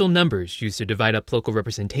official numbers used to divide up local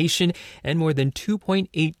representation and more than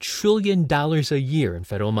 $2.8 trillion a year in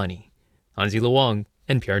federal money. Hansi-Lo Wang,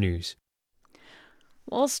 NPR News.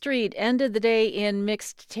 Wall Street ended the day in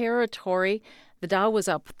mixed territory. The Dow was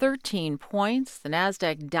up 13 points, the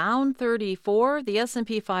Nasdaq down 34, the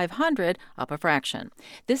S&P 500 up a fraction.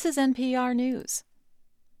 This is NPR News.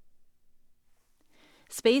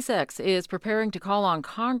 SpaceX is preparing to call on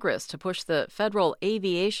Congress to push the Federal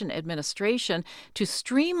Aviation Administration to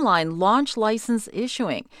streamline launch license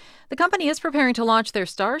issuing. The company is preparing to launch their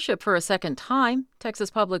Starship for a second time.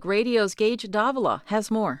 Texas Public Radio's Gage Davila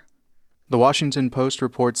has more. The Washington Post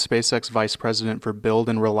reports SpaceX Vice President for Build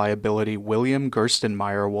and Reliability William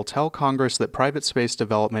Gerstenmaier will tell Congress that private space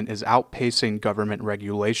development is outpacing government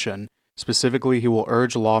regulation. Specifically, he will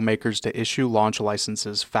urge lawmakers to issue launch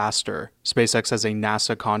licenses faster. SpaceX has a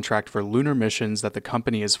NASA contract for lunar missions that the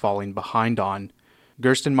company is falling behind on.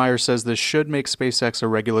 Gerstenmaier says this should make SpaceX a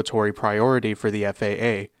regulatory priority for the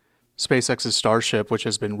FAA. SpaceX's Starship, which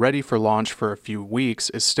has been ready for launch for a few weeks,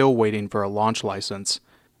 is still waiting for a launch license.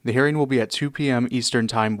 The hearing will be at 2 p.m. Eastern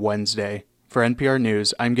Time Wednesday. For NPR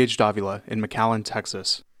News, I'm Gage Davila in McAllen,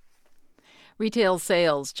 Texas. Retail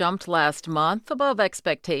sales jumped last month above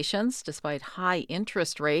expectations despite high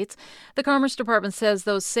interest rates. The Commerce Department says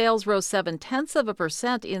those sales rose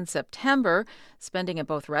 0.7% in September. Spending at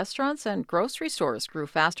both restaurants and grocery stores grew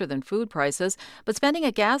faster than food prices, but spending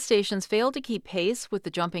at gas stations failed to keep pace with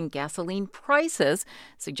the jumping gasoline prices,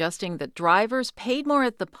 suggesting that drivers paid more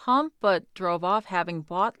at the pump but drove off having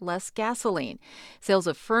bought less gasoline. Sales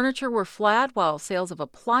of furniture were flat while sales of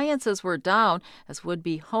appliances were down as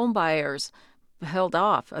would-be home buyers held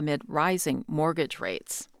off amid rising mortgage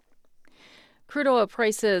rates. Crude oil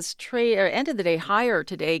prices ended the day higher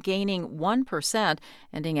today, gaining 1%,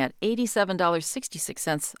 ending at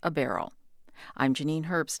 $87.66 a barrel. I'm Janine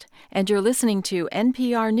Herbst, and you're listening to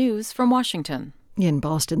NPR News from Washington. In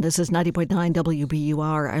Boston, this is 90.9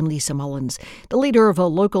 WBUR. I'm Lisa Mullins. The leader of a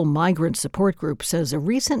local migrant support group says a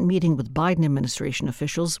recent meeting with Biden administration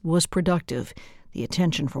officials was productive. The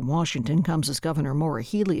attention from Washington comes as Governor Maura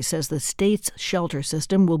Healey says the state's shelter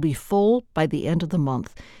system will be full by the end of the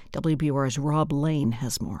month. WBUR's Rob Lane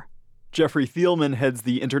has more. Jeffrey Thielman heads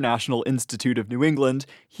the International Institute of New England.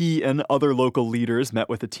 He and other local leaders met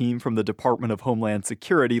with a team from the Department of Homeland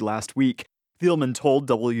Security last week. Thielman told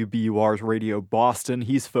WBUR's Radio Boston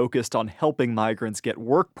he's focused on helping migrants get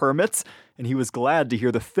work permits, and he was glad to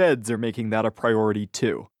hear the feds are making that a priority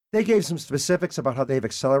too. They gave some specifics about how they've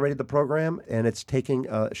accelerated the program, and it's taking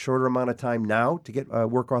a shorter amount of time now to get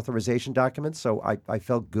work authorization documents. So I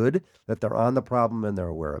felt good that they're on the problem and they're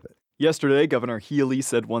aware of it. Yesterday, Governor Healey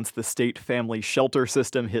said once the state family shelter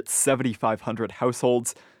system hits 7,500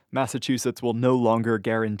 households, Massachusetts will no longer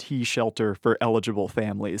guarantee shelter for eligible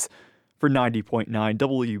families. For 90.9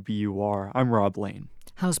 WBUR, I'm Rob Lane.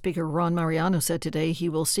 House Speaker Ron Mariano said today he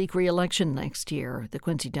will seek re-election next year. The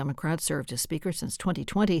Quincy Democrat served as Speaker since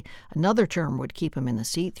 2020. Another term would keep him in the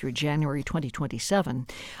seat through January 2027.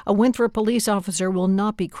 A Winthrop police officer will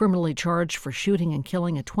not be criminally charged for shooting and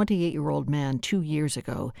killing a 28-year-old man 2 years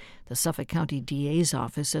ago. The Suffolk County DA's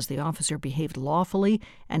office says the officer behaved lawfully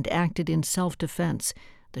and acted in self-defense.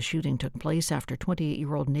 The shooting took place after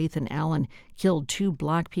 28-year-old Nathan Allen killed 2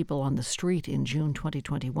 black people on the street in June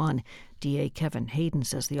 2021. DA Kevin Hayden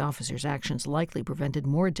says the officer's actions likely prevented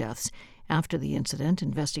more deaths. After the incident,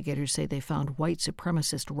 investigators say they found white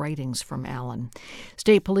supremacist writings from Allen.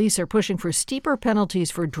 State police are pushing for steeper penalties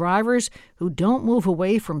for drivers who don't move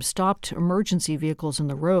away from stopped emergency vehicles in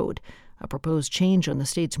the road. A proposed change on the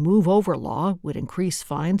state's move-over law would increase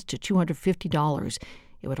fines to $250.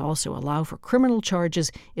 It would also allow for criminal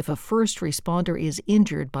charges if a first responder is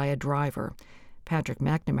injured by a driver. Patrick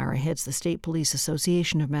McNamara heads the State Police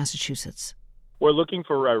Association of Massachusetts. We're looking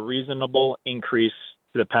for a reasonable increase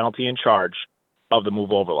to the penalty and charge of the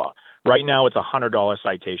move-over law. Right now, it's a $100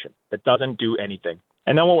 citation. That doesn't do anything.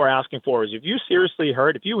 And then what we're asking for is if you seriously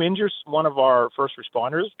hurt, if you injure one of our first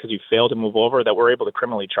responders because you failed to move over, that we're able to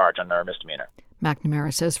criminally charge under a misdemeanor.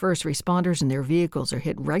 McNamara says first responders and their vehicles are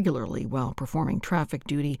hit regularly while performing traffic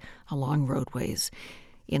duty along roadways.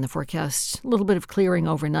 In the forecast, a little bit of clearing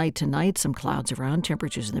overnight tonight, some clouds around,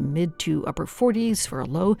 temperatures in the mid to upper 40s for a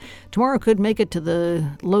low. Tomorrow could make it to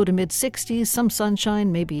the low to mid 60s, some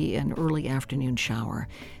sunshine, maybe an early afternoon shower.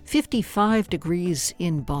 55 degrees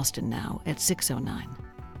in Boston now at 6:09.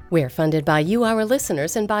 We're funded by you, our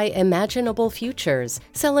listeners, and by Imaginable Futures,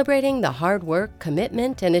 celebrating the hard work,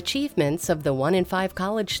 commitment, and achievements of the 1 in 5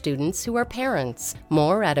 college students who are parents.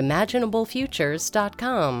 More at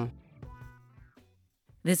imaginablefutures.com.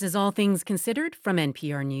 This is All Things Considered from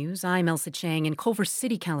NPR News. I'm Elsa Chang in Culver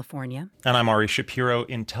City, California. And I'm Ari Shapiro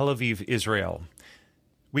in Tel Aviv, Israel.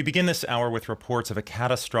 We begin this hour with reports of a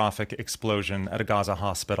catastrophic explosion at a Gaza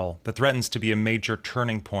hospital that threatens to be a major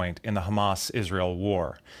turning point in the Hamas-Israel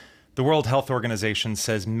war. The World Health Organization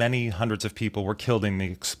says many hundreds of people were killed in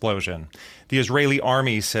the explosion. The Israeli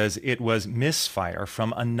army says it was misfire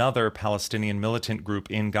from another Palestinian militant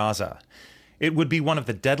group in Gaza. It would be one of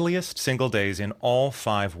the deadliest single days in all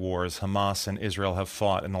 5 wars Hamas and Israel have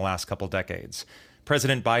fought in the last couple decades.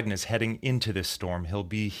 President Biden is heading into this storm. He'll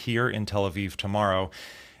be here in Tel Aviv tomorrow.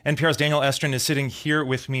 NPR's Daniel Estrin is sitting here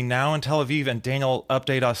with me now in Tel Aviv. And Daniel,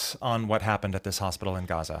 update us on what happened at this hospital in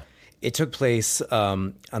Gaza. It took place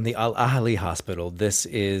on the Al-Ahli Hospital. This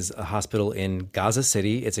is a hospital in Gaza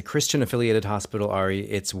City. It's a Christian-affiliated hospital, Ari.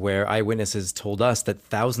 It's where eyewitnesses told us that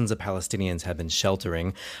thousands of Palestinians have been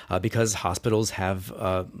sheltering because hospitals have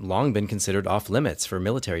long been considered off-limits for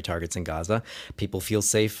military targets in Gaza. People feel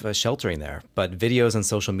safe sheltering there. But videos on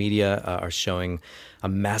social media are showing a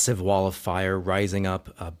massive wall of fire rising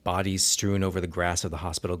up, bodies strewn over the grass of the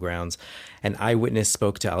hospital grounds. An eyewitness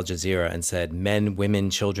spoke to Al Jazeera and said men, women,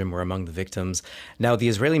 children were among the victims. Now, the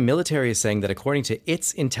Israeli military is saying that according to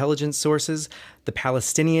its intelligence sources, the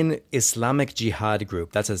Palestinian Islamic Jihad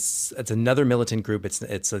group, it's another militant group,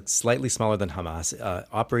 it's slightly smaller than Hamas,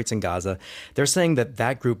 operates in Gaza. They're saying that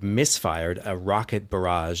that group misfired a rocket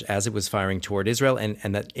barrage as it was firing toward Israel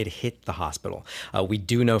and that it hit the hospital. We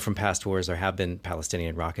do know from past wars there have been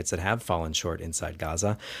Palestinian rockets that have fallen short inside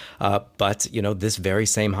Gaza. But, this very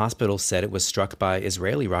same hospital said it was struck by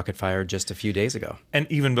Israeli rocket fire just a few days ago. And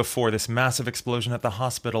even before this massive explosion at the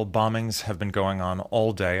hospital, bombings have been going on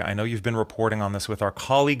all day. I know you've been reporting on this with our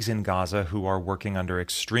colleagues in Gaza who are working under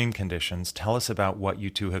extreme conditions. Tell us about what you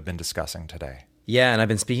two have been discussing today. Yeah, and I've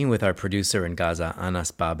been speaking with our producer in Gaza,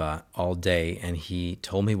 Anas Baba, all day, and he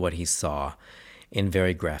told me what he saw in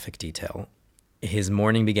very graphic detail. His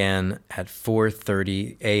morning began at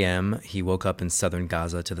 4:30 a.m. He woke up in southern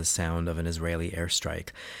Gaza to the sound of an Israeli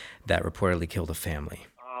airstrike that reportedly killed a family.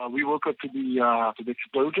 We woke up to the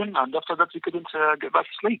explosion, and after that we couldn't get back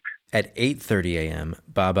to sleep. At 8:30 a.m.,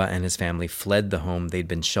 Baba and his family fled the home they'd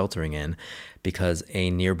been sheltering in because a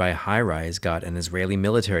nearby high-rise got an Israeli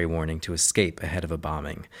military warning to escape ahead of a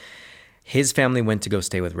bombing. His family went to go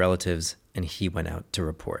stay with relatives, and he went out to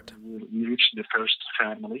report. We reached the first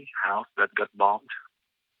family house that got bombed.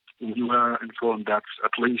 We were informed that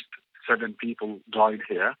at least 7 people died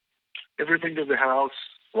here. Everything in the house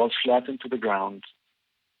was flattened to the ground.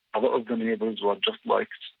 A lot of the neighbors were just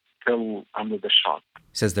still under the shock.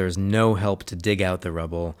 He says there's no help to dig out the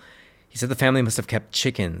rubble. He said the family must have kept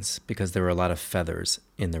chickens because there were a lot of feathers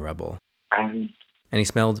in the rubble. And he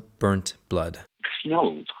smelled burnt blood.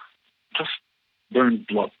 Smelled just burnt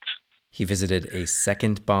blood. He visited a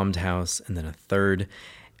second bombed house and then a third,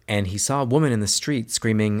 and he saw a woman in the street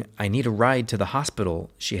screaming, "I need a ride to the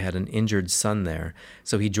hospital." She had an injured son there,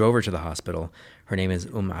 so he drove her to the hospital. Her name is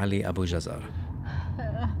Ali Abu Jazar.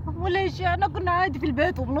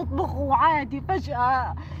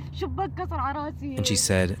 And she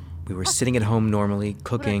said, "We were sitting at home normally,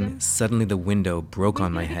 cooking. Suddenly the window broke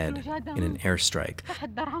on my head in an airstrike.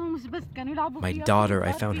 My daughter,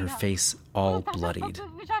 I found her face all bloodied."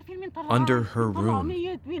 under her room.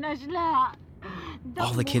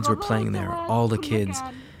 All the kids were playing there, all the kids.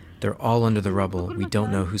 They're all under the rubble. We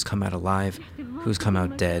don't know who's come out alive, who's come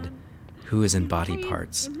out dead, who is in body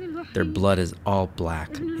parts. Their blood is all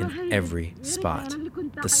black in every spot.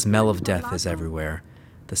 The smell of death is everywhere.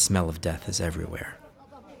 The smell of death is everywhere.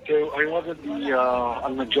 So I was at the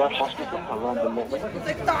Al-Najjar hospital around the morning.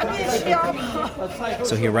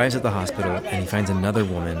 So he arrives at the hospital and he finds another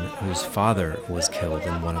woman whose father was killed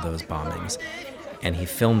in one of those bombings. And he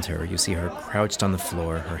filmed her. You see her crouched on the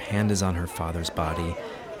floor. Her hand is on her father's body.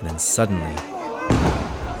 And then suddenly,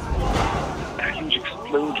 a huge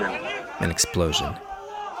explosion. An explosion.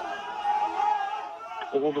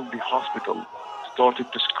 All of the hospital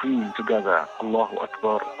started to scream together, Allahu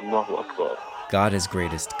Akbar, Allahu Akbar. God is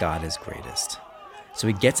greatest, God is greatest. So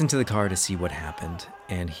he gets into the car to see what happened,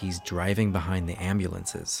 and he's driving behind the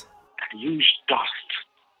ambulances. A huge dust.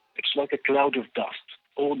 It's like a cloud of dust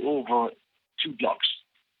all over 2 blocks.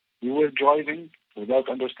 We were driving without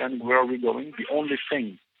understanding where we're going. The only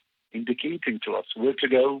thing indicating to us where to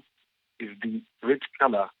go is the red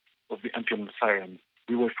color of the ambulance siren.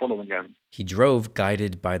 We were following them. He drove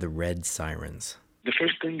guided by the red sirens. The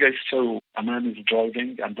first thing I saw, a man is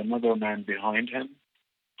driving and another man behind him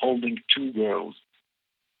holding 2 girls.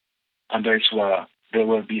 And I swear they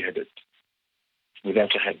were beheaded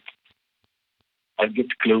without a head. I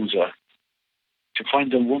get closer to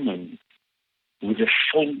find a woman with a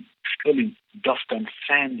fully dust and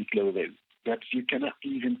sandy clothing that you cannot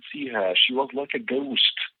even see her. She was like a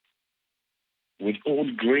ghost with all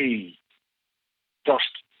gray dust,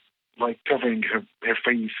 like covering her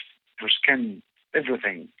face, her skin,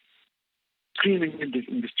 everything. Screaming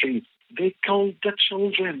in the street, they killed the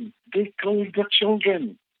children! They killed the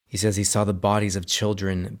children! He says he saw the bodies of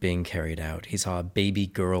children being carried out. He saw a baby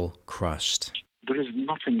girl crushed. There is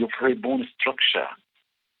nothing of her bone structure.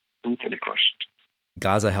 Totally crushed.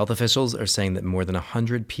 Gaza health officials are saying that more than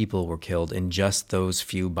 100 people were killed in just those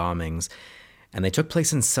few bombings. And they took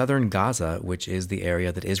place in southern Gaza, which is the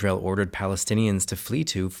area that Israel ordered Palestinians to flee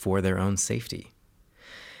to for their own safety.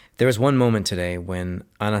 There was one moment today when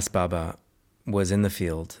Anas Baba was in the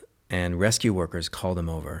field and rescue workers called him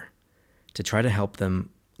over to try to help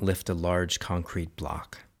them lift a large concrete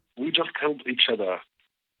block. We just held each other.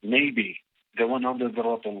 Maybe the one under the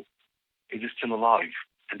rubble is still alive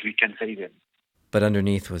and we can save him. But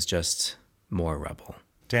underneath was just more rubble.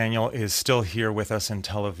 Daniel is still here with us in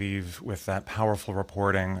Tel Aviv with that powerful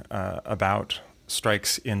reporting about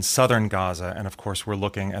strikes in southern Gaza. And of course, we're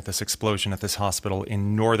looking at this explosion at this hospital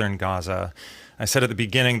in northern Gaza. I said at the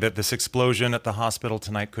beginning that this explosion at the hospital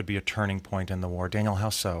tonight could be a turning point in the war. Daniel, how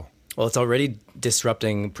so? Well, it's already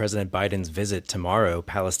disrupting President Biden's visit tomorrow.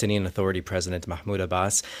 Palestinian Authority President Mahmoud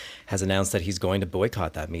Abbas has announced that he's going to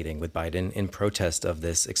boycott that meeting with Biden in protest of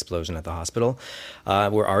this explosion at the hospital.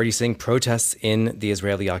 We're already seeing protests in the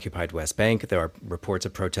Israeli-occupied West Bank. There are reports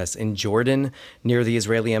of protests in Jordan near the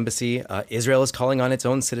Israeli embassy. Israel is calling on its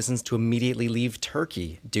own citizens to immediately leave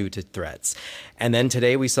Turkey due to threats. And then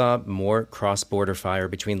today we saw more cross-border fire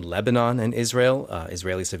between Lebanon and Israel.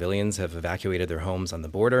 Israeli civilians have evacuated their homes on the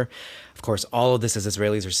border. Of course, all of this as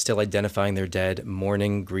Israelis are still identifying their dead,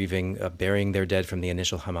 mourning, grieving, burying their dead from the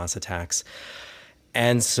initial Hamas attacks.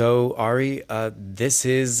 And so, Ari, this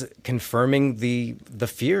is confirming the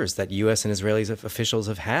fears that U.S. and Israeli officials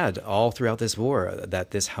have had all throughout this war,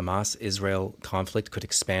 that this Hamas-Israel conflict could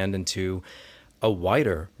expand into a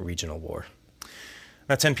wider regional war.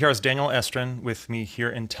 That's NPR's Daniel Estrin with me here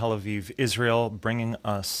in Tel Aviv, Israel, bringing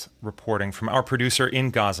us reporting from our producer in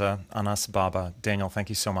Gaza, Anas Baba. Daniel, thank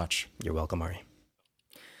you so much. You're welcome, Ari.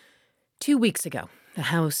 2 weeks ago, the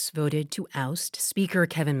House voted to oust Speaker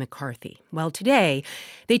Kevin McCarthy. Well, today,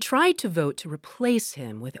 they tried to vote to replace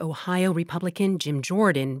him with Ohio Republican Jim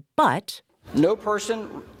Jordan, but no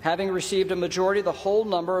person having received a majority of the whole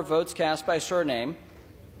number of votes cast by surname,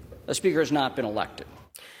 the Speaker has not been elected.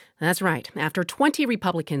 That's right. After 20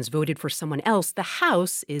 Republicans voted for someone else, the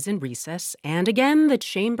House is in recess, and again, the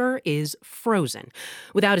chamber is frozen.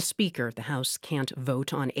 Without a speaker, the House can't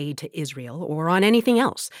vote on aid to Israel or on anything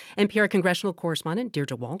else. NPR congressional correspondent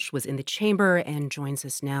Deirdre Walsh was in the chamber and joins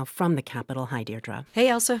us now from the Capitol. Hi, Deirdre. Hey,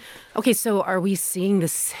 Elsa. Okay, so are we seeing the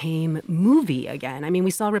same movie again? I mean,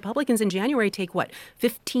 we saw Republicans in January take,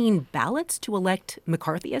 15 ballots to elect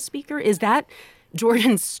McCarthy as speaker? Is that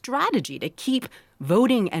Jordan's strategy to keep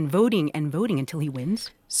voting and voting and voting until he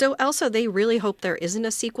wins? So, Elsa, they really hope there isn't a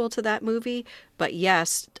sequel to that movie. But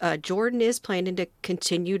yes, Jordan is planning to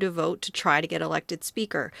continue to vote to try to get elected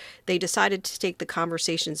speaker. They decided to take the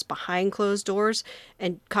conversations behind closed doors,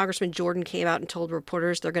 and Congressman Jordan came out and told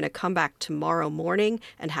reporters they're going to come back tomorrow morning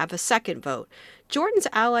and have a second vote. Jordan's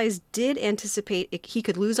allies did anticipate he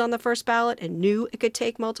could lose on the first ballot and knew it could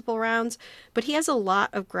take multiple rounds, but he has a lot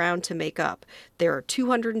of ground to make up. There are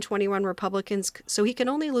 221 Republicans, so he can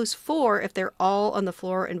only lose 4 if they're all on the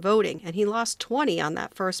floor and voting, and he lost 20 on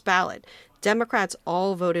that first ballot. Democrats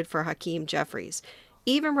all voted for Hakeem Jeffries.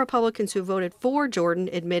 Even Republicans who voted for Jordan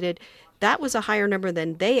admitted that was a higher number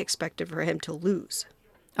than they expected for him to lose.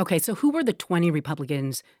 Okay, so who were the 20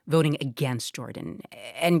 Republicans voting against Jordan?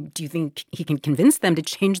 And do you think he can convince them to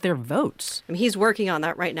change their votes? I mean, he's working on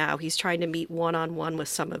that right now. He's trying to meet one-on-one with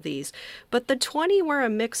some of these. But the 20 were a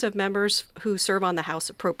mix of members who serve on the House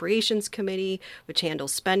Appropriations Committee, which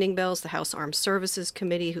handles spending bills, the House Armed Services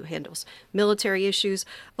Committee, who handles military issues.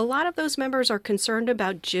 A lot of those members are concerned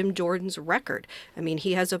about Jim Jordan's record. I mean,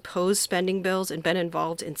 he has opposed spending bills and been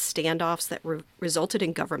involved in standoffs that resulted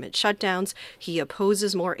in government shutdowns. He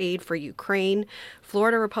opposes more aid for Ukraine.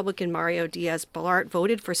 Florida Republican Mario Diaz-Balart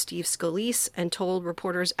voted for Steve Scalise and told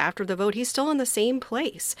reporters after the vote he's still in the same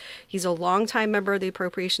place. He's a longtime member of the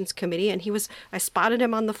Appropriations Committee, and I spotted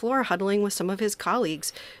him on the floor huddling with some of his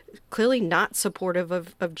colleagues, clearly not supportive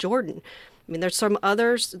of Jordan. I mean, there's some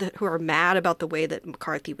others who are mad about the way that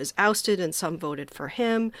McCarthy was ousted, and some voted for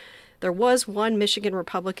him. There was one Michigan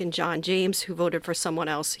Republican, John James, who voted for someone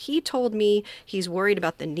else. He told me he's worried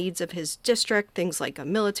about the needs of his district, things like a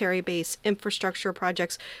military base, infrastructure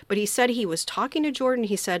projects. But he said he was talking to Jordan.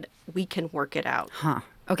 He said, we can work it out.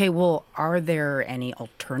 Okay, well, are there any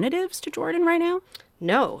alternatives to Jordan right now?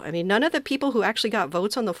 No. I mean, none of the people who actually got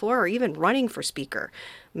votes on the floor are even running for speaker.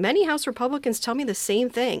 Many House Republicans tell me the same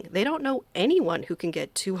thing. They don't know anyone who can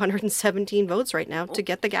get 217 votes right now to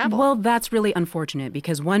get the gavel. Well, that's really unfortunate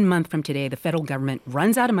because 1 month from today, the federal government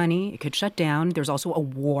runs out of money. It could shut down. There's also a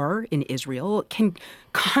war in Israel. Can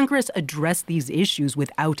Congress address these issues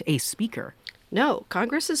without a speaker? No,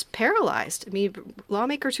 Congress is paralyzed. I mean,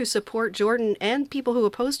 lawmakers who support Jordan and people who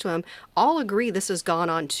oppose to him all agree this has gone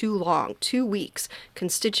on too long, 2 weeks.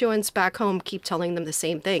 Constituents back home keep telling them the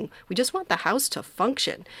same thing. We just want the House to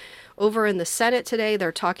function. Over in the Senate today,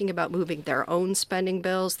 they're talking about moving their own spending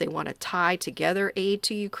bills. They want to tie together aid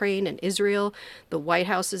to Ukraine and Israel. The White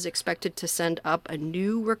House is expected to send up a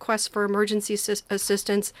new request for emergency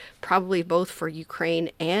assistance, probably both for Ukraine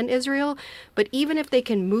and Israel. But even if they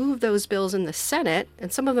can move those bills in the Senate,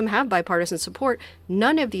 and some of them have bipartisan support,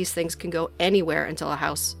 none of these things can go anywhere until a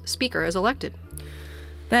House Speaker is elected.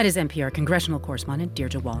 That is NPR congressional correspondent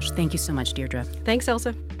Deirdre Walsh. Thank you so much, Deirdre. Thanks,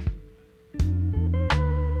 Elsa.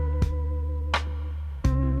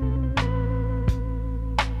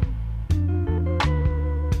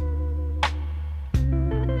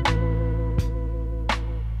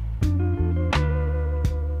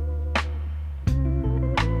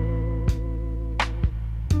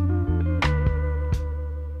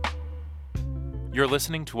 You're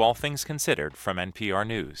listening to All Things Considered from NPR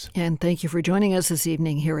News. And thank you for joining us this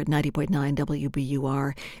evening here at 90.9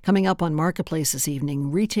 WBUR. Coming up on Marketplace this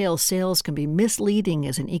evening, retail sales can be misleading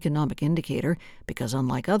as an economic indicator because,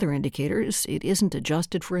 unlike other indicators, it isn't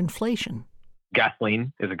adjusted for inflation.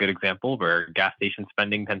 Gasoline is a good example where gas station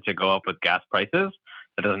spending tends to go up with gas prices.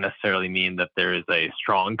 That doesn't necessarily mean that there is a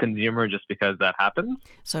strong consumer just because that happens.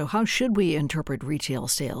 So how should we interpret retail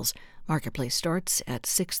sales? Marketplace starts at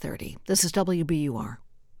 6:30. This is WBUR.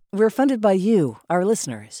 We're funded by you, our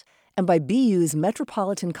listeners, and by BU's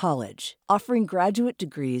Metropolitan College, offering graduate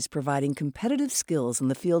degrees providing competitive skills in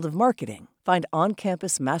the field of marketing. Find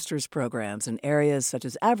on-campus master's programs in areas such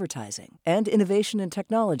as advertising and innovation and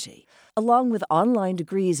technology, along with online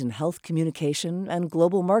degrees in health communication and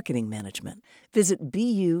global marketing management. Visit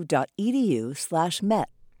bu.edu/met.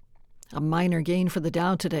 A minor gain for the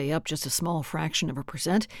Dow today, up just a small fraction of a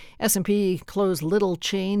percent. S&P closed little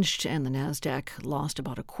changed, and the Nasdaq lost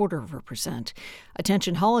about 0.25%.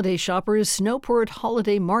 Attention holiday shoppers, Snowport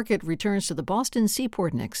Holiday Market returns to the Boston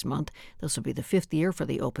Seaport next month. This will be the 5th year for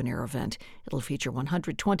the open-air event. It'll feature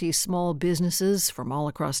 120 small businesses from all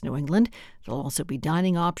across New England. There'll also be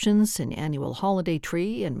dining options, an annual holiday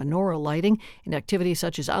tree and menorah lighting, and activities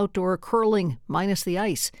such as outdoor curling minus the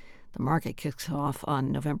ice. The market kicks off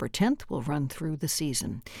on November 10th. Will run through the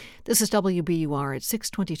season. This is WBUR at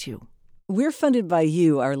 6:22. We're funded by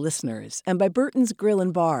you, our listeners, and by Burton's Grill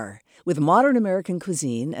and Bar, with modern American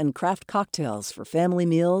cuisine and craft cocktails for family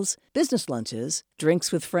meals, business lunches, drinks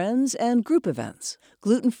with friends, and group events.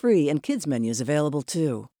 Gluten-free and kids menus available,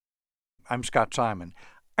 too. I'm Scott Simon.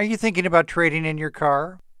 Are you thinking about trading in your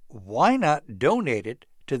car? Why not donate it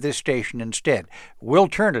to this station instead? We'll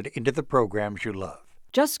turn it into the programs you love.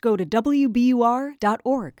 Just go to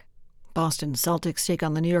WBUR.org. Boston Celtics take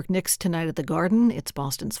on the New York Knicks tonight at the Garden. It's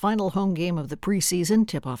Boston's final home game of the preseason.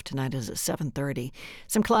 Tip-off tonight is at 7:30.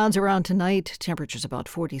 Some clouds around tonight. Temperatures about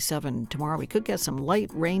 47. Tomorrow we could get some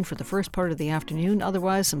light rain for the first part of the afternoon.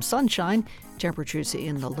 Otherwise, some sunshine. Temperatures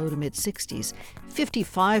in the low to mid-60s.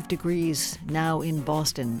 55 degrees now in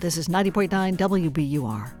Boston. This is 90.9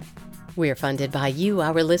 WBUR. We're funded by you,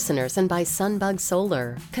 our listeners, and by Sunbug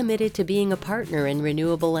Solar, committed to being a partner in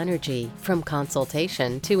renewable energy, from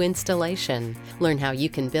consultation to installation. Learn how you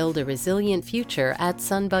can build a resilient future at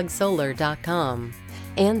sunbugsolar.com.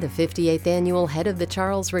 And the 58th Annual Head of the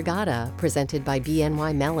Charles Regatta, presented by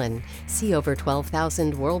BNY Mellon. See over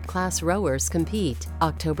 12,000 world-class rowers compete,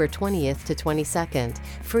 October 20th to 22nd.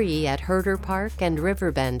 Free at Herder Park and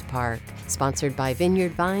Riverbend Park. Sponsored by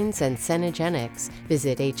Vineyard Vines and Cenegenics.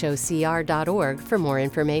 Visit hocr.org for more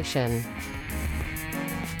information.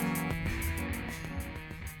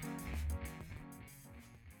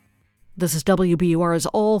 This is WBUR's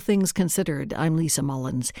All Things Considered. I'm Lisa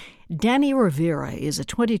Mullins. Danny Rivera is a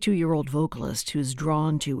 22-year-old vocalist who's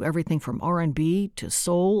drawn to everything from R&B to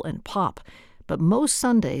soul and pop. But most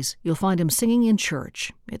Sundays, you'll find him singing in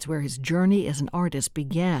church. It's where his journey as an artist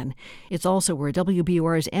began. It's also where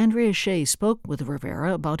WBUR's Andrea Shea spoke with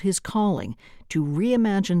Rivera about his calling to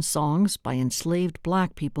reimagine songs by enslaved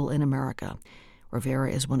black people in America.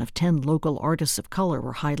 Rivera is one of 10 local artists of color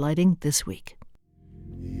we're highlighting this week.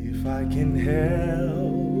 If I can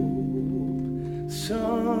help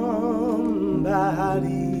somebody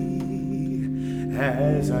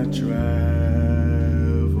as I travel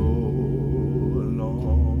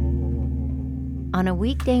along. On a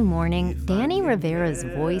weekday morning, Danny Rivera's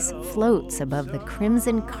voice floats above the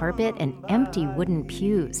crimson carpet and empty wooden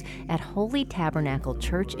pews at Holy Tabernacle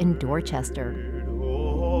Church in Dorchester.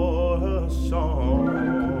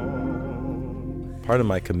 Part of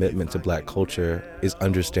my commitment to black culture is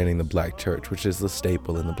understanding the black church, which is the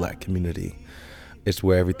staple in the black community. It's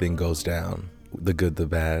where everything goes down, the good, the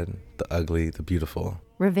bad, the ugly, the beautiful.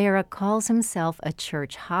 Rivera calls himself a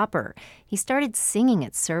church hopper. He started singing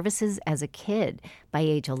at services as a kid. By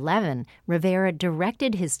age 11, Rivera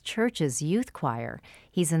directed his church's youth choir.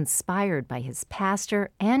 He's inspired by his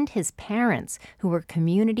pastor and his parents, who were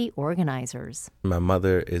community organizers. My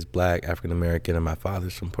mother is black, African American, and my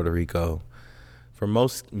father's from Puerto Rico. For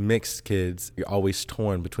most mixed kids, you're always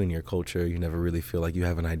torn between your culture. You never really feel like you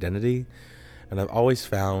have an identity. And I've always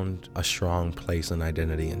found a strong place and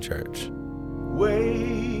identity in church.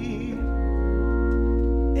 Wade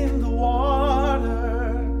in the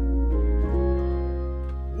water.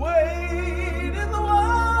 Wade in the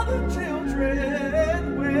water,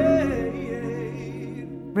 children. Wade.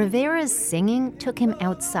 Rivera's singing took him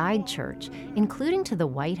outside church, including to the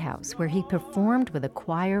White House, where he performed with a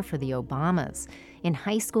choir for the Obamas. In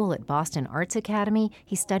high school at Boston Arts Academy,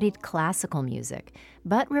 he studied classical music.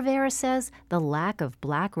 But Rivera says the lack of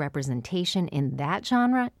black representation in that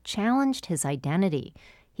genre challenged his identity.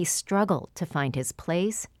 He struggled to find his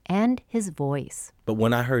place and his voice. But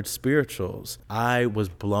when I heard spirituals, I was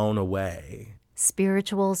blown away.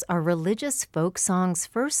 Spirituals are religious folk songs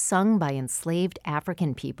first sung by enslaved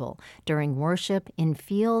African people during worship in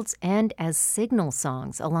fields and as signal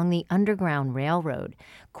songs along the Underground Railroad.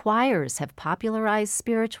 Choirs have popularized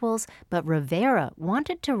spirituals, but Rivera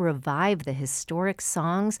wanted to revive the historic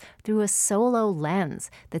songs through a solo lens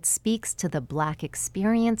that speaks to the black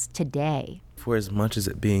experience today. For as much as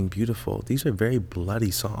it being beautiful, these are very bloody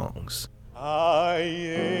songs. I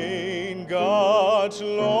ain't got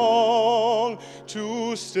long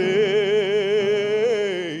to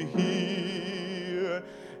stay here.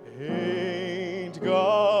 Ain't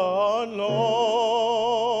got long.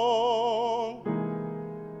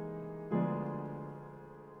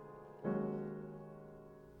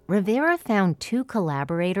 Rivera found 2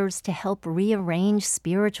 collaborators to help rearrange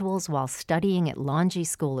spirituals while studying at Longy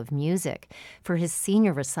School of Music. For his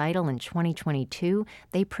senior recital in 2022,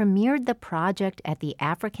 they premiered the project at the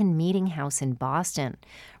African Meeting House in Boston.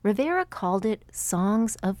 Rivera called it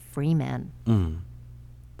Songs of Free Men.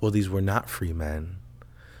 Well, these were not free men.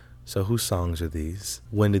 So whose songs are these?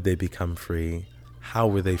 When did they become free? How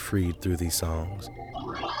were they freed through these songs?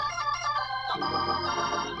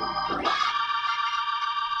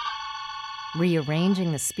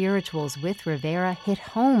 Rearranging the spirituals with Rivera hit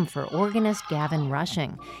home for organist Gavin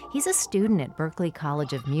Rushing. He's a student at Berklee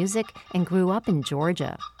College of Music and grew up in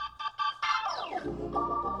Georgia.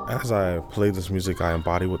 As I play this music, I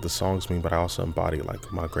embody what the songs mean, but I also embody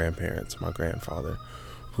like my grandparents, my grandfather,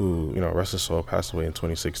 who, rest his soul, passed away in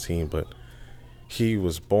 2016, but he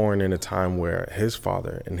was born in a time where his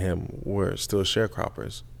father and him were still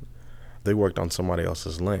sharecroppers. They worked on somebody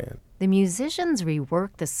else's land. The musicians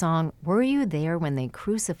reworked the song "Were You There When They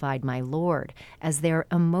Crucified My Lord" as their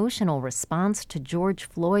emotional response to George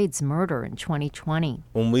Floyd's murder in 2020.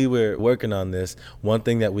 When we were working on this, one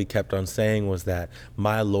thing that we kept on saying was that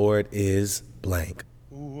my Lord is blank.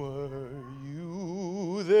 Were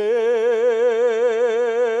you there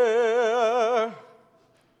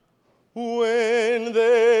when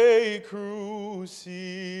they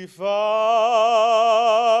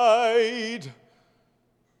crucified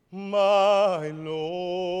my Lord?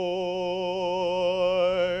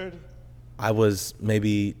 I was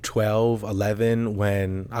maybe 12, 11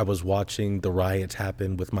 when I was watching the riots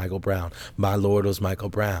happen with Michael Brown. My Lord was Michael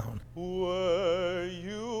Brown. Were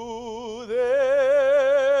you there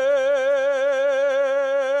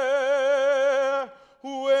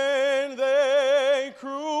when they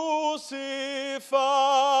crucified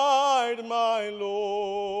my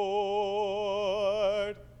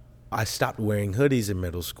Lord? I stopped wearing hoodies in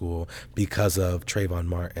middle school because of Trayvon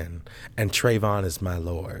Martin, and Trayvon is my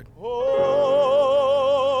Lord.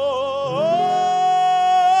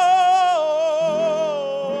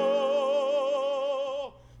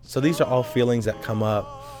 So these are all feelings that come up,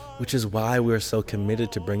 which is why we're so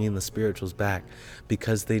committed to bringing the spirituals back,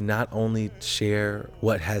 because they not only share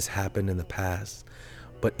what has happened in the past,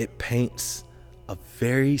 but it paints a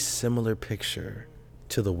very similar picture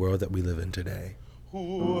to the world that we live in today.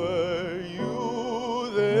 Were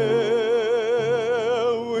you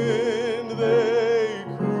there when they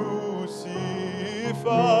crucified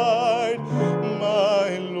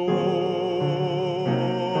my Lord?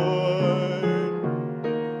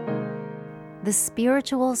 The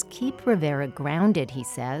spirituals keep Rivera grounded, he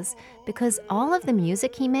says, because all of the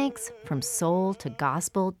music he makes, from soul to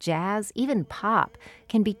gospel, jazz, even pop,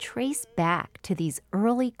 can be traced back to these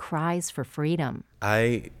early cries for freedom.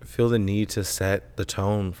 I feel the need to set the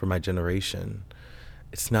tone for my generation.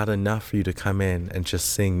 It's not enough for you to come in and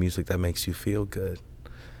just sing music that makes you feel good.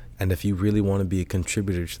 And if you really want to be a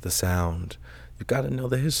contributor to the sound, you've got to know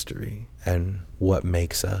the history and what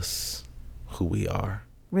makes us who we are.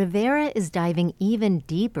 Rivera is diving even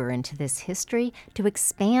deeper into this history to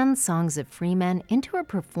expand Songs of Free Men into a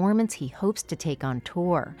performance he hopes to take on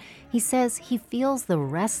tour. He says he feels the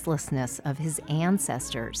restlessness of his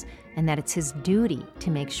ancestors and that it's his duty to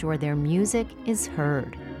make sure their music is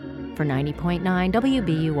heard. For 90.9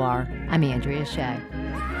 WBUR, I'm Andrea Shea.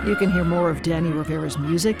 You can hear more of Danny Rivera's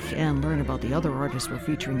music and learn about the other artists we're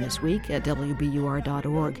featuring this week at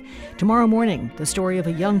WBUR.org. Tomorrow morning, the story of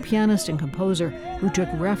a young pianist and composer who took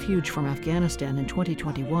refuge from Afghanistan in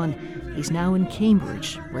 2021. He's now in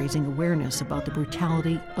Cambridge, raising awareness about the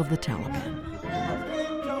brutality of the Taliban.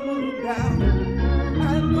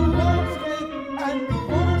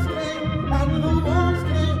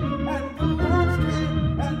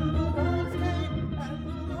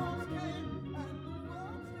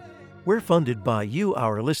 We're funded by you,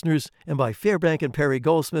 our listeners, and by Fairbank and Perry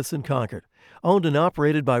Goldsmiths in Concord. Owned and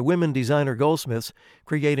operated by women designer goldsmiths,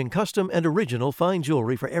 creating custom and original fine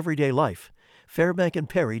jewelry for everyday life.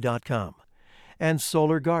 FairbankandPerry.com. And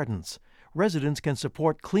Solar Gardens. Residents can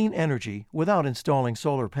support clean energy without installing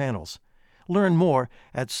solar panels. Learn more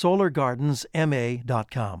at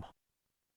solargardensma.com.